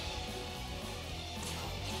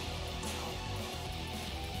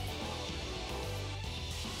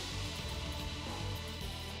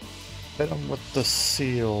 Hit him with the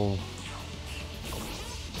seal.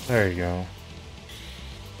 There you go.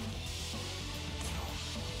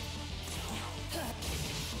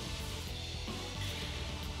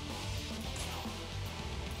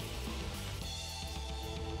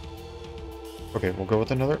 Okay, we'll go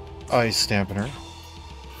with another ice dampener.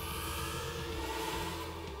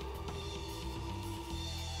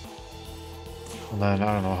 And then,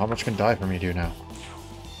 I don't know, how much can die for me do now?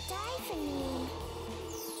 Die for me.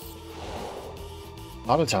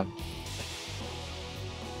 Not a ton.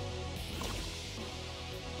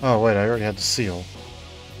 Oh wait, I already had the seal.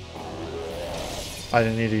 I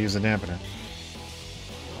didn't need to use the dampener.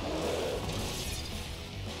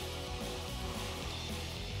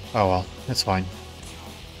 Oh well, it's fine.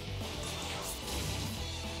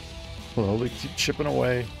 Slowly keep chipping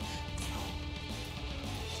away.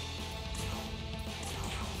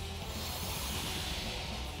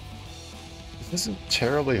 This isn't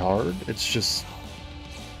terribly hard, it's just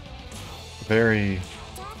very,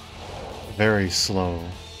 very slow.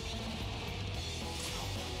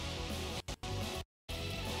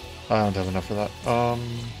 I don't have enough for that.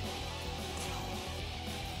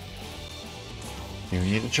 You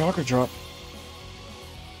need a chakra drop.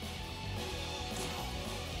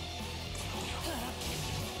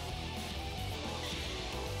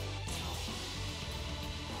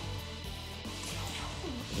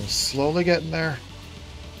 We're slowly getting there.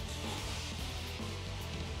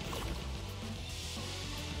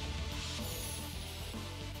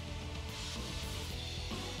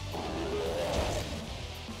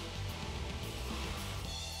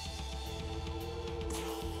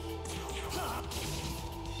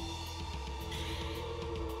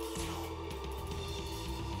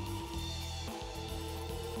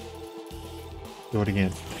 Do it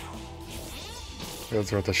again.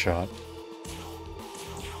 It's worth a shot.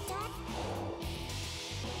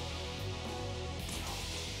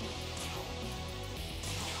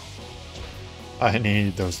 I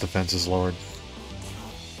need those defenses lowered.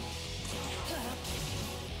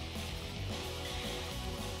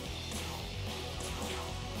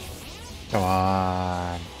 Come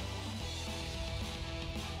on.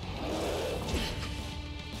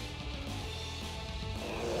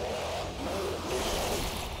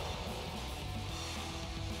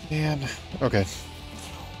 Man, okay.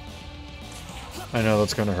 I know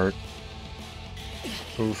that's gonna hurt.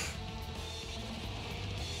 Oof.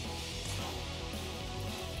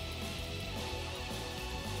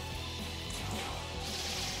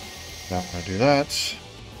 Not gonna do that.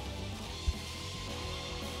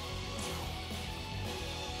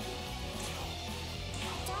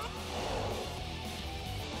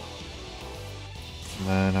 And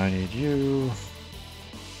then I need you.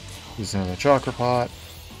 Use another chakra pot.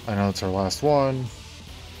 I know it's our last one.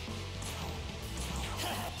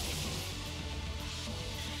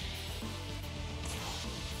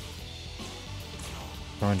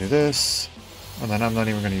 Going to do this. And then I'm not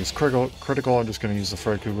even going to use critical, I'm just going to use the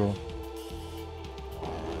Freikugel.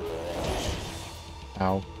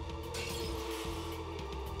 Ow.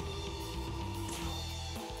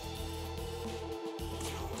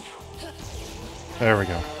 There we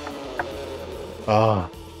go. Ah,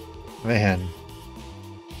 man.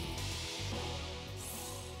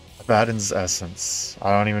 Abaddon's Essence.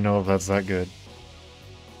 I don't even know if that's that good.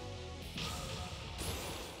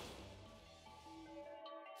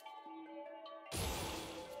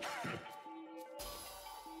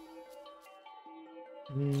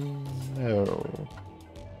 No.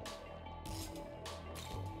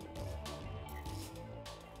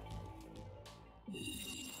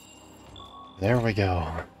 There we go.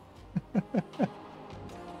 I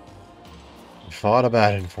fought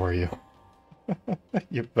Abaddon for you.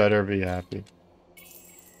 You better be happy.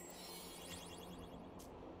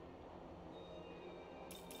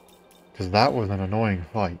 Because that was an annoying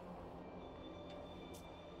fight.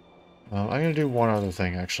 I'm gonna do one other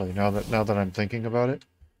thing actually. Now that I'm thinking about it.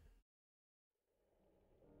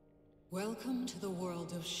 Welcome to the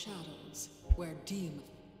world of shadows, where demons.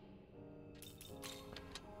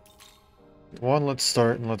 One, let's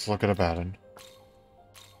start and let's look at Abaddon.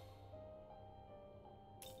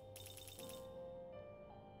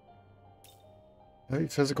 Heavy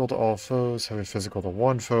physical to all foes, heavy physical to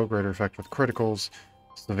one foe, greater effect with criticals.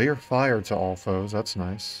 Severe fire to all foes, that's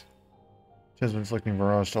nice. Chance of inflicting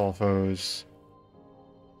barrage to all foes.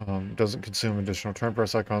 Doesn't consume additional turn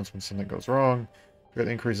press icons when something goes wrong. It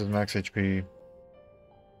increases max HP.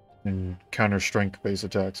 And counter strength base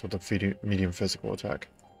attacks with a medium physical attack.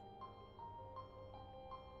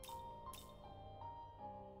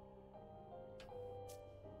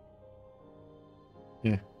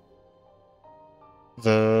 Yeah.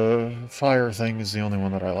 The fire thing is the only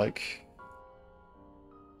one that I like.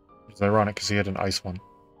 It's ironic because he had an ice one.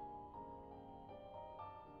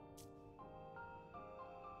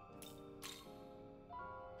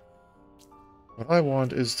 What I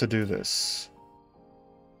want is to do this.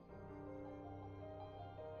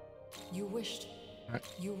 You wish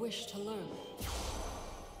to learn.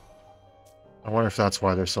 I wonder if that's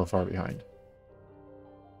why they're so far behind.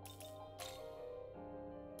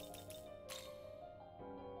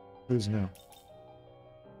 Who's new?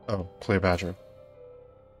 Oh, Cleopatra.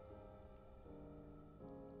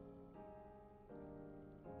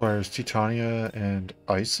 Requires Titania and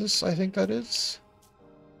Isis, I think that is.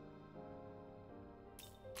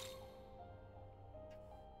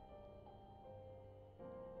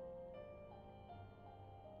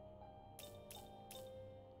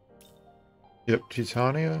 Yep,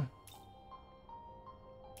 Titania.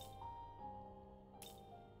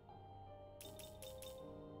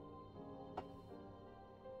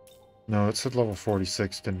 No, it said level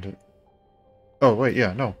 46, didn't it? Oh, wait,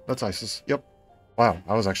 yeah, no, that's Isis. Yep. Wow,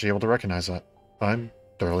 I was actually able to recognize that. I'm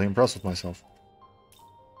thoroughly impressed with myself.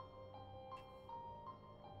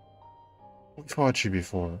 We fought you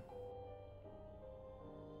before.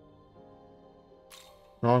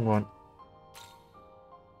 Wrong one.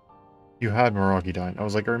 You had Miragidine. I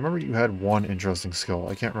was like, I remember you had one interesting skill.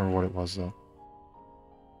 I can't remember what it was, though.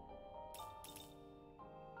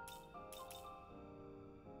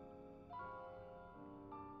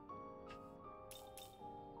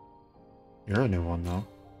 You're a new one, though.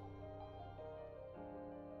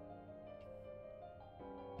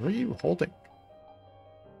 What are you holding?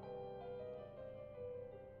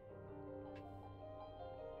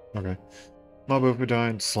 Okay.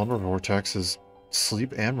 Mabukudine, Slumber Vortex is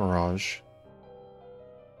Sleep and Mirage.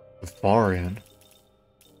 Vivarian.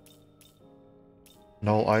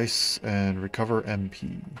 Null Ice and Recover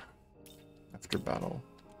MP. After battle.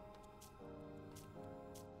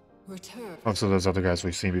 Return. Oh, so those other guys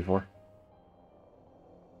we've seen before.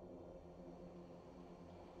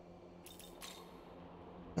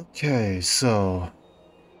 Okay, so...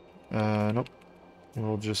 nope.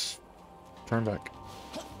 We'll just turn back.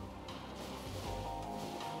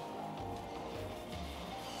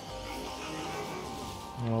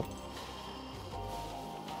 Nope.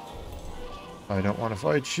 I don't want to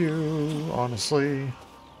fight you, honestly.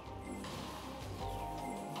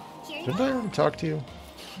 Didn't I already talk to you?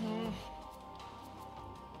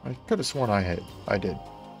 I could have sworn I did. Hey!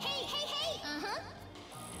 Uh-huh.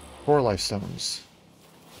 4 life stones.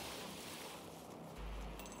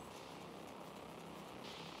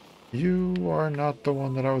 You are not the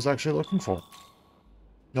one that I was actually looking for.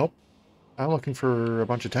 Nope. I'm looking for a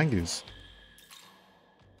bunch of Tengus.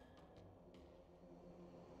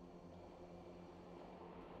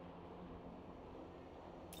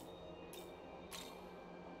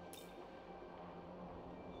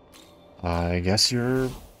 I guess you're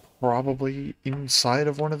probably inside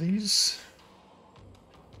of one of these?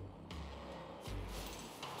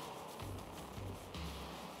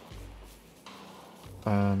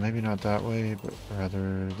 Maybe not that way, but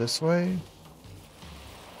rather this way?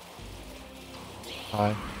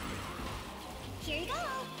 Hi. Here you go.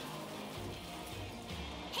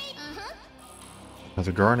 Hey, uh-huh.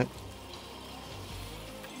 Another garnet.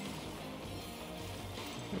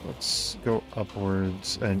 Let's go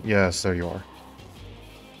upwards, and yes, there you are.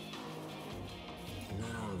 Now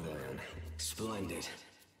then, splendid.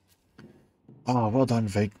 Ah, well done,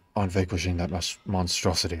 on vanquishing that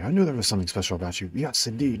monstrosity. I knew there was something special about you. Yes,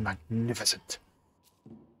 indeed, magnificent.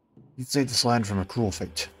 You saved this land from a cruel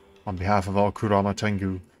fate. On behalf of all Kurama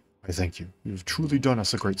Tengu, I thank you. You've truly done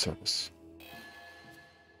us a great service.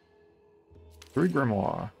 3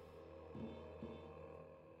 Grimoire.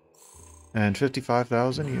 And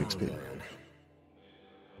 55,000 EXP.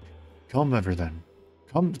 Come then.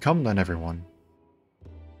 Come then, everyone.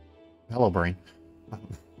 Hello, brain.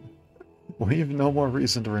 We have no more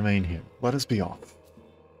reason to remain here. Let us be off.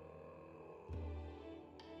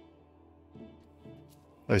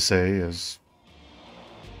 I say, as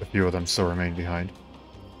a few of them still remain behind.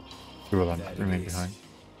 2 of them remain behind.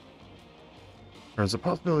 There's a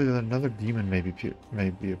possibility that another demon may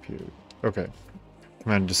be appeared. Okay.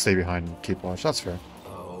 Command to stay behind and keep watch. That's fair.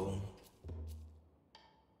 Oh.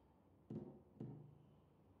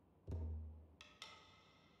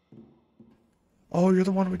 Oh, you're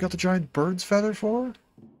the one we got the giant bird's feather for?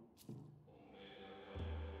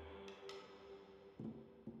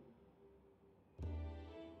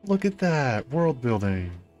 Look at that! World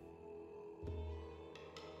building!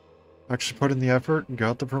 Actually put in the effort and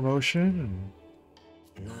got the promotion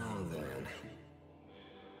and... Now then.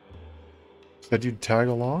 Said you'd tag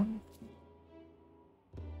along?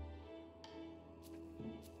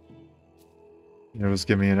 You know, just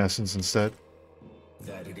give me an essence instead.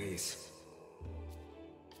 That it is.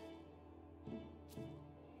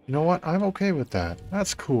 You know what? I'm okay with that.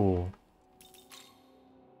 That's cool.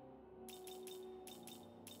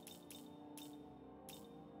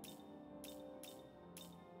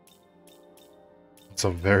 It's a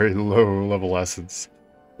very low level essence.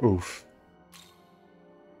 Oof.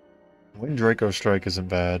 Wind Draco Strike isn't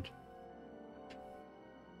bad.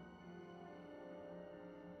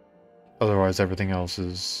 Otherwise, everything else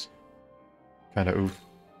is kind of oof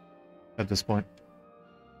at this point.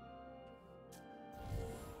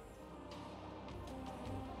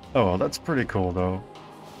 Oh, well, that's pretty cool, though.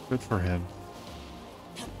 Good for him.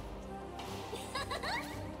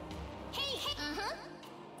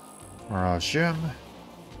 Mirage Gem.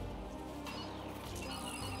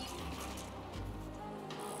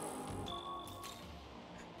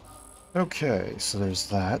 Okay, so there's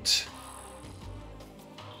that.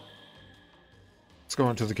 Let's go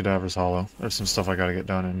into the Cadaver's Hollow. There's some stuff I gotta get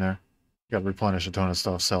done in there. Gotta replenish a ton of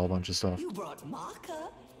stuff, sell a bunch of stuff. You brought Maka?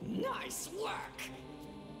 Nice work!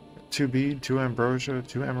 2 bead, 2 ambrosia,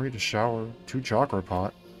 2 emery to shower, 2 chakra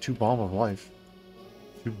pot, 2 balm of life,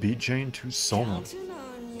 2 bead chain, 2 soma.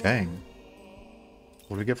 Dang.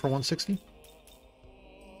 What do we get for 160?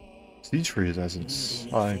 Siege freeze essence.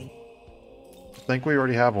 I think we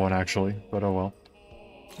already have one actually, but oh well.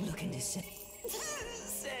 Looking to say.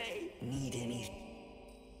 Need any.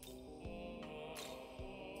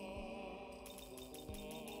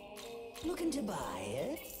 Looking to buy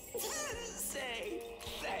it. Say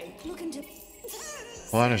thanks. Looking to.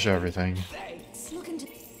 Plenish everything. Thanks. Looking to.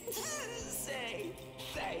 Say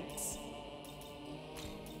thanks.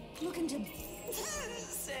 Looking to.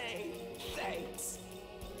 Say thanks.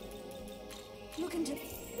 Looking to.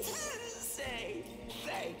 Say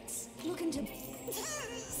thanks. Looking to.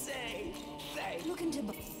 Say thanks. Looking to.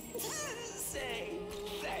 Say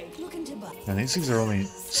thanks. Looking to buy. And these things are only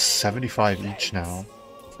 75 each now.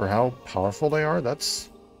 For how powerful they are, that's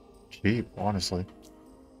cheap, honestly.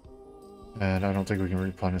 And I don't think we can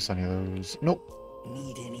replenish any of those. Nope.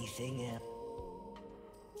 Need anything else?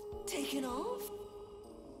 Taking off?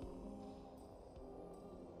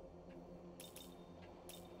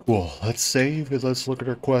 Cool. Let's save and let's look at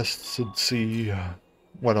our quests and see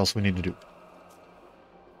what else we need to do.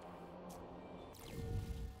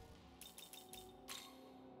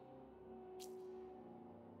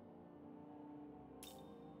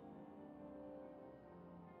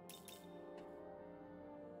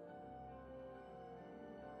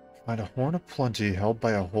 Find a horn of plenty held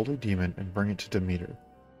by a holy demon and bring it to Demeter.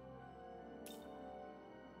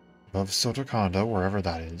 Above Sotokonda, wherever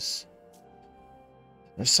that is.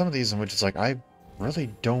 There's some of these in which it's like, I really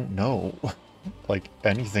don't know, like,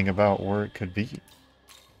 anything about where it could be.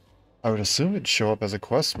 I would assume it'd show up as a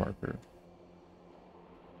quest marker.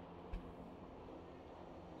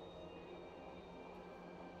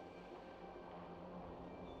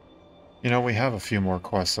 You know, we have a few more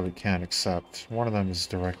quests that we can't accept. One of them is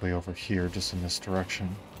directly over here, just in this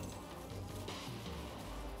direction.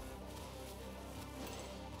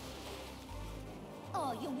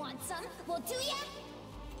 Oh, you want some? Well, do ya?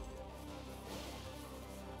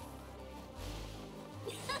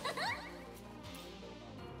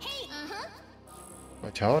 Hey,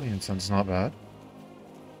 Vitality incense, not bad.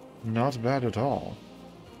 Not bad at all.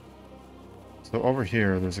 So over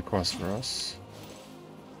here, there's a quest for us.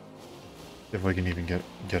 If we can even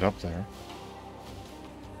get up there.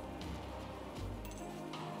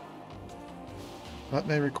 That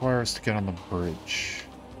may require us to get on the bridge.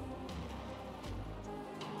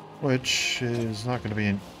 Which is not going to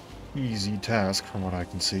be easy task from what I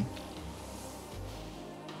can see.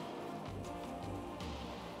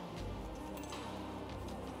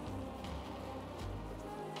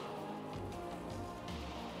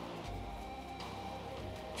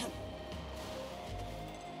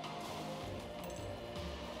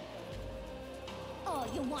 Oh,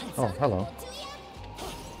 you want Oh, some? hello. Well, do ya?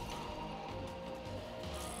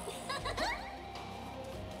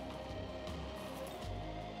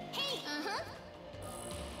 Hey,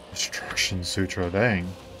 Destruction Sutra, dang.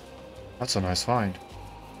 That's a nice find.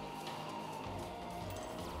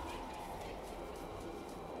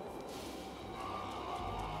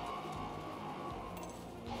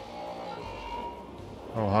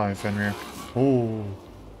 Oh, hi, Fenrir. Ooh.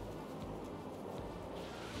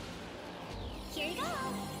 Here you go.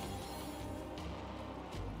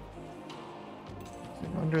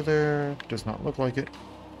 Under there. Does not look like it.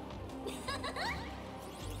 Hey,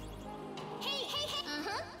 hey,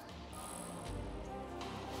 hey.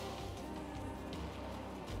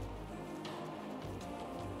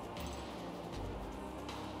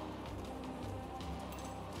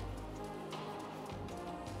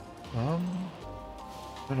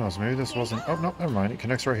 Who knows? Maybe this wasn't. Oh, no, never mind. It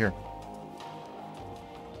connects right here.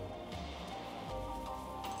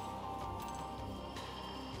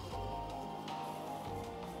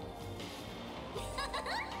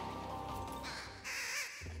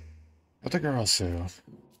 What the girl say?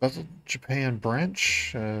 Battle Japan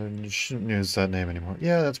branch? You shouldn't use that name anymore.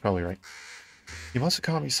 Yeah, that's probably right.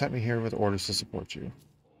 Yamasakami sent me here with orders to support you.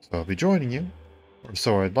 So I'll be joining you. Or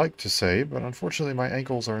so I'd like to say, but unfortunately my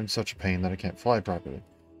ankles are in such a pain that I can't fly properly.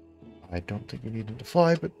 I don't think you need them to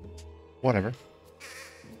fly, but whatever.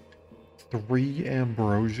 3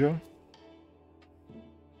 ambrosia?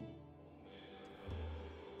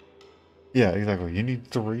 Yeah, exactly. You need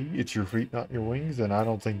 3. It's your feet, not your wings, and I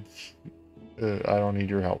don't think... I don't need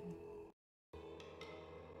your help.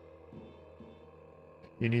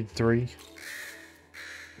 You need 3?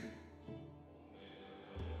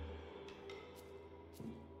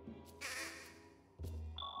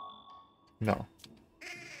 No.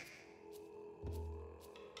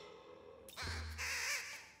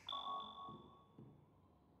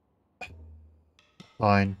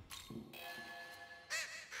 Fine.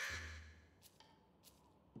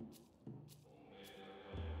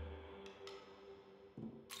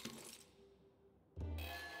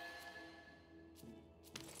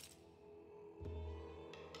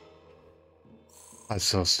 That's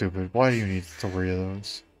so stupid. Why do you need 3 of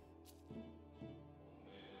those?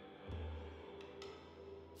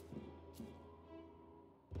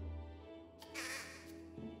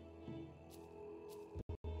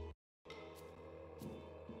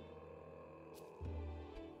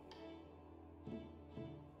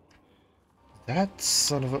 That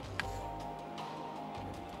son of a...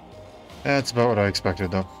 That's about what I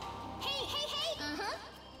expected, though. Hey, hey, hey.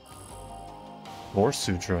 More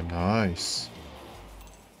Sutra, nice.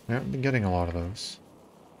 I haven't been getting a lot of those.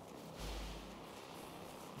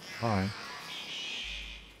 Hi.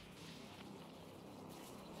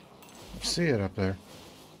 I see it up there.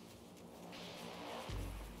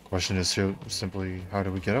 Question is simply, how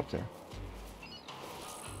do we get up there?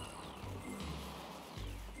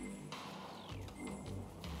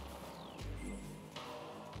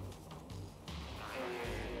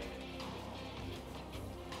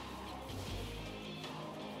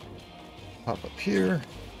 Hop up here.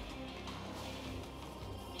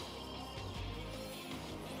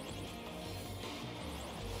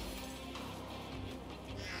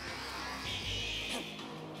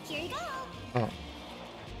 Here you go. Oh.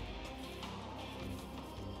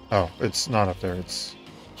 Oh, it's not up there, it's...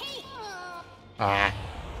 Hey. Ah.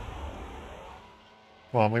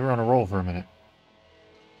 Well, we were on a roll for a minute.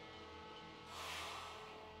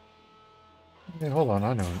 Hey, hold on,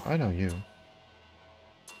 I know you.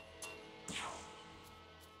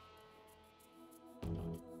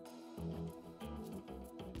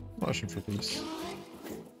 Motion for peace.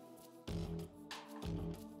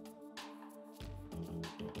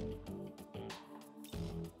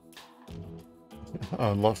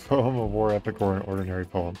 A love poem, a war epic, or an ordinary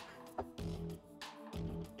poem.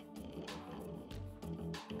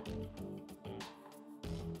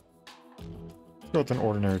 Let's go with an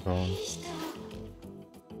ordinary poem.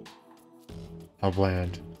 How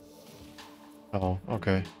bland. Oh,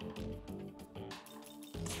 okay.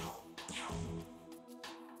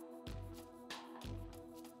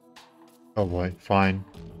 Oh boy, fine.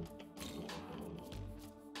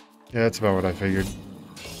 Yeah, that's about what I figured.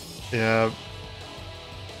 Yeah.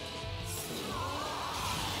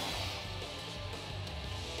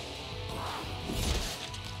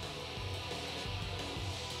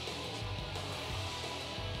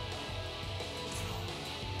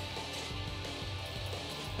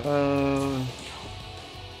 Uh...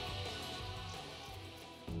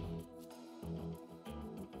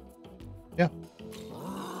 Yeah.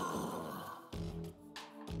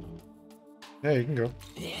 Yeah, you can go.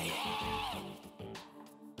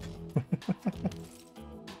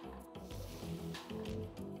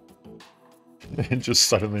 And just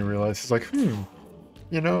suddenly realizes, like,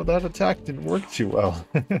 you know, that attack didn't work too well.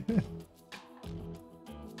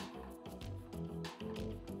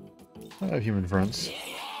 I have human friends.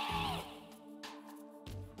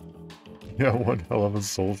 Yeah, one hell of a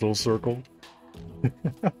social circle.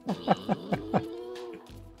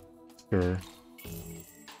 Sure.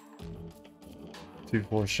 2-4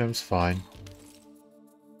 shims, fine.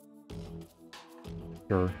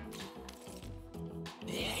 Sure.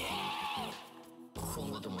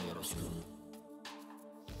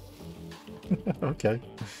 Okay.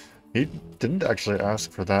 He didn't actually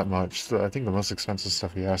ask for that much. I think the most expensive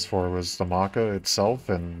stuff he asked for was the Maca itself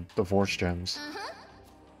and the Force Gems.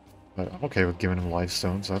 But I'm okay with giving him life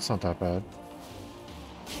stones, that's not that bad.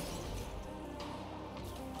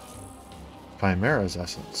 Chimera's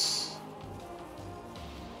essence.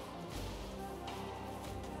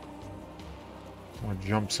 More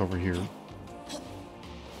jumps over here.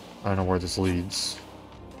 I don't know where this leads.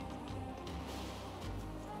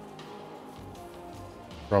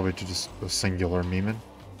 Probably to just a singular Meeman.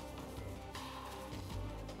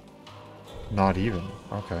 Not even.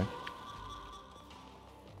 Okay.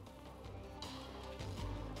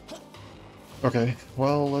 Okay,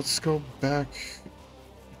 well, let's go back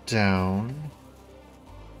down.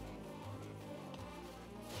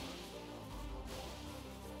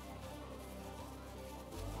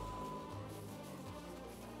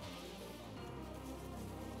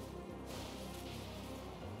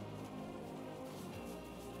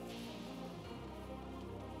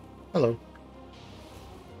 Hello.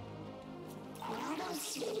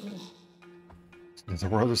 The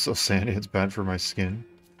world is so sandy it's bad for my skin.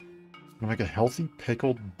 Can I make a healthy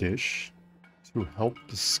pickled dish to help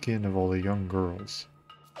the skin of all the young girls?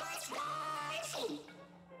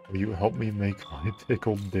 Will you help me make my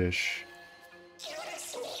pickled dish?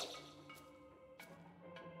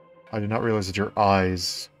 I did not realize that your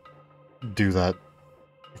eyes do that.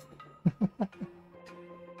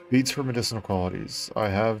 Beads for medicinal qualities. I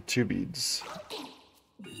have 2 beads.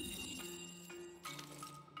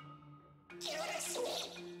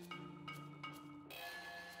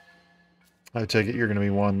 I take it you're going to be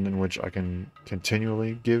one in which I can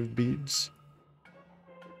continually give beads?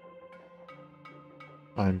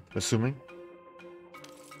 I'm assuming.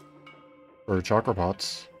 Or chakra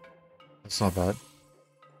pots. That's not bad.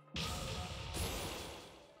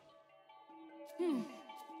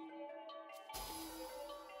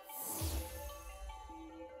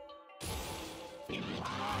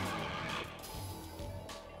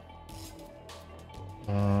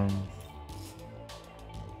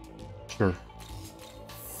 Sure.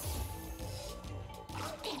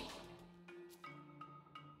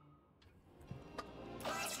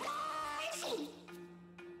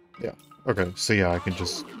 Yeah. Okay, so yeah, I can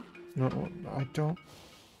just... No, I don't...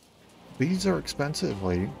 These are expensive,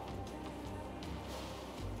 lady.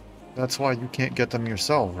 That's why you can't get them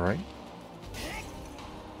yourself, right?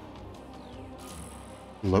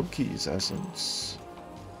 Loki's essence.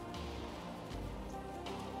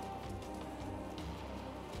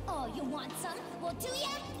 Oh, you want some? Well, do ya?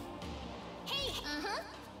 Hey,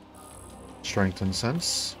 Strength and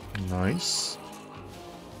sense. Nice.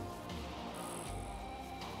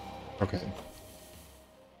 Okay.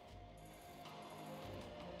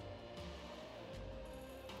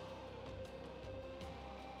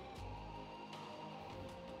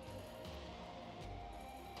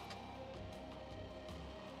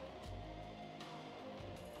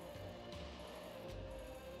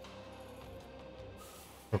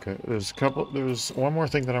 Okay, there's one more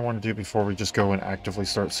thing that I want to do before we just go and actively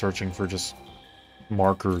start searching for just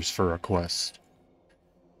markers for a quest.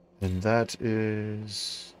 And that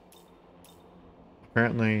is...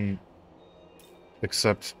 apparently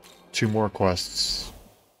accept 2 more quests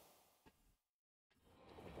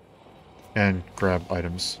and grab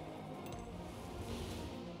items.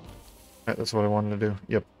 Alright, that's what I wanted to do.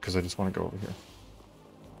 Yep, because I just want to go over here.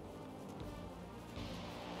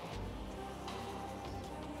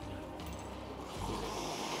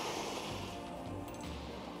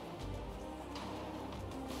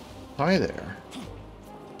 Hi there.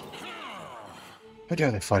 How dare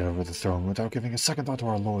they fight over the throne without giving a second thought to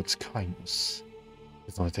our Lord's kindness?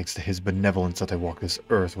 It's only thanks to his benevolence that I walk this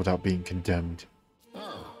earth without being condemned.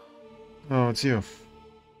 Oh, it's you.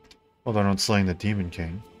 Well done on slaying the Demon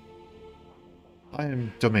King. I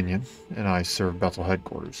am Dominion, and I serve Bethel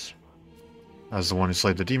headquarters. As the one who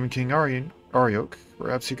slayed the Demon King Ariok,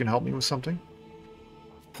 perhaps you can help me with something?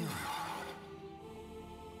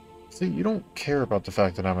 See, you don't care about the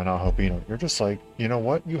fact that I'm an Ahobino. You're just like, you know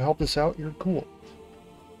what? You helped us out, you're cool.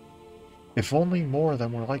 If only more of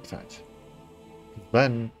them were like that.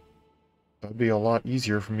 Then, that'd be a lot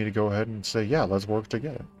easier for me to go ahead and say, yeah, let's work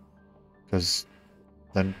together. Because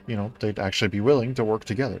then, you know, they'd actually be willing to work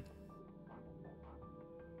together.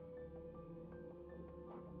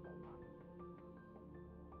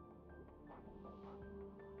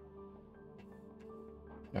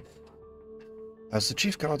 Yeah. As the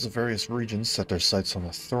chief gods of various regions set their sights on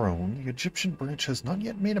the throne, the Egyptian branch has not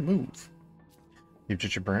yet made a move. The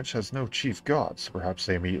Egyptian branch has no chief gods, so perhaps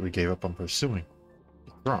they immediately gave up on pursuing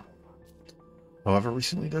the throne. However,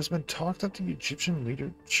 recently there's been talk that the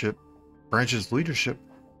Egyptian branch's leadership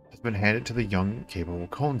has been handed to the young, capable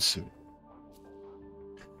Khonsu.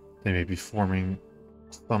 They may be forming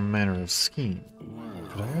some manner of scheme.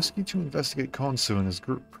 Could I ask you to investigate Khonsu and his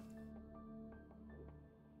group?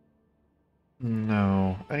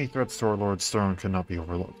 No, any threats to our Lord's throne cannot be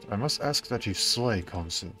overlooked. I must ask that you slay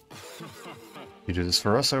Khonsu. If you do this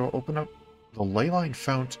for us, I will open up the leyline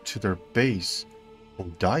fount to their base,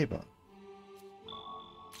 Odaiba.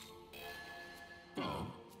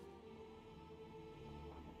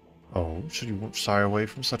 Oh, should you shy away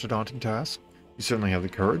from such a daunting task? You certainly have the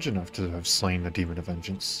courage enough to have slain the Demon of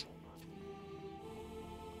Vengeance.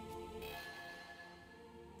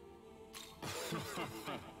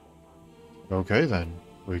 Okay then,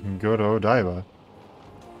 we can go to Odaiba.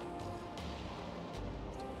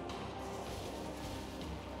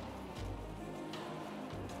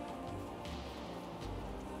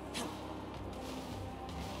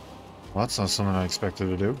 Well, that's not something I expected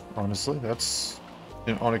to do, honestly. That's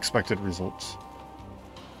an unexpected result.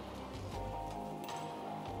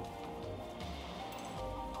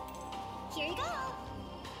 Here you go.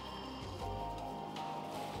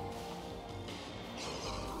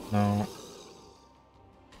 No.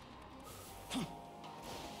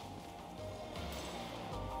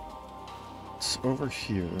 It's over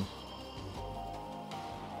here.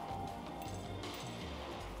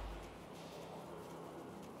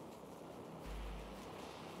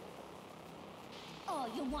 Oh,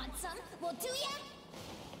 you want some? Well, do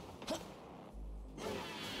ya?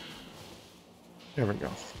 There we go.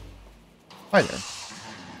 Hi there.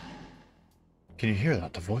 Can you hear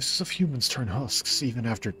that? The voices of humans turn husks even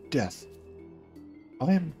after death.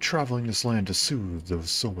 I am traveling this land to soothe those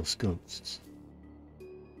soulless ghosts.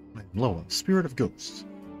 I am Loa, spirit of ghosts.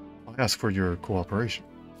 I ask for your cooperation.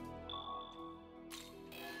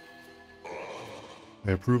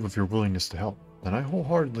 I approve of your willingness to help, and I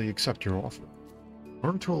wholeheartedly accept your offer. In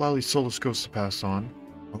order to allow these soulless ghosts to pass on,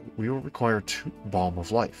 we will require 2 Balm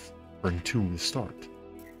of Life. Bring 2 to start.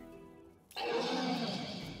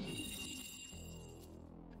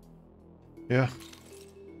 Yeah.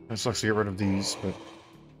 It sucks to get rid of these, but...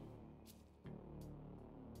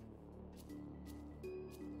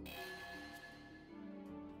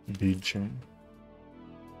 Bead chain.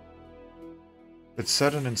 It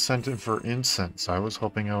said an incentive for incense. I was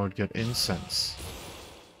hoping I would get incense.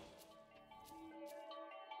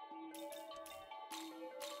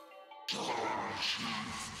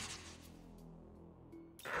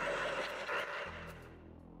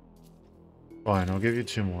 Fine, I'll give you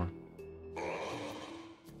 2 more.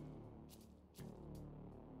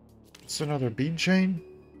 It's another bead chain?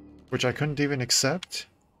 Which I couldn't even accept?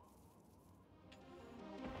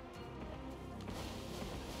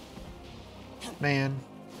 Man.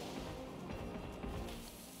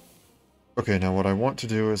 Okay, now what I want to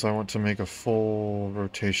do is I want to make a full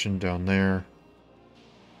rotation down there.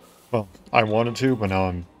 Well, I wanted to, but now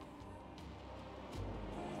I'm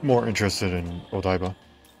more interested in Odaiba.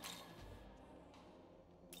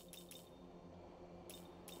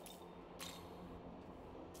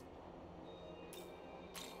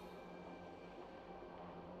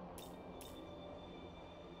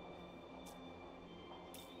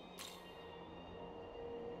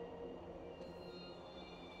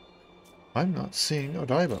 I'm not seeing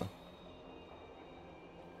Odaiba.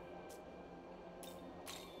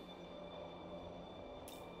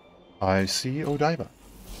 I see Odaiba.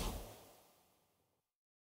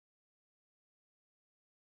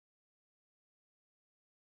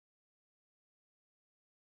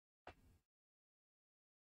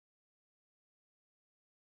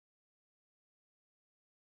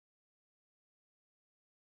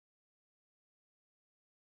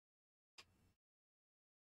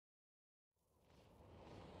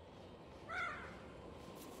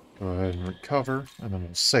 Go ahead and recover, and then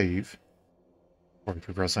we'll save. Before we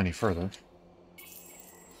progress any further.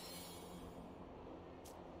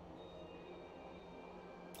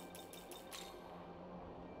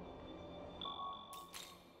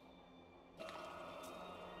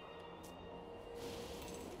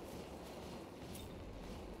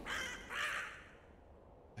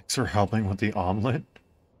 Thanks for helping with the omelet.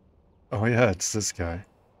 Oh yeah, it's this guy.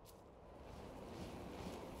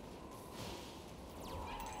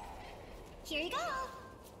 Here you go.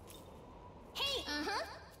 Hey,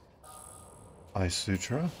 Ice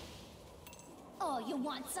Sutra. Oh, you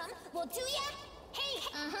want some? Well, do ya? Hey,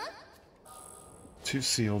 2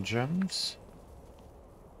 seal gems.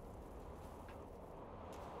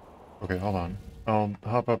 Okay, hold on. I'll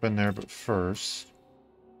hop up in there, but first...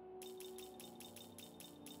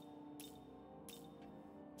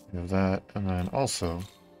 we have that, and then also...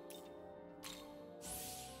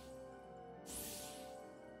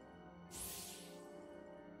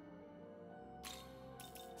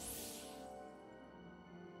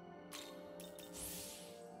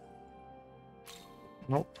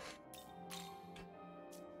 Nope.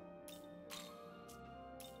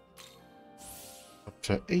 Up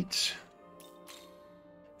to 8.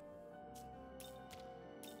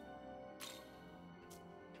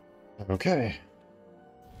 Okay.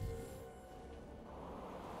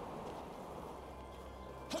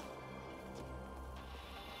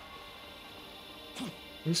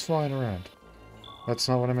 Who's flying around? That's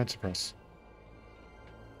not what I meant to press.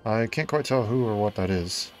 I can't quite tell who or what that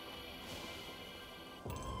is.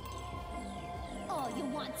 oh, you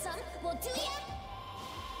want some? Well, do ya?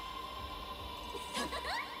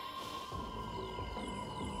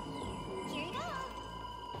 Here you go.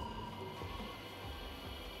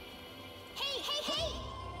 Hey!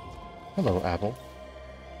 Hello, Apple.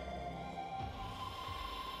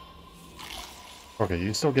 Okay,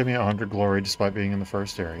 you still give me 100 glory despite being in the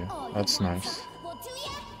first area. Oh, you That's want nice. some? Well, do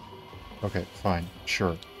ya? Okay, fine.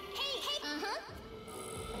 Sure. Hey,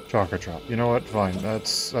 Chakra Drop. You know what? Fine.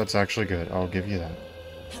 That's actually good. I'll give you that.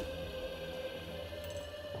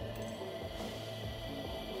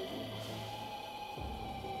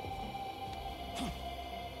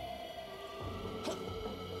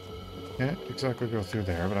 Can't exactly go through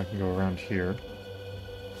there, but I can go around here.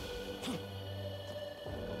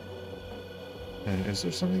 And is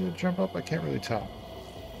there something to jump up? I can't really tell.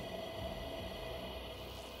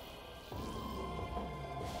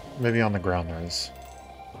 Maybe on the ground there is.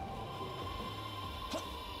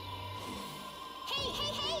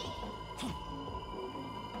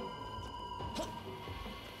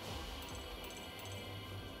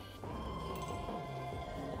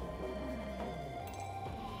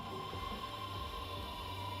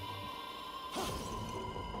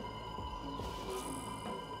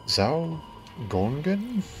 Zhao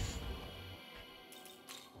Gongan?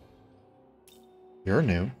 You're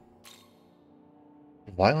new.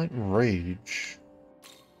 Violent Rage.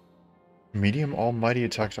 Medium almighty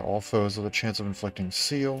attack to all foes with a chance of inflicting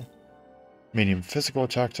seal. Medium physical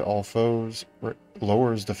attack to all foes.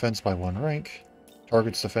 Lowers defense by 1 rank.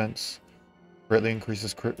 Targets defense. Greatly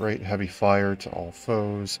increases crit rate. Heavy fire to all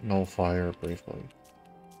foes. Null fire. Brave blade.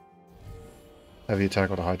 Heavy attack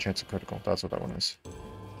with a high chance of critical. That's what that one is.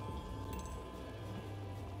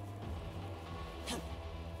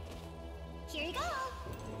 here you go.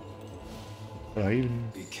 But I even...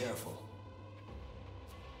 Be careful.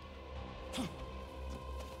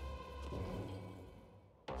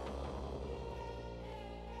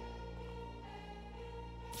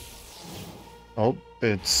 Oh,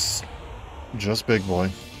 it's just Big Boy.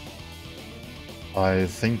 I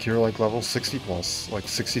think you're like level 60 plus, like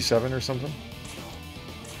 67 or something?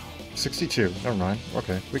 62, never mind.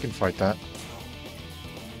 Okay, we can fight that.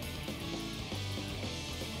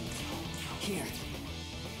 Here.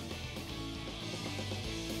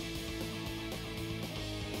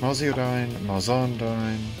 Maziodine,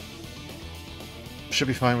 Mazondine. Should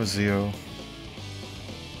be fine with Zeo.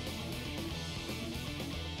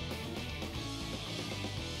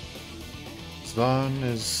 Zan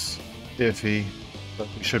is iffy, but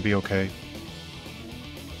we should be okay.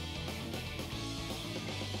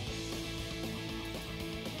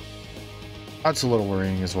 That's a little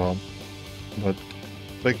worrying as well. But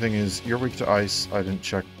big thing is, you're weak to ice. I didn't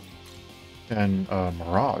check. And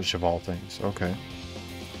Mirage, of all things. Okay.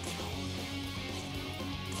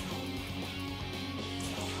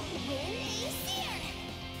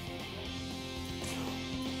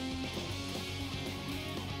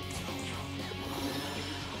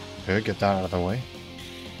 Okay, get that out of the way.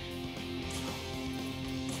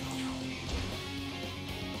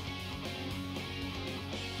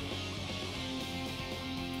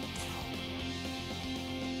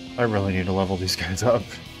 I really need to level these guys up.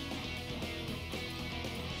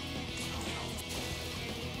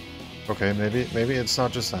 Okay, maybe it's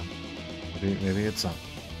not just them. Maybe it's not.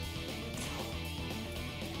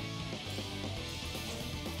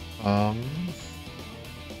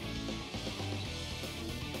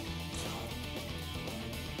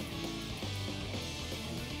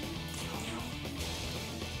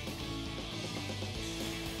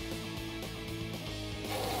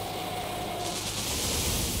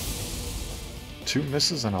 Two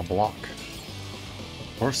misses and a block.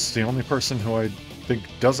 Of course, the only person who I think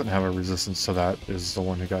doesn't have a resistance to that is the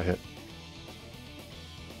one who got hit.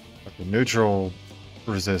 Okay, neutral,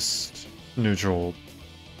 resist, neutral,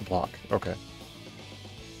 block. Okay.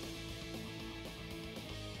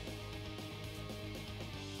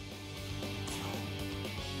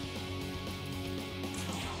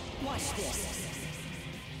 Watch this.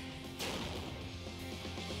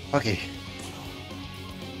 Okay.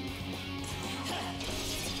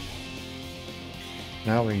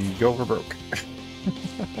 Now we go for broke.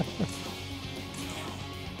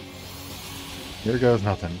 Here goes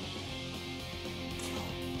nothing.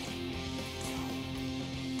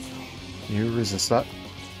 You resist that.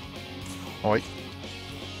 Oh wait.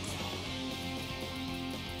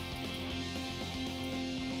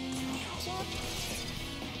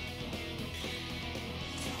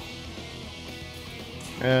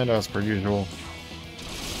 And as per usual.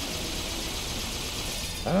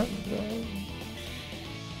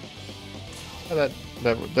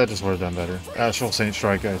 That just would have done better. Astral Saint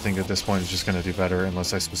Strike, I think at this point is just going to do better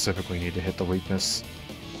unless I specifically need to hit the weakness.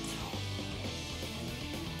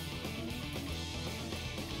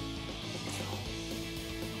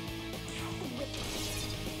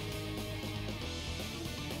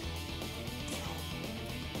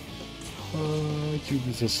 You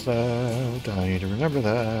resist that. I need to remember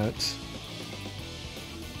that.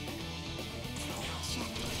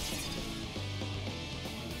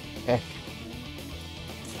 Eh.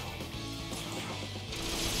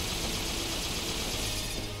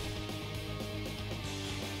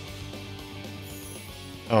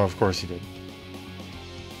 Oh, of course he did.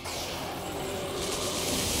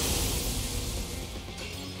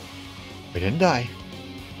 We didn't die.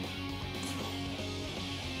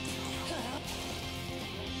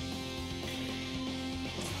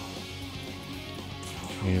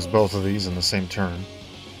 Use both of these in the same turn.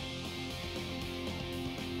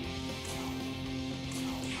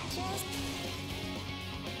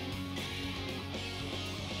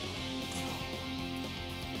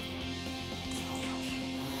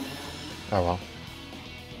 Oh well.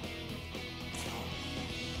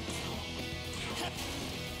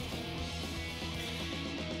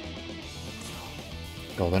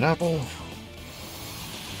 Golden apple.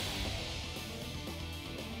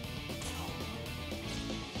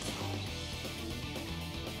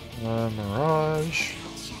 Mirage.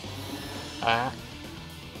 Ah.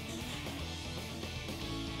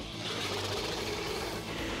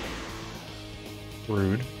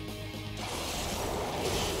 Rude.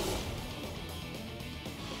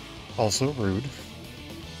 Also rude.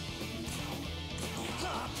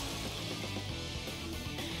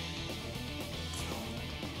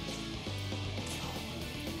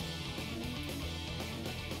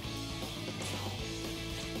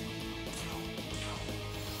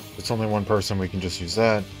 It's only one person, we can just use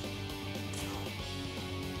that.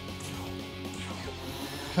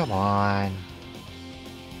 Come on.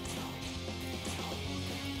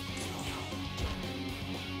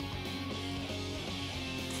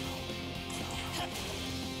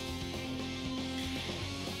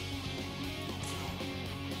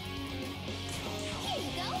 Here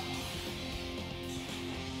you go.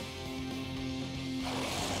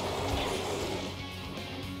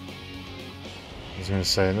 I was gonna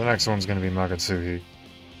say, the next one's gonna be Magatsuhi.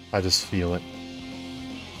 I just feel it.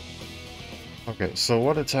 Okay, so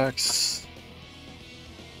what attacks...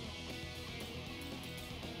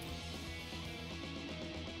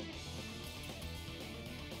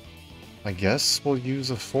 I guess we'll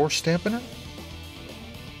use a Force Dampener?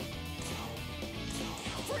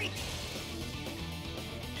 Freak.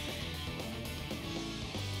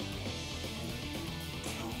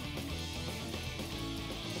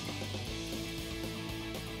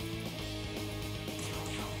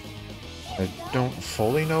 I don't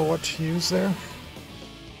fully know what to use there.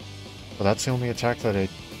 But that's the only attack that it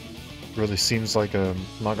really seems like a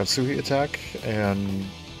Magatsuhi attack, and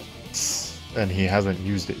he hasn't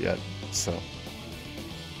used it yet, so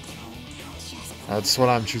that's what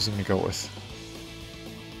I'm choosing to go with.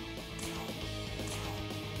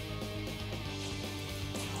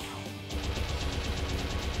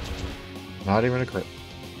 Not even a crit.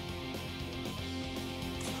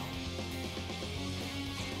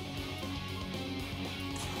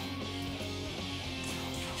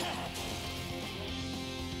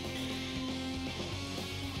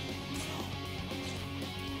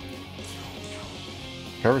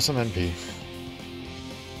 Cover some NP.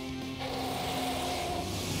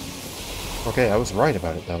 Okay, I was right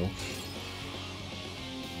about it though.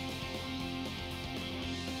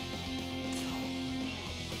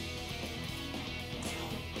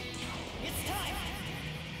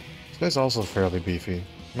 This guy's also fairly beefy.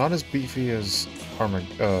 Not as beefy as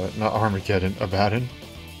not Armageddon, Abaddon.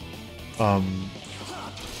 But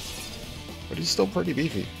he's still pretty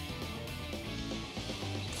beefy.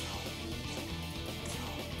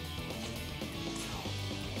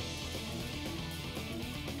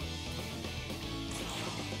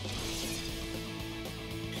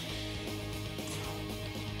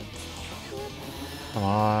 Come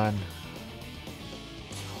on.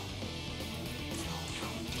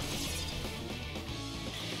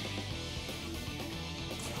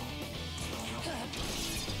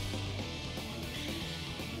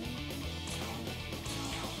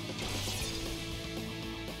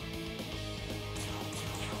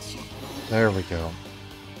 There we go.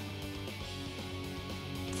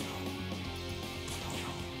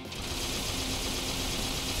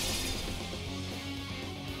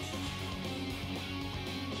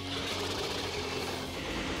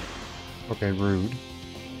 Okay, rude.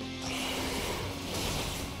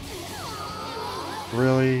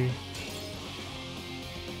 Really?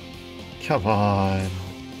 Come on.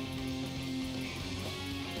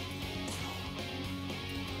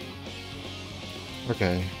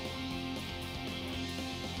 Okay.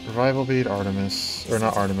 Revival beat Artemis, or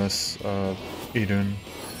not Artemis, Idun.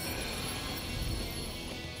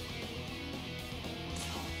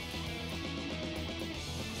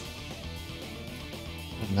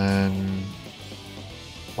 And then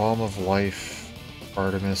Balm of Life,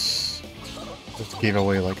 Artemis. Just gave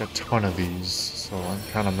away like a ton of these, so I'm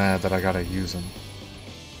kind of mad that I gotta use them.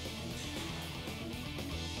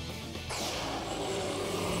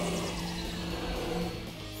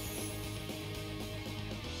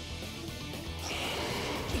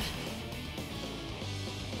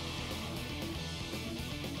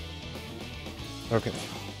 Okay.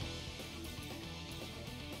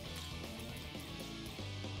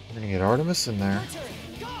 We're gonna get Artemis in there.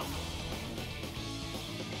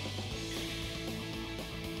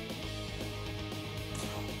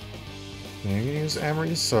 You're gonna use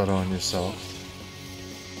Amory Soda on yourself.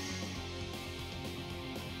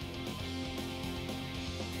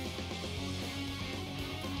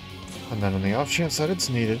 And then on the off chance that it's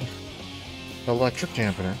needed, Electric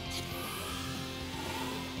Dampener.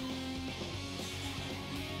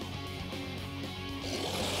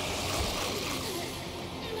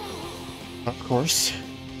 Of course.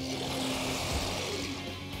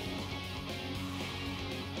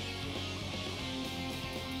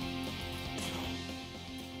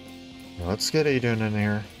 Let's get Idun in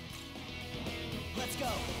here. Let's go.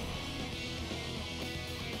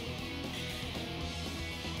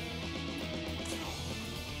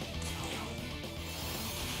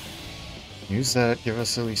 Use that, give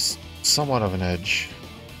us at least somewhat of an edge.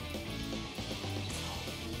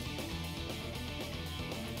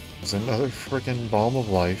 There's another freaking Balm of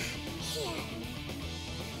Life.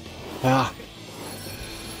 Ah!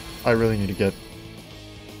 I really need to get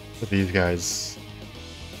to these guys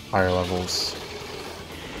higher levels.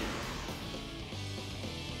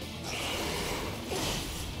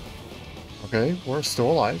 Okay, we're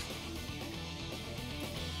still alive.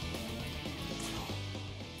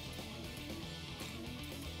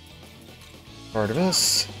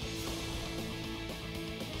 Artemis.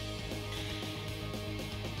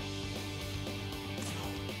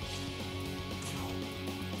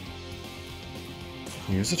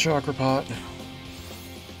 Use a chakra pot.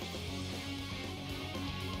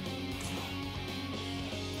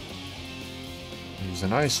 Use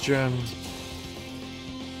an ice gem.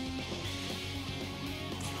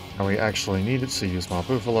 Now we actually need it, so use my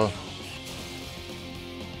Bufala.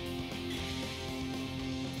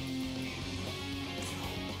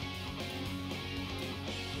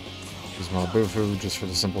 Use my Bufu just for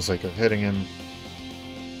the simple sake of hitting him.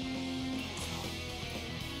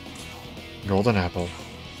 Golden apple.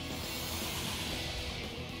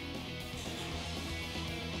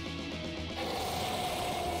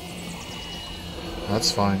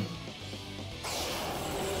 That's fine.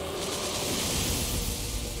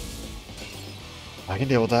 I can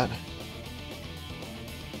deal with that.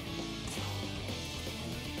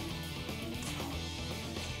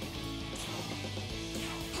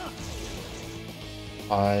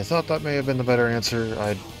 I thought that may have been the better answer.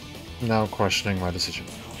 I'm now questioning my decision.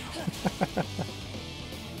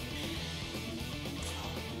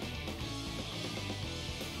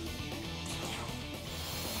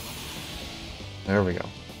 There we go.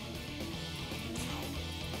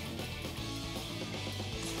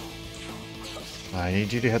 I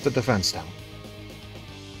need you to hit the defense down.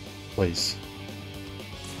 Please.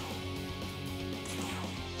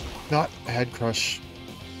 Not head crush.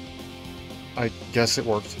 I guess it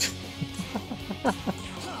worked.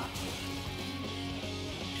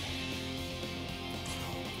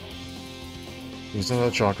 Use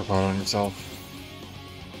another chakra pot on yourself.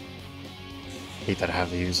 Hate that I have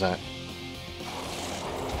to use that.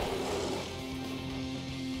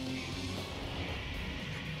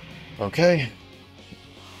 Okay.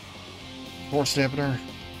 Force dampener.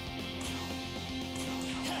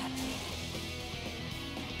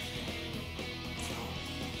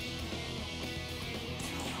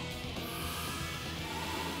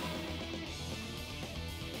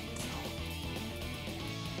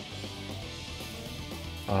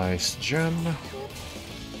 Ice gem.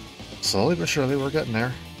 Slowly but surely we're getting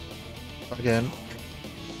there. Again.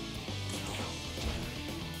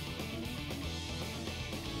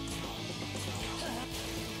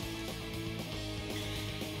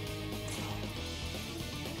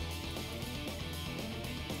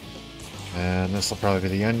 And this will probably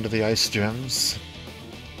be the end of the ice gems.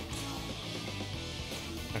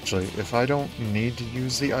 Actually, if I don't need to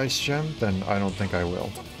use the ice gem, then I don't think I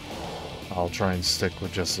will. I'll try and stick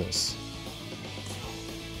with just this.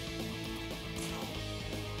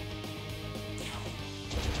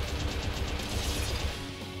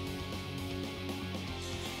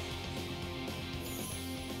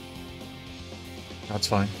 That's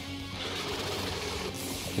fine.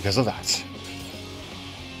 Because of that.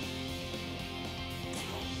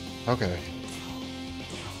 Okay.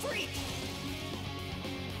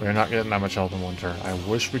 We're not getting that much health in one turn. I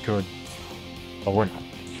wish we could, but we're not.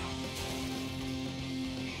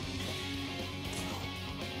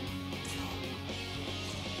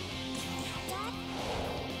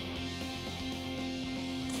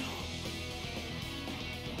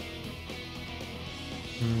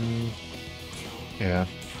 Yeah.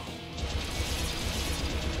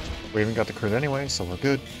 We even got the crit anyway, so we're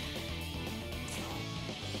good.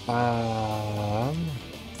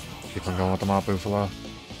 Keep on going with the Mop Buffalo.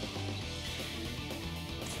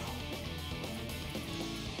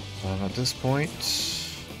 At this point,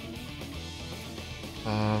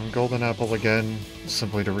 Golden Apple again,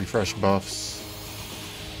 simply to refresh buffs.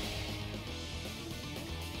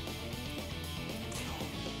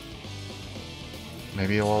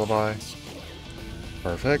 Maybe a lullaby.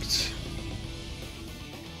 Perfect.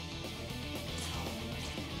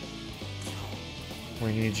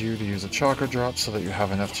 We need you to use a chakra drop so that you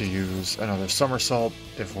have enough to use another somersault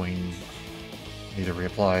if we need to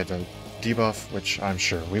reapply the debuff, which I'm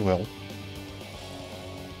sure we will.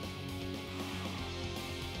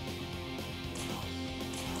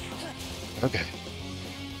 Okay.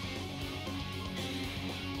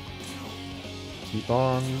 Keep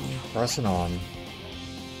on pressing on.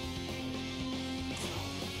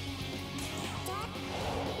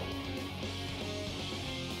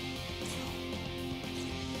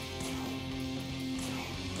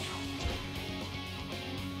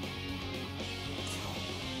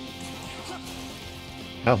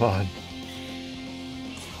 Come on.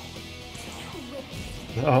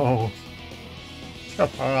 No. Come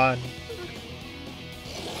on.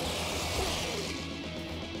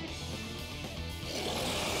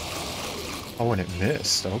 Oh, and it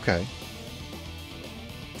missed. Okay.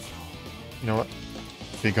 You know what?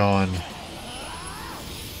 Be gone.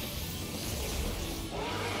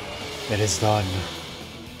 It is done.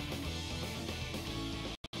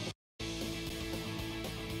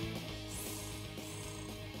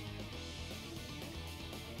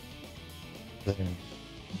 There.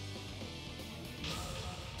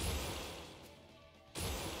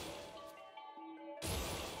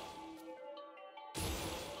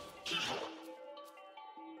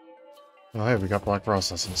 Oh, hey, we got black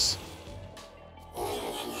processes.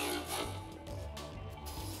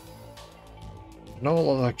 No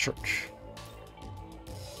electric.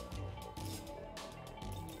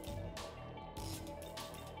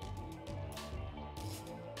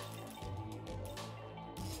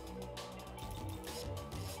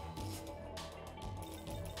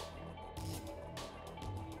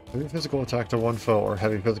 Heavy physical attack to one foe, or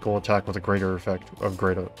heavy physical attack with a greater effect of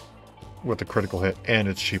greater with a critical hit, and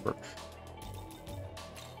it's cheaper.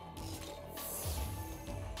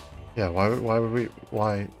 Yeah,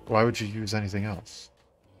 why would you use anything else?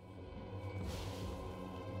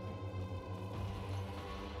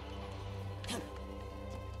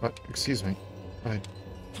 What? Excuse me.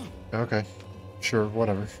 Okay. Sure,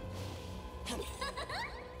 whatever.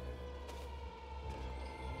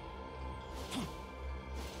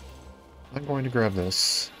 I'm going to grab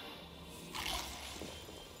this.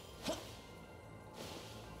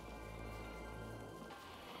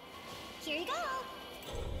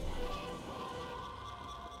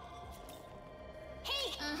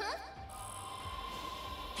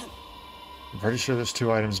 I'm pretty sure there's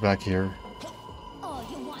 2 items back here. Oh,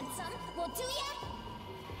 you want some? Well, do ya?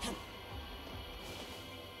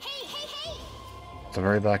 Hey, hey, hey! At the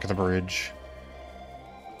very back of the bridge.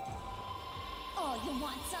 Oh, you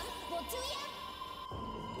want some? Well, do ya?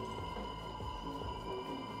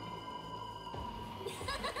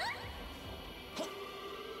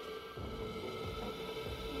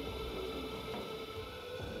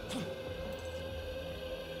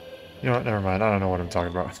 You know what, never mind, I don't know what I'm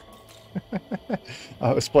talking about.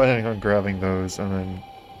 I was planning on grabbing those and then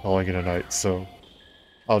calling it a night, so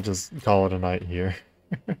I'll just call it a night here.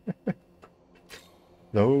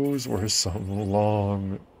 Those were some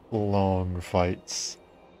long, long fights.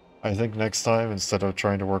 I think next time, instead of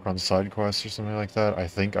trying to work on side quests or something like that, I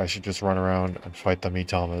think I should just run around and fight the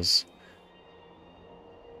Mitamas.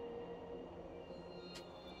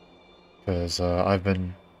 Because I've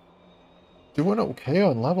been doing okay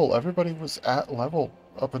on level. Everybody was at level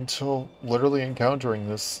up until literally encountering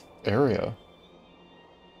this area.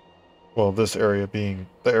 Well, this area being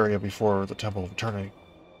the area before the Temple of Eternity.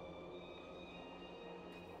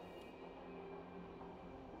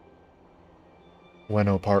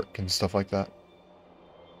 Weno Park and stuff like that.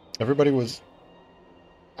 Everybody was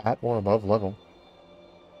at or above level.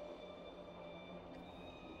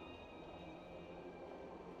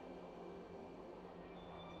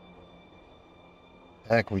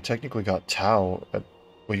 Heck, we technically got Tao at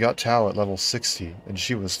level 60, and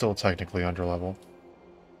she was still technically under level.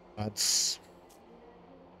 That's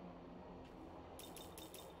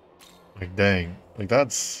like dang. Like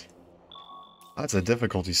that's a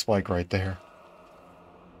difficulty spike right there.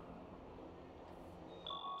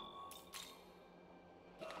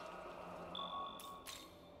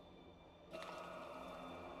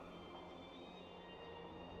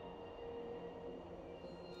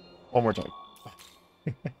 One more time.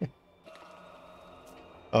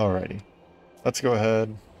 Alrighty. Let's go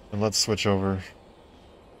ahead and let's switch over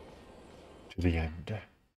to the end.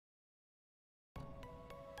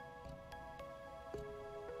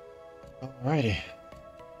 Alrighty.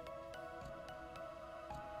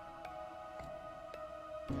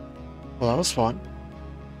 Well, that was fun.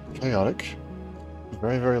 Chaotic.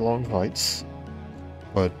 Very, very long fights.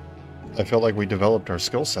 But I felt like we developed our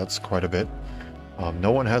skill sets quite a bit.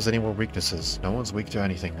 No one has any more weaknesses. No one's weak to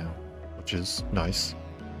anything now, which is nice.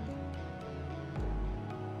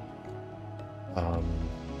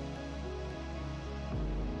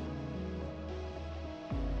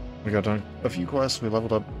 We got done a few quests. We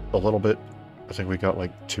leveled up a little bit. I think we got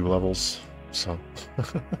like 2 levels. So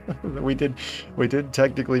we did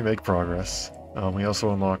technically make progress. We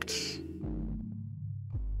also unlocked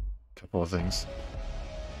a couple of things.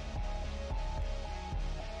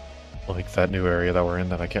 Like that new area that we're in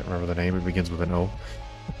that I can't remember the name. It begins with an O.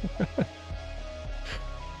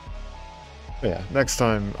 Yeah, next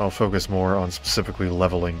time I'll focus more on specifically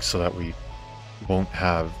leveling so that we won't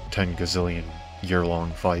have 10 gazillion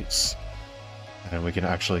year-long fights. And we can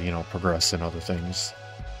actually, you know, progress in other things.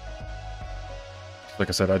 Like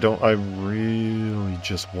I said, I really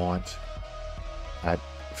just want that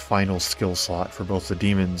final skill slot for both the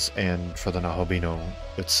demons and for the Nahabino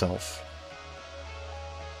itself.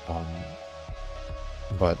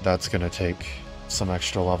 But that's gonna take some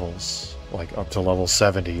extra levels, like up to level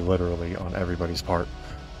 70 literally on everybody's part.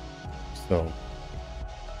 So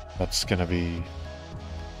that's gonna be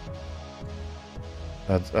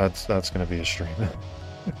that's gonna be a stream.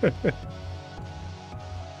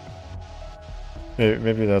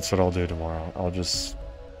 Maybe that's what I'll do tomorrow. I'll just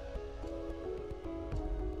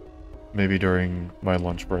maybe during my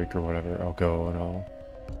lunch break or whatever, I'll go and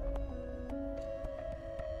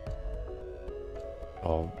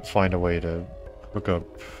I'll find a way to hook up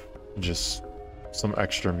just some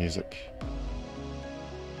extra music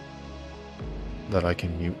that I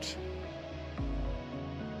can mute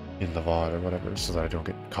in the VOD or whatever so that I don't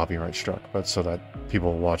get copyright struck, but so that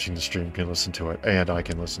people watching the stream can listen to it and I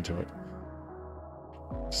can listen to it.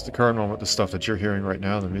 It's the current moment, the stuff that you're hearing right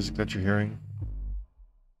now, the music that you're hearing,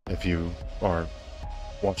 if you are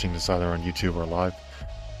watching this either on YouTube or live,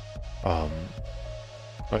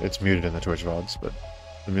 it's muted in the Twitch VODs, but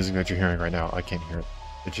the music that you're hearing right now, I can't hear it.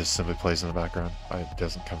 It just simply plays in the background. It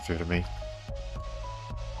doesn't come through to me.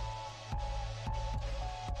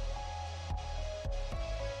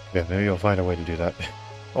 Yeah, maybe I'll find a way to do that.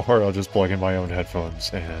 Or I'll just plug in my own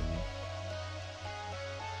headphones and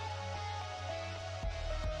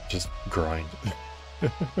just grind.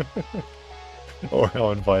 Or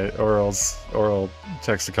I'll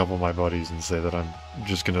text a couple of my buddies and say that I'm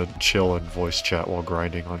just gonna chill and voice chat while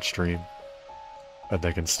grinding on stream. And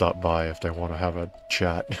they can stop by if they want to have a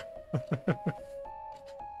chat.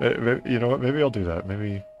 You know what? Maybe I'll do that.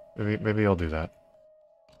 Maybe I'll do that.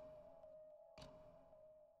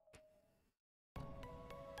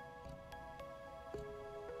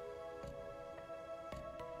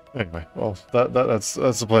 Anyway, well, that's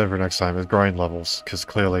the plan for next time, is grind levels, because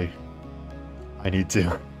clearly I need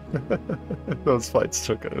to. Those fights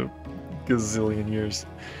took a gazillion years.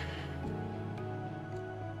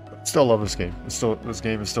 Still love this game. This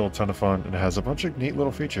game is still a ton of fun, and it has a bunch of neat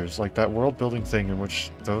little features, like that world building thing in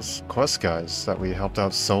which those quest guys that we helped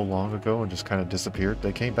out so long ago and just kind of disappeared,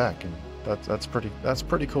 they came back, and that's pretty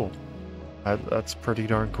cool. That's pretty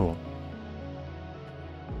darn cool.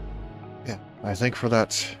 Yeah, I think for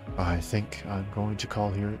that, I think I'm going to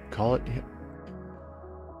call it.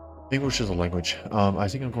 English is a language. I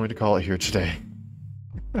think I'm going to call it here today.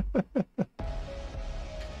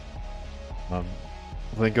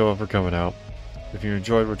 Thank you all for coming out. If you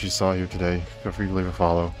enjoyed what you saw here today, feel free to leave a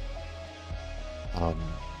follow. You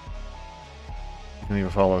can leave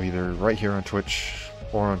a follow either right here on Twitch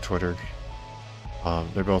or on Twitter.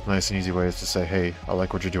 They're both nice and easy ways to say, hey, I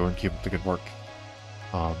like what you're doing, keep up the good work.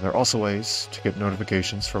 There are also ways to get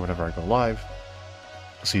notifications for whenever I go live,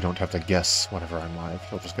 so you don't have to guess whenever I'm live.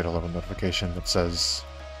 You'll just get a little notification that says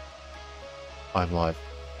I'm live.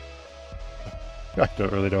 I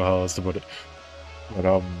don't really know how else to put it. But,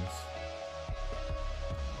 if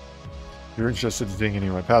you're interested in seeing any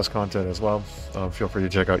of my past content as well, feel free to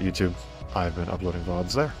check out YouTube. I've been uploading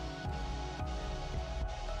VODs there.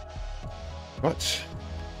 But,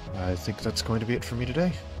 I think that's going to be it for me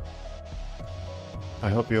today. I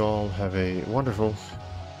hope you all have a wonderful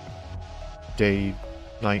day,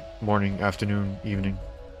 night, morning, afternoon, evening,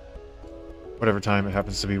 whatever time it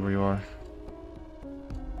happens to be where you are.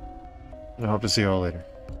 And I hope to see you all later.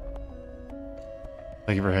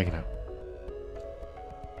 Thank you for hanging out.